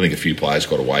false. I think a few players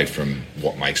got away from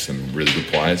what makes them really good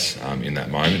players in that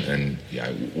moment. And,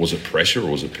 was it pressure or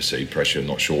was it perceived pressure?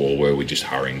 Not sure. Or were we just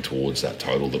hurrying towards that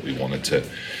total that we wanted to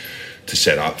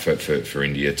set up for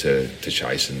India to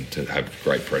chase and to have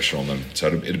great pressure on them? So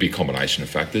it'd be a combination of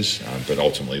factors, but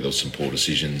ultimately there was some poor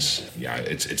decisions.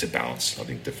 It's a balance, I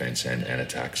think, defence and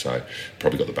attack, so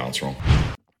probably got the balance wrong.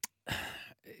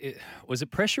 Was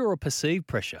it pressure or perceived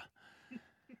pressure?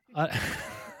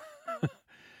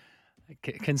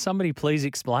 Can somebody please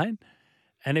explain?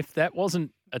 And if that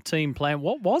wasn't a team plan,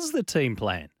 what was the team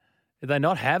plan? Did they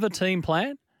not have a team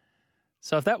plan?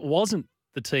 So if that wasn't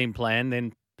the team plan,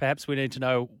 then perhaps we need to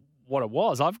know what it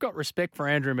was. I've got respect for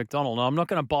Andrew McDonald. I'm not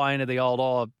going to buy into the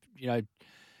old, the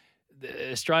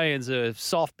Australians are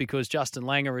soft because Justin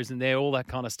Langer isn't there, all that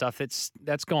kind of stuff.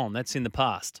 That's gone. That's in the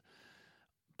past.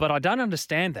 But I don't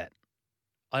understand that.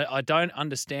 I don't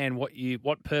understand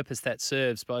what purpose that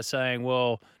serves by saying,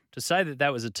 well, to say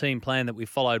that was a team plan that we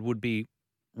followed would be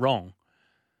wrong.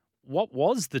 What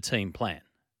was the team plan?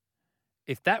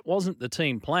 If that wasn't the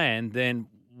team plan, then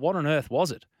what on earth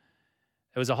was it?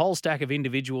 There was a whole stack of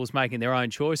individuals making their own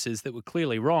choices that were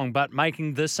clearly wrong, but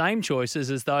making the same choices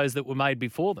as those that were made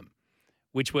before them,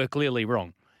 which were clearly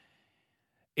wrong.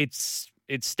 It's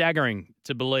staggering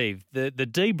to believe. The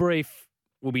debrief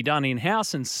will be done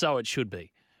in-house, and so it should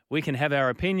be. We can have our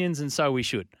opinions, and so we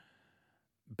should.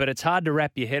 But it's hard to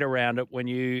wrap your head around it when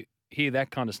you hear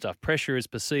that kind of stuff. Pressure is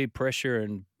perceived pressure,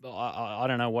 and I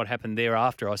don't know what happened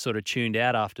thereafter. I sort of tuned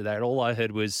out after that. All I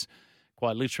heard was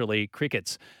quite literally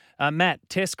crickets. Matt,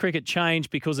 Test cricket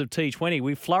changed because of T20.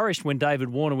 We flourished when David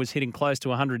Warner was hitting close to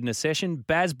 100 in a session.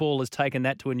 Bazball has taken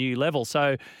that to a new level.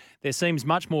 So there seems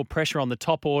much more pressure on the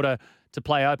top order to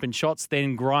play open shots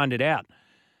than grind it out,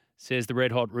 says the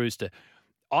Red Hot Rooster.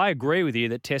 I agree with you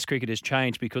that Test cricket has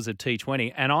changed because of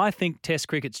T20, and I think Test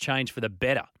cricket's changed for the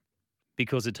better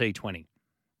because of T20.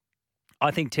 I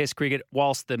think Test cricket,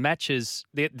 whilst the matches,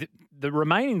 the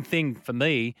remaining thing for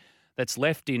me that's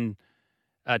left in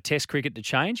Test cricket to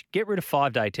change, get rid of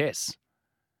 5-day tests,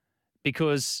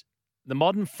 because the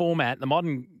modern format, the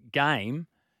modern game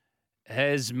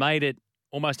has made it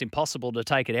almost impossible to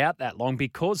take it out that long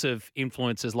because of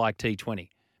influences like T20,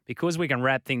 because we can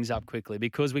wrap things up quickly,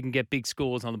 because we can get big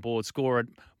scores on the board, score at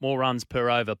more runs per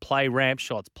over, play ramp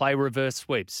shots, play reverse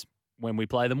sweeps when we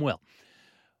play them well.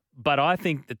 But I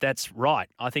think that that's right.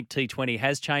 I think T20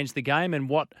 has changed the game, and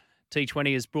what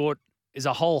T20 has brought is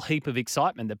a whole heap of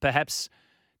excitement that perhaps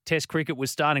Test cricket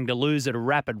was starting to lose at a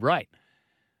rapid rate.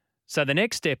 So the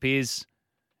next step is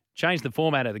change the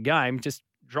format of the game, just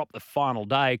drop the final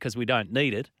day because we don't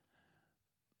need it.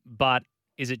 But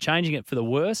is it changing it for the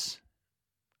worse?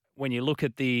 When you look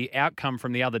at the outcome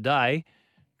from the other day,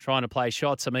 trying to play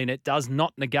shots, I mean, it does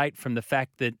not negate from the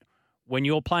fact that when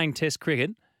you're playing Test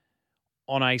cricket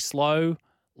on a slow,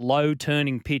 low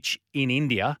turning pitch in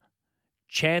India,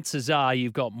 chances are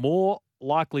you've got more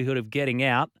likelihood of getting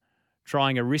out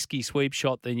trying a risky sweep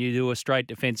shot than you do a straight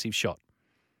defensive shot.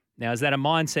 Now, is that a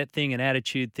mindset thing, an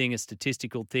attitude thing, a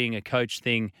statistical thing, a coach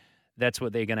thing? That's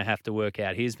what they're going to have to work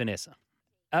out. Here's Vanessa.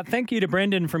 Thank you to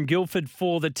Brendan from Guildford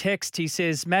for the text. He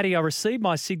says, Matty, I received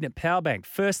my Signet power bank.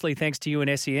 Firstly, thanks to you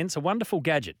and SEN. It's a wonderful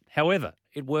gadget. However,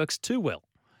 it works too well.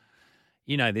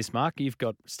 You know this, Mark. You've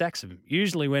got stacks of them.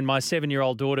 Usually when my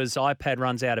 7-year-old daughter's iPad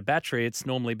runs out of battery, it's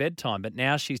normally bedtime. But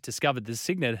now she's discovered the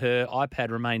Signet, her iPad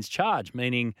remains charged,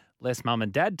 meaning less mum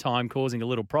and dad time, causing a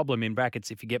little problem in brackets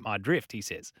if you get my drift, he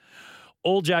says.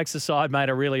 All jokes aside, mate,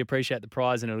 I really appreciate the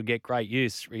prize and it'll get great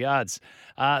use. Regards.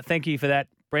 Thank you for that,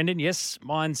 Brendan. Yes,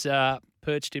 mine's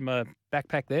perched in my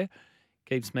backpack there.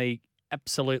 Keeps me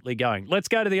absolutely going. Let's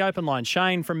go to the open line.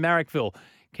 Shane from Marrickville.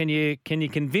 Can you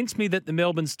convince me that the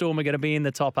Melbourne Storm are going to be in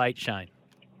the top 8, Shane?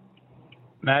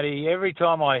 Matty, every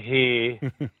time I hear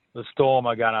the Storm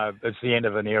are going to, it's the end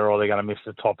of an era or they're going to miss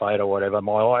the top 8 or whatever,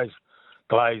 my eyes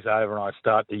glaze over and I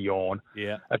start to yawn.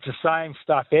 Yeah. It's the same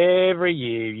stuff every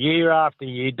year, year after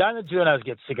year. Don't the journos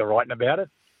get sick of writing about it?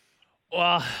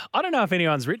 Well, I don't know if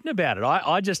anyone's written about it.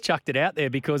 I just chucked it out there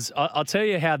because I'll tell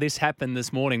you how this happened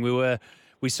this morning.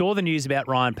 We saw the news about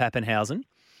Ryan Papenhuyzen.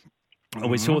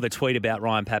 We saw the tweet about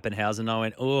Ryan Papenhuyzen. And I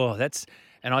went, oh, that's...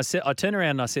 And I turned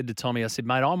around and I said to Tommy, I said,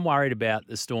 mate, I'm worried about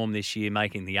the Storm this year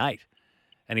making the 8.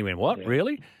 And he went, what,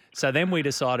 really? So then we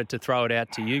decided to throw it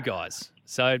out to you guys.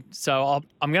 So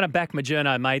I'm going to back my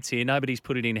journo mates here. Nobody's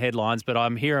put it in headlines, but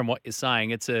I'm hearing what you're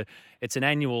saying. It's an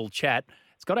annual chat.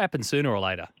 It's got to happen sooner or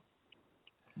later.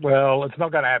 Well, it's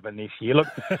not going to happen this year. Look,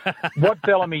 what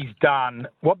Bellamy's done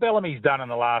in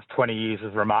the last 20 years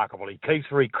is remarkable. He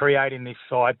keeps recreating this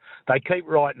side. They keep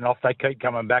writing off. They keep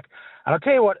coming back. And I'll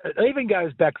tell you what, it even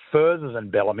goes back further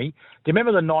than Bellamy. Do you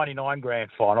remember the 99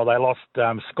 grand final? They lost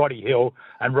Scotty Hill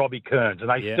and Robbie Kearns, and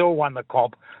they still won the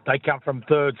comp. They come from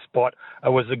third spot. It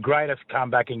was the greatest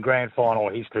comeback in grand final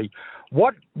history.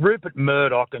 What Rupert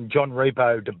Murdoch and John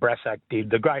Repo de Brassac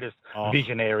did, the greatest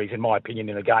visionaries, in my opinion,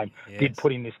 in the game, did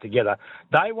putting this together.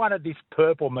 They wanted this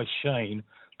purple machine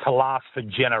to last for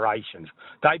generations.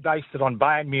 They based it on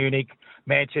Bayern Munich,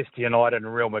 Manchester United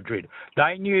and Real Madrid.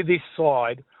 They knew this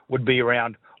side would be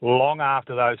around long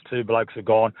after those two blokes are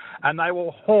gone, and they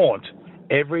will haunt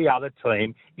every other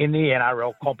team in the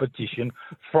NRL competition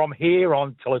from here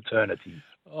on till eternity.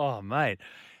 Oh, mate.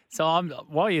 So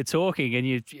while you're talking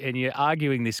and you're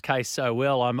arguing this case so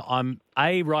well, I'm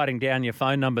A, writing down your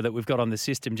phone number that we've got on the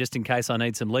system just in case I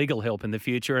need some legal help in the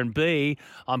future, and B,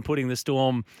 I'm putting the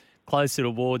Storm closer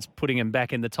towards putting them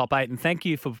back in the top 8. And thank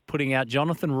you for putting out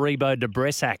Jonathan Rebo de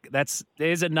Bressac.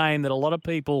 There's a name that a lot of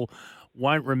people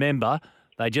won't remember.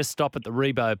 They just stop at the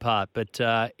Rebo part,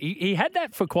 but he had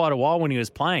that for quite a while when he was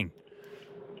playing.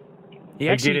 He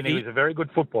was a very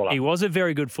good footballer. He was a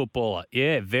very good footballer.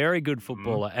 Yeah, very good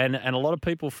footballer. And a lot of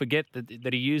people forget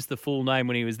that he used the full name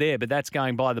when he was there, but that's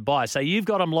going by the by. So you've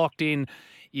got him locked in.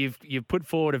 You've put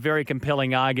forward a very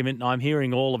compelling argument, and I'm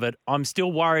hearing all of it. I'm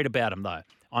still worried about him, though.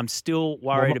 I'm still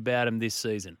worried about him this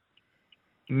season.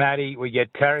 Matty, we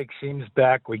get Tarek Sims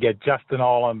back. We get Justin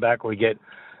Olam back. We get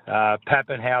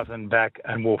Papenhuyzen back,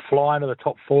 and we'll fly into the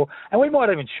top 4, and we might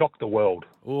even shock the world.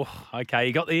 Oh, okay.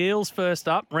 You got the Eels first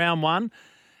up, round 1.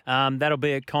 That'll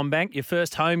be at CommBank. Your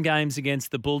first home games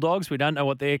against the Bulldogs. We don't know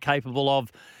what they're capable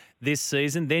of this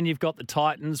season. Then you've got the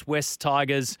Titans, West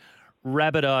Tigers,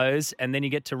 Rabbitohs, and then you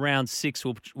get to round 6,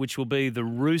 which will be the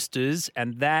Roosters,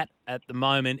 and that at the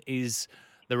moment is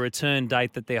the return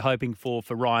date that they're hoping for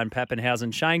Ryan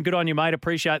Papenhuyzen. Shane, good on you, mate.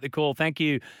 Appreciate the call. Thank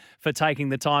you for taking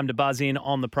the time to buzz in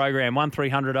on the program.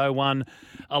 1300 01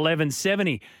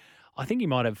 1170. I think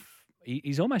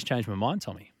he's almost changed my mind,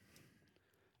 Tommy.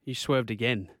 You swerved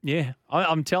again. Yeah.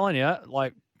 I'm telling you,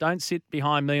 don't sit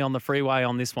behind me on the freeway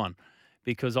on this one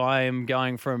because I am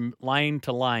going from lane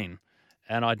to lane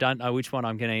and I don't know which one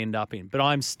I'm going to end up in. But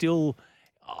I'm still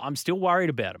worried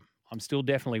about him. I'm still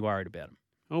definitely worried about him.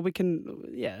 Well,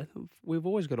 we've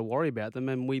always got to worry about them,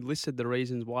 and we listed the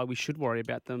reasons why we should worry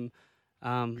about them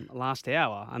last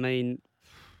hour. I mean,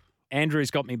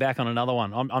 Andrew's got me back on another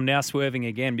one. I'm now swerving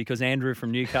again because Andrew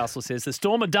from Newcastle says, the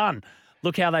Storm are done.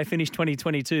 Look how they finished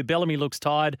 2022. Bellamy looks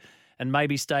tired and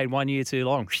maybe stayed 1 year too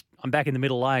long. I'm back in the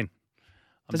middle lane.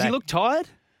 Does he look tired?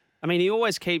 I mean, he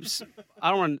always keeps,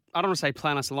 I don't want to say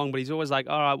plan us along, but he's always like,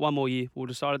 all right, 1 more year. We'll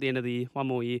decide at the end of the year, 1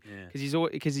 more year.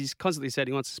 Because he's constantly said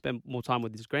he wants to spend more time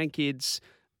with his grandkids,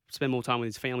 spend more time with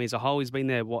his family as a whole. He's been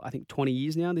there, 20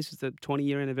 years now? This is the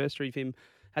 20-year anniversary of him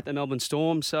at the Melbourne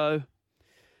Storm. So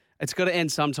it's got to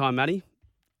end sometime, Matty.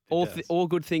 All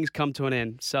good things come to an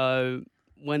end. So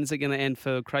when's it going to end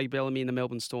for Craig Bellamy and the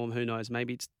Melbourne Storm? Who knows?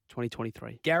 Maybe it's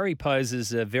 2023. Gary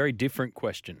poses a very different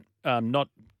question, not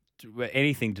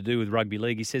anything to do with rugby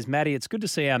league. He says, Matty, it's good to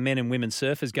see our men and women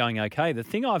surfers going okay. The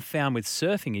thing I've found with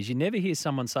surfing is you never hear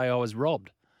someone say, I was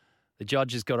robbed. The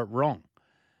judges got it wrong.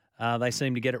 They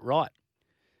seem to get it right.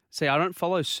 See, I don't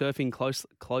follow surfing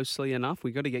closely enough.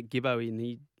 We've got to get Gibbo in.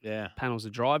 He panels the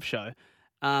drive show,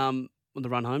 the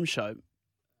run home show.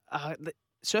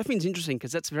 Surfing's interesting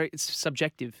because it's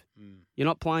subjective. You're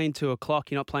not playing to a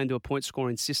clock. You're not playing to a point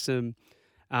scoring system.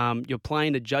 You're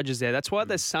playing to judges there. That's why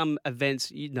there's some events,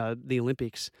 the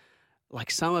Olympics,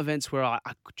 like some events where I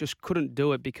just couldn't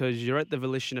do it because you're at the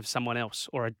volition of someone else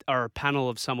or a panel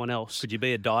of someone else. Could you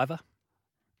be a diver?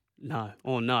 No.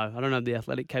 No. I don't have the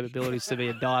athletic capabilities to be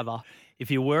a diver.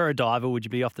 If you were a diver, would you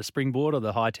be off the springboard or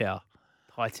the high tower?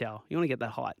 High tower. You want to get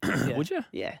that height. Yeah. Would you?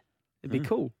 Yeah. It'd be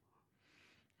cool.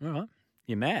 All right.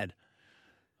 You're mad.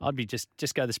 I'd be just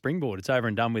go the springboard. It's over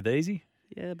and done with easy.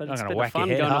 Yeah, but Not it's gonna been whack your fun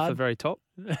head going hard. off the very top.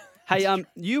 Hey,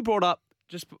 you brought up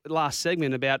just last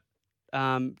segment about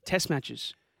test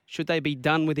matches. Should they be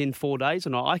done within 4 days or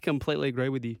not? I completely agree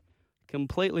with you.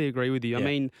 Yeah. I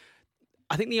mean,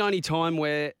 I think the only time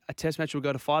where a test match will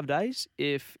go to 5 days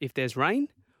if there's rain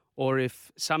or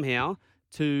if somehow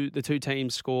the two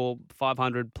teams score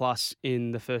 500 plus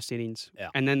in the first innings. Yeah.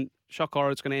 And then shock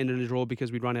horror, it's going to end in a draw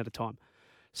because we'd run out of time.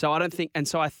 So I don't think, and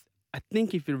so I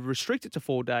think if you restrict it to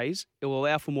 4 days, it will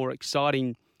allow for more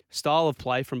exciting style of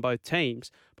play from both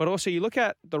teams. But also you look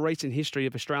at the recent history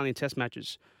of Australian test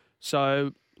matches.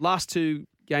 So last 2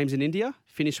 games in India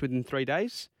finished within 3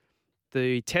 days.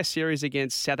 The test series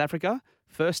against South Africa,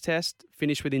 first test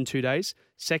finished within 2 days.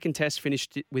 Second test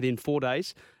finished within 4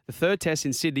 days. The third test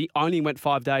in Sydney only went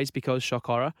 5 days because, shock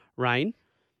horror, rain.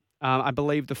 I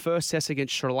believe the first test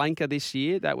against Sri Lanka this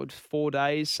year, that was 4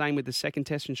 days. Same with the second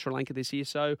test in Sri Lanka this year.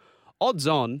 So odds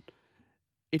on,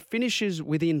 it finishes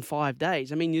within 5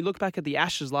 days. I mean, you look back at the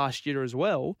Ashes last year as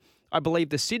well. I believe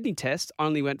the Sydney test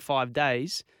only went 5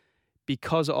 days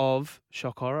because of,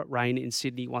 shock horror, rain in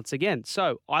Sydney once again.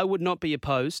 So I would not be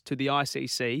opposed to the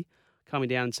ICC coming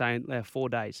down and saying 4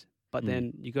 days. But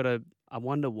then you got to, I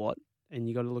wonder what, and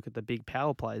you got to look at the big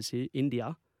power players here,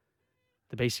 India,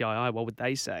 the BCII, what would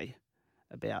they say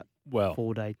about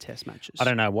 4 day test matches? I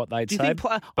don't know what they'd say,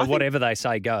 but whatever they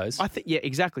say goes. I think, yeah,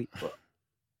 exactly.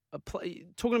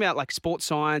 Talking about like sports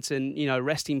science and,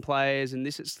 resting players, and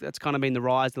that's kind of been the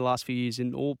rise the last few years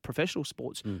in all professional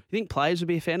sports. You think players would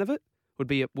be a fan of it?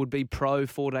 Would be pro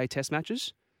 4 day test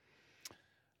matches?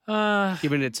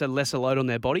 Given it's a lesser load on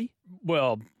their body?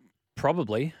 Well,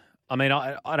 probably. I mean,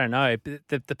 I don't know.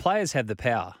 The players have the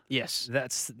power. Yes.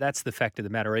 That's the fact of the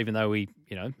matter, even though we,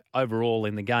 overall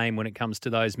in the game, when it comes to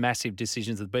those massive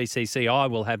decisions of the BCCI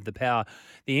will have the power.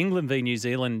 The England v New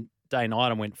Zealand day and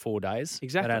night went 4 days.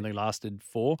 Exactly. That only lasted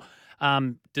 4.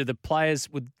 Do the players,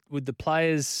 would the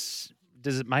players,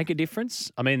 does it make a difference?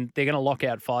 I mean, they're going to lock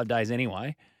out 5 days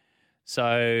anyway.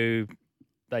 So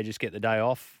they just get the day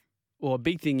off. Well, a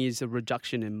big thing is a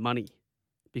reduction in money.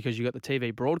 Because you've got the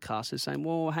TV broadcasters saying,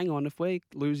 well, hang on, if we're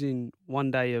losing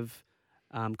 1 day of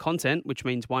content, which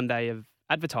means 1 day of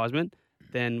advertisement,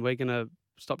 then we're going to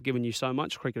stop giving you so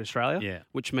much, Cricket Australia,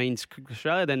 which means Cricket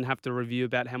Australia then have to review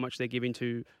about how much they're giving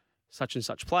to such and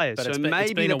such players. But so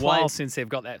it's been a while since they've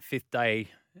got that 5th day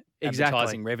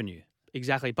advertising revenue.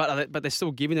 Exactly. But they're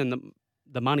still giving them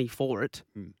the money for it.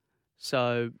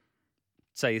 So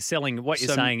you're selling, you're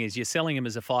saying is you're selling them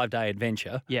as a 5 day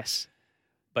adventure. Yes.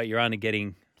 But you're only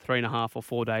getting 3.5 or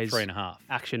 4 days 3.5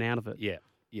 action out of it.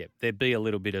 Yeah. There'd be a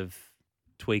little bit of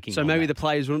tweaking. So maybe the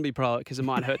players wouldn't be pro because it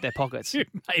might hurt their pockets.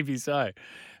 Maybe so.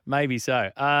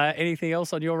 Anything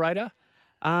else on your radar?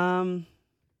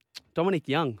 Dominic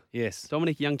Young. Yes.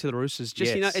 Dominic Young to the Roosters.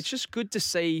 It's just good to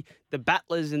see the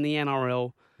battlers in the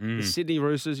NRL, the Sydney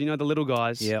Roosters, the little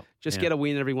guys, get a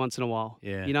win every once in a while.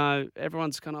 Yeah.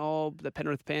 Everyone's kind of, the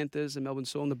Penrith Panthers, the Melbourne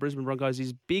Storm, the Brisbane Broncos,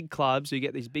 these big clubs who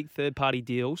get these big third-party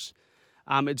deals.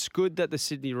 It's good that the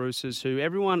Sydney Roosters,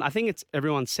 I think it's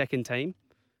everyone's second team.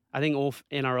 I think all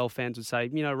NRL fans would say,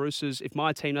 Roosters, if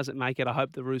my team doesn't make it, I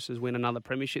hope the Roosters win another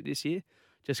premiership this year,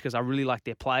 just because I really like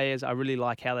their players. I really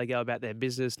like how they go about their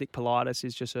business. Nick Politis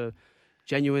is just a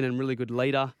genuine and really good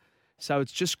leader. So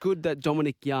it's just good that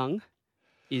Dominic Young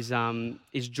is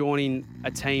joining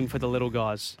a team for the little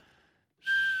guys.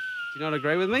 Do you not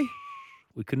agree with me?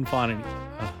 We couldn't find any.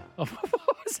 What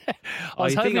was that?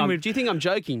 Do you think I'm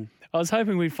joking? I was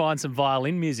hoping we'd find some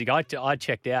violin music. I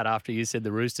checked out after you said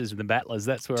the Roosters and the Battlers.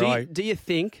 That's where Do you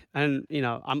think, and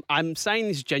I'm saying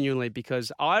this genuinely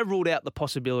because I ruled out the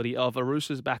possibility of a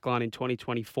Roosters backline in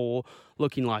 2024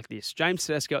 looking like this. James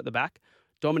Tedesco at the back,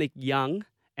 Dominic Young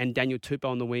and Daniel Tupou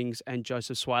on the wings and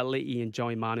Joseph Suaalii and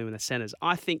Joey Manu in the centres.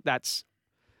 I think that's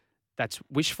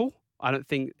wishful. I don't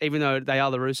think, even though they are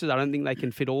the Roosters, I don't think they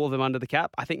can fit all of them under the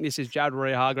cap. I think this is Jared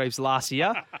Waerea-Hargreaves' last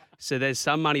year, so there's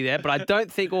some money there. But I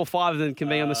don't think all 5 of them can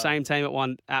be on the same team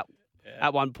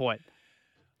at one point.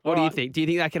 What do you think? Do you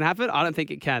think that can happen? I don't think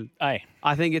it can. Hey,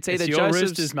 I think it's either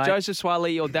Joseph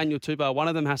Suaalii or Daniel Tupou. One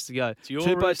of them has to go.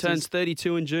 Tupou turns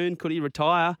 32 in June. Could he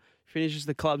retire? Finishes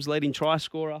the club's leading try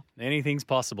scorer. Anything's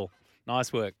possible.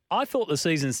 Nice work. I thought the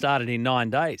season started in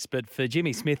 9 days, but for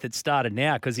Jimmy Smith, it started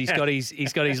now because he's got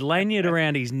his lanyard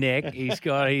around his neck. He's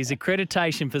got his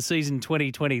accreditation for season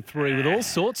 2023 with all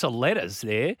sorts of letters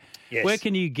there. Yes. Where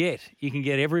can you get? You can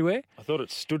get everywhere. I thought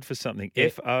it stood for something.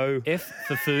 F-O. F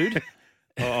for food.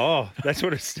 Oh, that's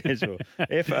what it stands for.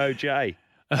 F-O-J.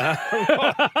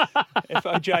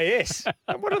 F-O-J-S.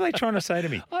 What are they trying to say to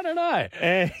me? I don't know.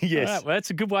 Yes. Right, well,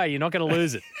 that's a good way. You're not going to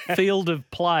lose it. Field of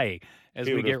play. As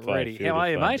we get ready. How are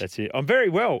you, mate? That's it. I'm very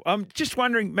well. I'm just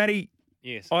wondering, Matty.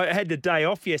 Yes. I had the day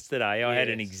off yesterday. I had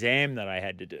an exam that I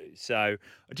had to do. So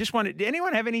I just wondered, did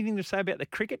anyone have anything to say about the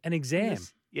cricket? An exam?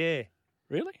 Yeah.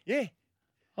 Really? Yeah.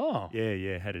 Oh.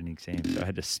 Yeah. Had an exam. So I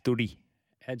had to study.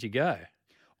 How'd you go?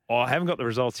 Oh, I haven't got the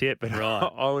results yet, but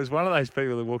right. I was one of those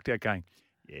people that walked out going,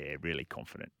 yeah, really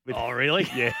confident. Oh, really?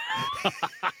 Yeah.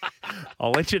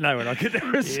 I'll let you know when I get the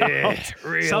results. Yeah,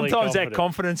 really Sometimes confident. that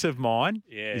confidence of mine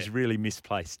Yeah. is really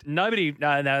misplaced. No,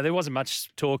 there wasn't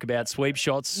much talk about sweep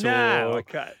shots. No, or,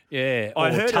 okay. Yeah, I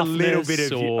or heard a little bit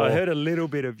of you. or- I heard a little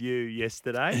bit of you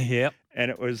yesterday. Yep. And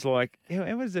it was like,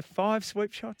 it was the 5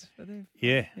 sweep shots for them.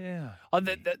 Yeah. Yeah. Oh,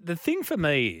 the thing for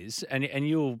me is, and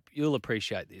you'll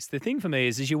appreciate this. The thing for me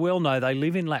is, as you well know, they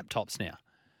live in laptops now.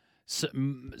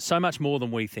 So much more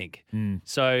than we think.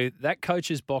 So that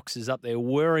coach's box is up there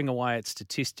whirring away at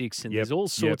statistics, and there's all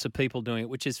sorts of people doing it,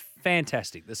 which is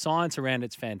fantastic. The science around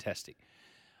it's fantastic.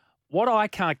 What I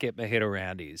can't get my head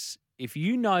around is if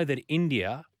you know that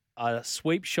India are a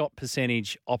sweep shot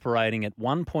percentage operating at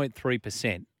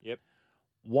 1.3%,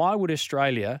 why would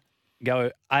Australia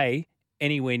go A,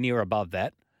 anywhere near above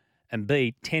that, and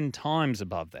B, 10 times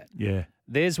above that? Yeah.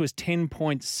 Theirs was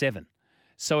 10.7.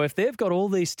 So if they've got all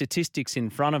these statistics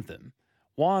in front of them,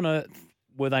 why on earth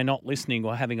were they not listening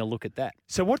or having a look at that?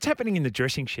 So what's happening in the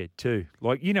dressing shed too?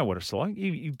 Like, you know what it's like.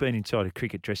 You've been inside a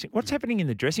cricket dressing. What's happening in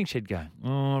the dressing shed going,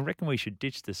 I reckon we should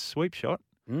ditch the sweep shot.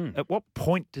 At what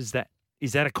point is that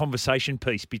a conversation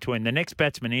piece between the next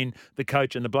batsman in, the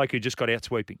coach, and the bloke who just got out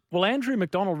sweeping? Well, Andrew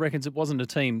McDonald reckons it wasn't a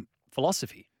team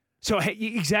philosophy. So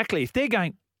exactly. If they're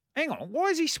going, hang on, why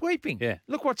is he sweeping? Yeah.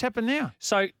 Look what's happened now.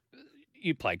 So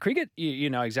you play cricket,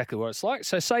 you know exactly what it's like.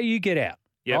 So say you get out,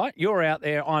 right? You're out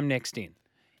there, I'm next in.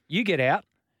 You get out,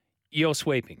 you're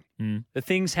sweeping. The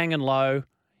thing's hanging low.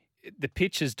 The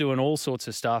pitch is doing all sorts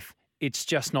of stuff. It's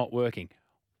just not working.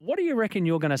 What do you reckon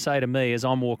you're going to say to me as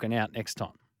I'm walking out next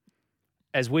time,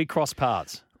 as we cross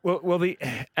paths? Well,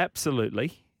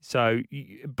 absolutely. So,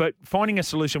 but finding a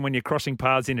solution when you're crossing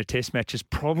paths in a test match is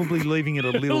probably leaving it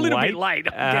a little, a little bit late.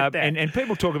 I get that. And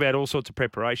people talk about all sorts of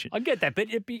preparation. I get that, but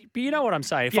you know what I'm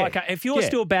saying. If you're Yeah.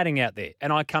 still batting out there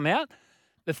and I come out,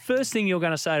 the first thing you're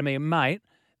going to say to me, mate,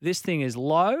 this thing is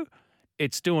low.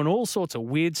 It's doing all sorts of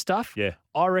weird stuff. Yeah.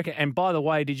 I reckon. And by the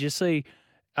way, did you see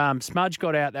Smudge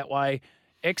got out that way?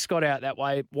 X got out that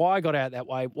way. Y got out that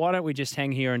way. Why don't we just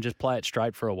hang here and just play it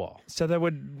straight for a while? So they were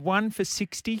 1 for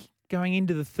 60 going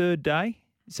into the third day.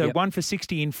 So 1 for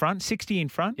 60 in front, 60 in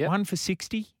front, 1 for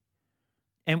 60.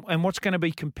 And what's going to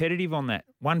be competitive on that?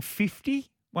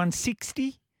 150,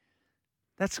 160?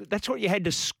 That's what you had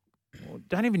to.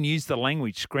 Don't even use the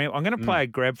language. Scram. I'm going to play a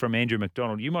grab from Andrew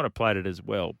McDonald. You might have played it as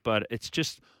well, but it's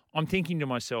just I'm thinking to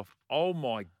myself, oh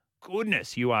my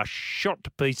goodness, you are shot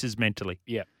to pieces mentally.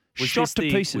 Yeah. Shot to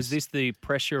pieces. Was this the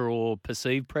pressure or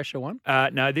perceived pressure one?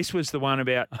 No, this was the one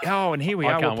about, and here we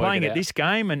I are, can't we're playing work it at this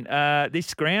game and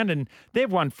this ground, and they've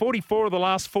won 44 of the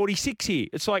last 46 here.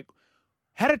 It's like,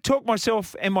 how to talk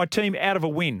myself and my team out of a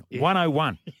win,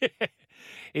 101.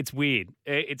 It's weird.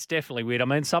 It's definitely weird. I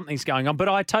mean, something's going on, but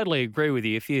I totally agree with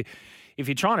you. If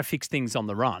you're trying to fix things on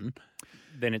the run,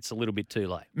 then it's a little bit too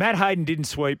late. Matt Hayden didn't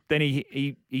sweep, then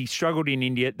he struggled in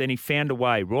India, then he found a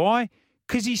way. Why?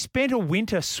 Because he spent a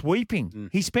winter sweeping.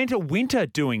 He spent a winter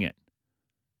doing it.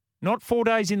 Not 4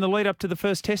 days in the lead up to the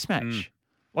first test match.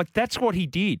 Like, that's what he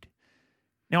did.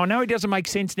 Now, I know it doesn't make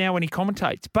sense now when he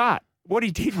commentates, but what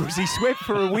he did was he swept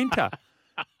for a winter.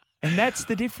 And that's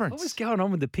the difference. What was going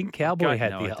on with the pink cowboy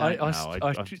hat no, there?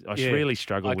 I really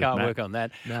struggle with that. I can't Matt. work on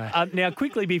that. No. Now,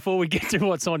 quickly, before we get to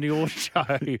what's on your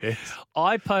show,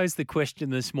 I posed the question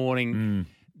this morning,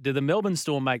 Do the Melbourne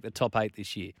Storm make the top 8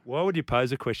 this year? Why would you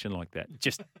pose a question like that?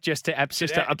 Just to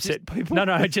upset people?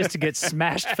 No, just to get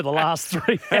smashed for the last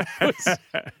 3 hours,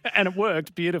 and it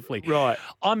worked beautifully. Right.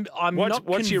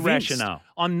 What's your rationale?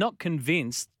 I'm not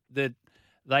convinced that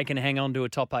they can hang on to a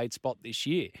top 8 spot this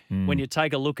year. When you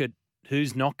take a look at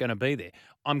who's not going to be there,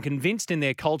 I'm convinced in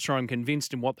their culture. I'm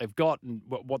convinced in what they've got and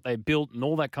what they've built and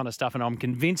all that kind of stuff. And I'm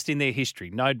convinced in their history,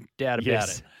 no doubt about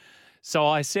it. So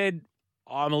I said,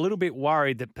 I'm a little bit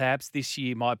worried that perhaps this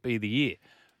year might be the year.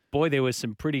 Boy, there were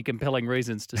some pretty compelling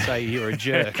reasons to say you're a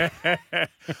jerk.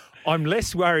 I'm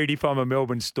less worried if I'm a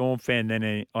Melbourne Storm fan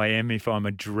than I am if I'm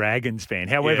a Dragons fan.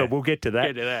 However, we'll get to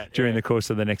that, during the course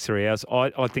of the next 3 hours.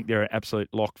 I think they're an absolute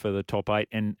lock for the top 8.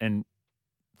 And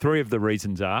 3 of the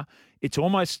reasons are, it's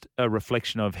almost a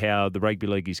reflection of how the rugby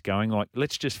league is going. Like,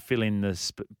 let's just fill in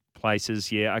the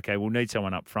places. Yeah, okay, we'll need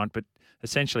someone up front, but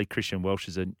essentially Christian Welch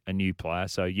is a new player.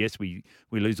 So, yes, we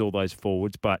lose all those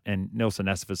forwards, and Nelson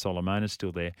Asafa-Solomon is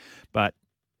still there. But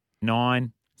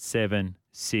 9, 7,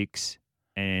 6,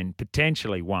 and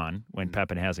potentially 1 when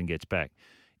Pappenhausen gets back.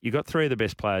 You've got 3 of the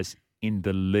best players in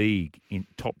the league, in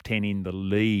top 10 in the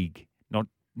league, not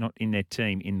in their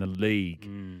team, in the league.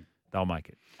 They'll make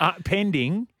it.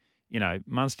 Pending,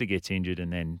 Munster gets injured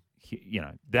and then,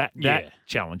 that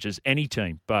challenges any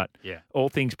team. But all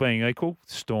things being equal,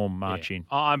 Storm march in.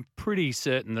 I'm pretty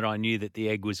certain that I knew that the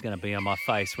egg was going to be on my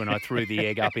face when I threw the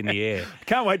egg up in the air.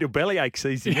 Can't wait till Bellyache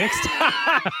sees you next.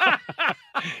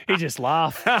 He just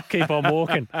laughed. Keep on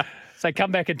walking. So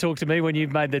come back and talk to me when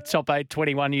you've made the top 8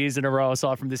 21 years in a row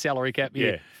aside from the salary cap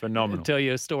year. Yeah, phenomenal. I'll tell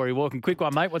you a story walking. Quick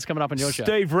one, mate. What's coming up on your show?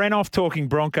 Steve Renoff talking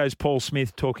Broncos, Paul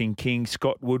Smith talking Kings,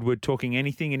 Scott Woodward talking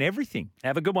anything and everything.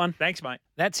 Have a good one. Thanks, mate.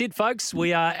 That's it, folks.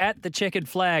 We are at the checkered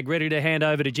flag, ready to hand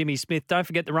over to Jimmy Smith. Don't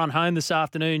forget the run home this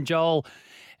afternoon, Joel.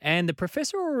 And the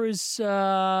professor, or is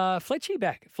Fletchy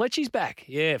back? Fletchy's back.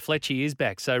 Yeah, Fletchy is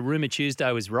back. So Rumour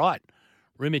Tuesday was right.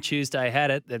 Rumour Tuesday had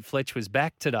it that Fletch was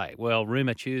back today. Well,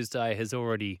 Rumour Tuesday has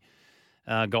already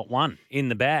got one in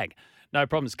the bag. No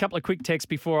problems. A couple of quick texts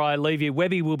before I leave you.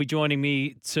 Webby will be joining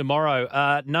me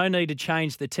tomorrow. No need to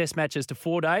change the test matches to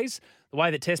 4 days. The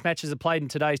way that test matches are played in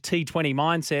today's T20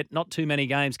 mindset, not too many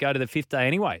games go to the 5th day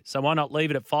anyway. So why not leave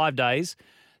it at 5 days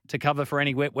to cover for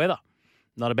any wet weather?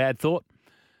 Not a bad thought,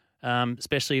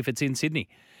 especially if it's in Sydney.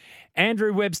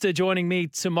 Andrew Webster joining me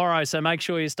tomorrow, so make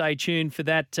sure you stay tuned for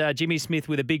that. Jimmy Smith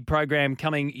with a big program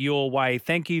coming your way.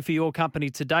 Thank you for your company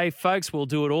today, folks. We'll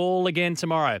do it all again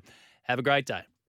tomorrow. Have a great day.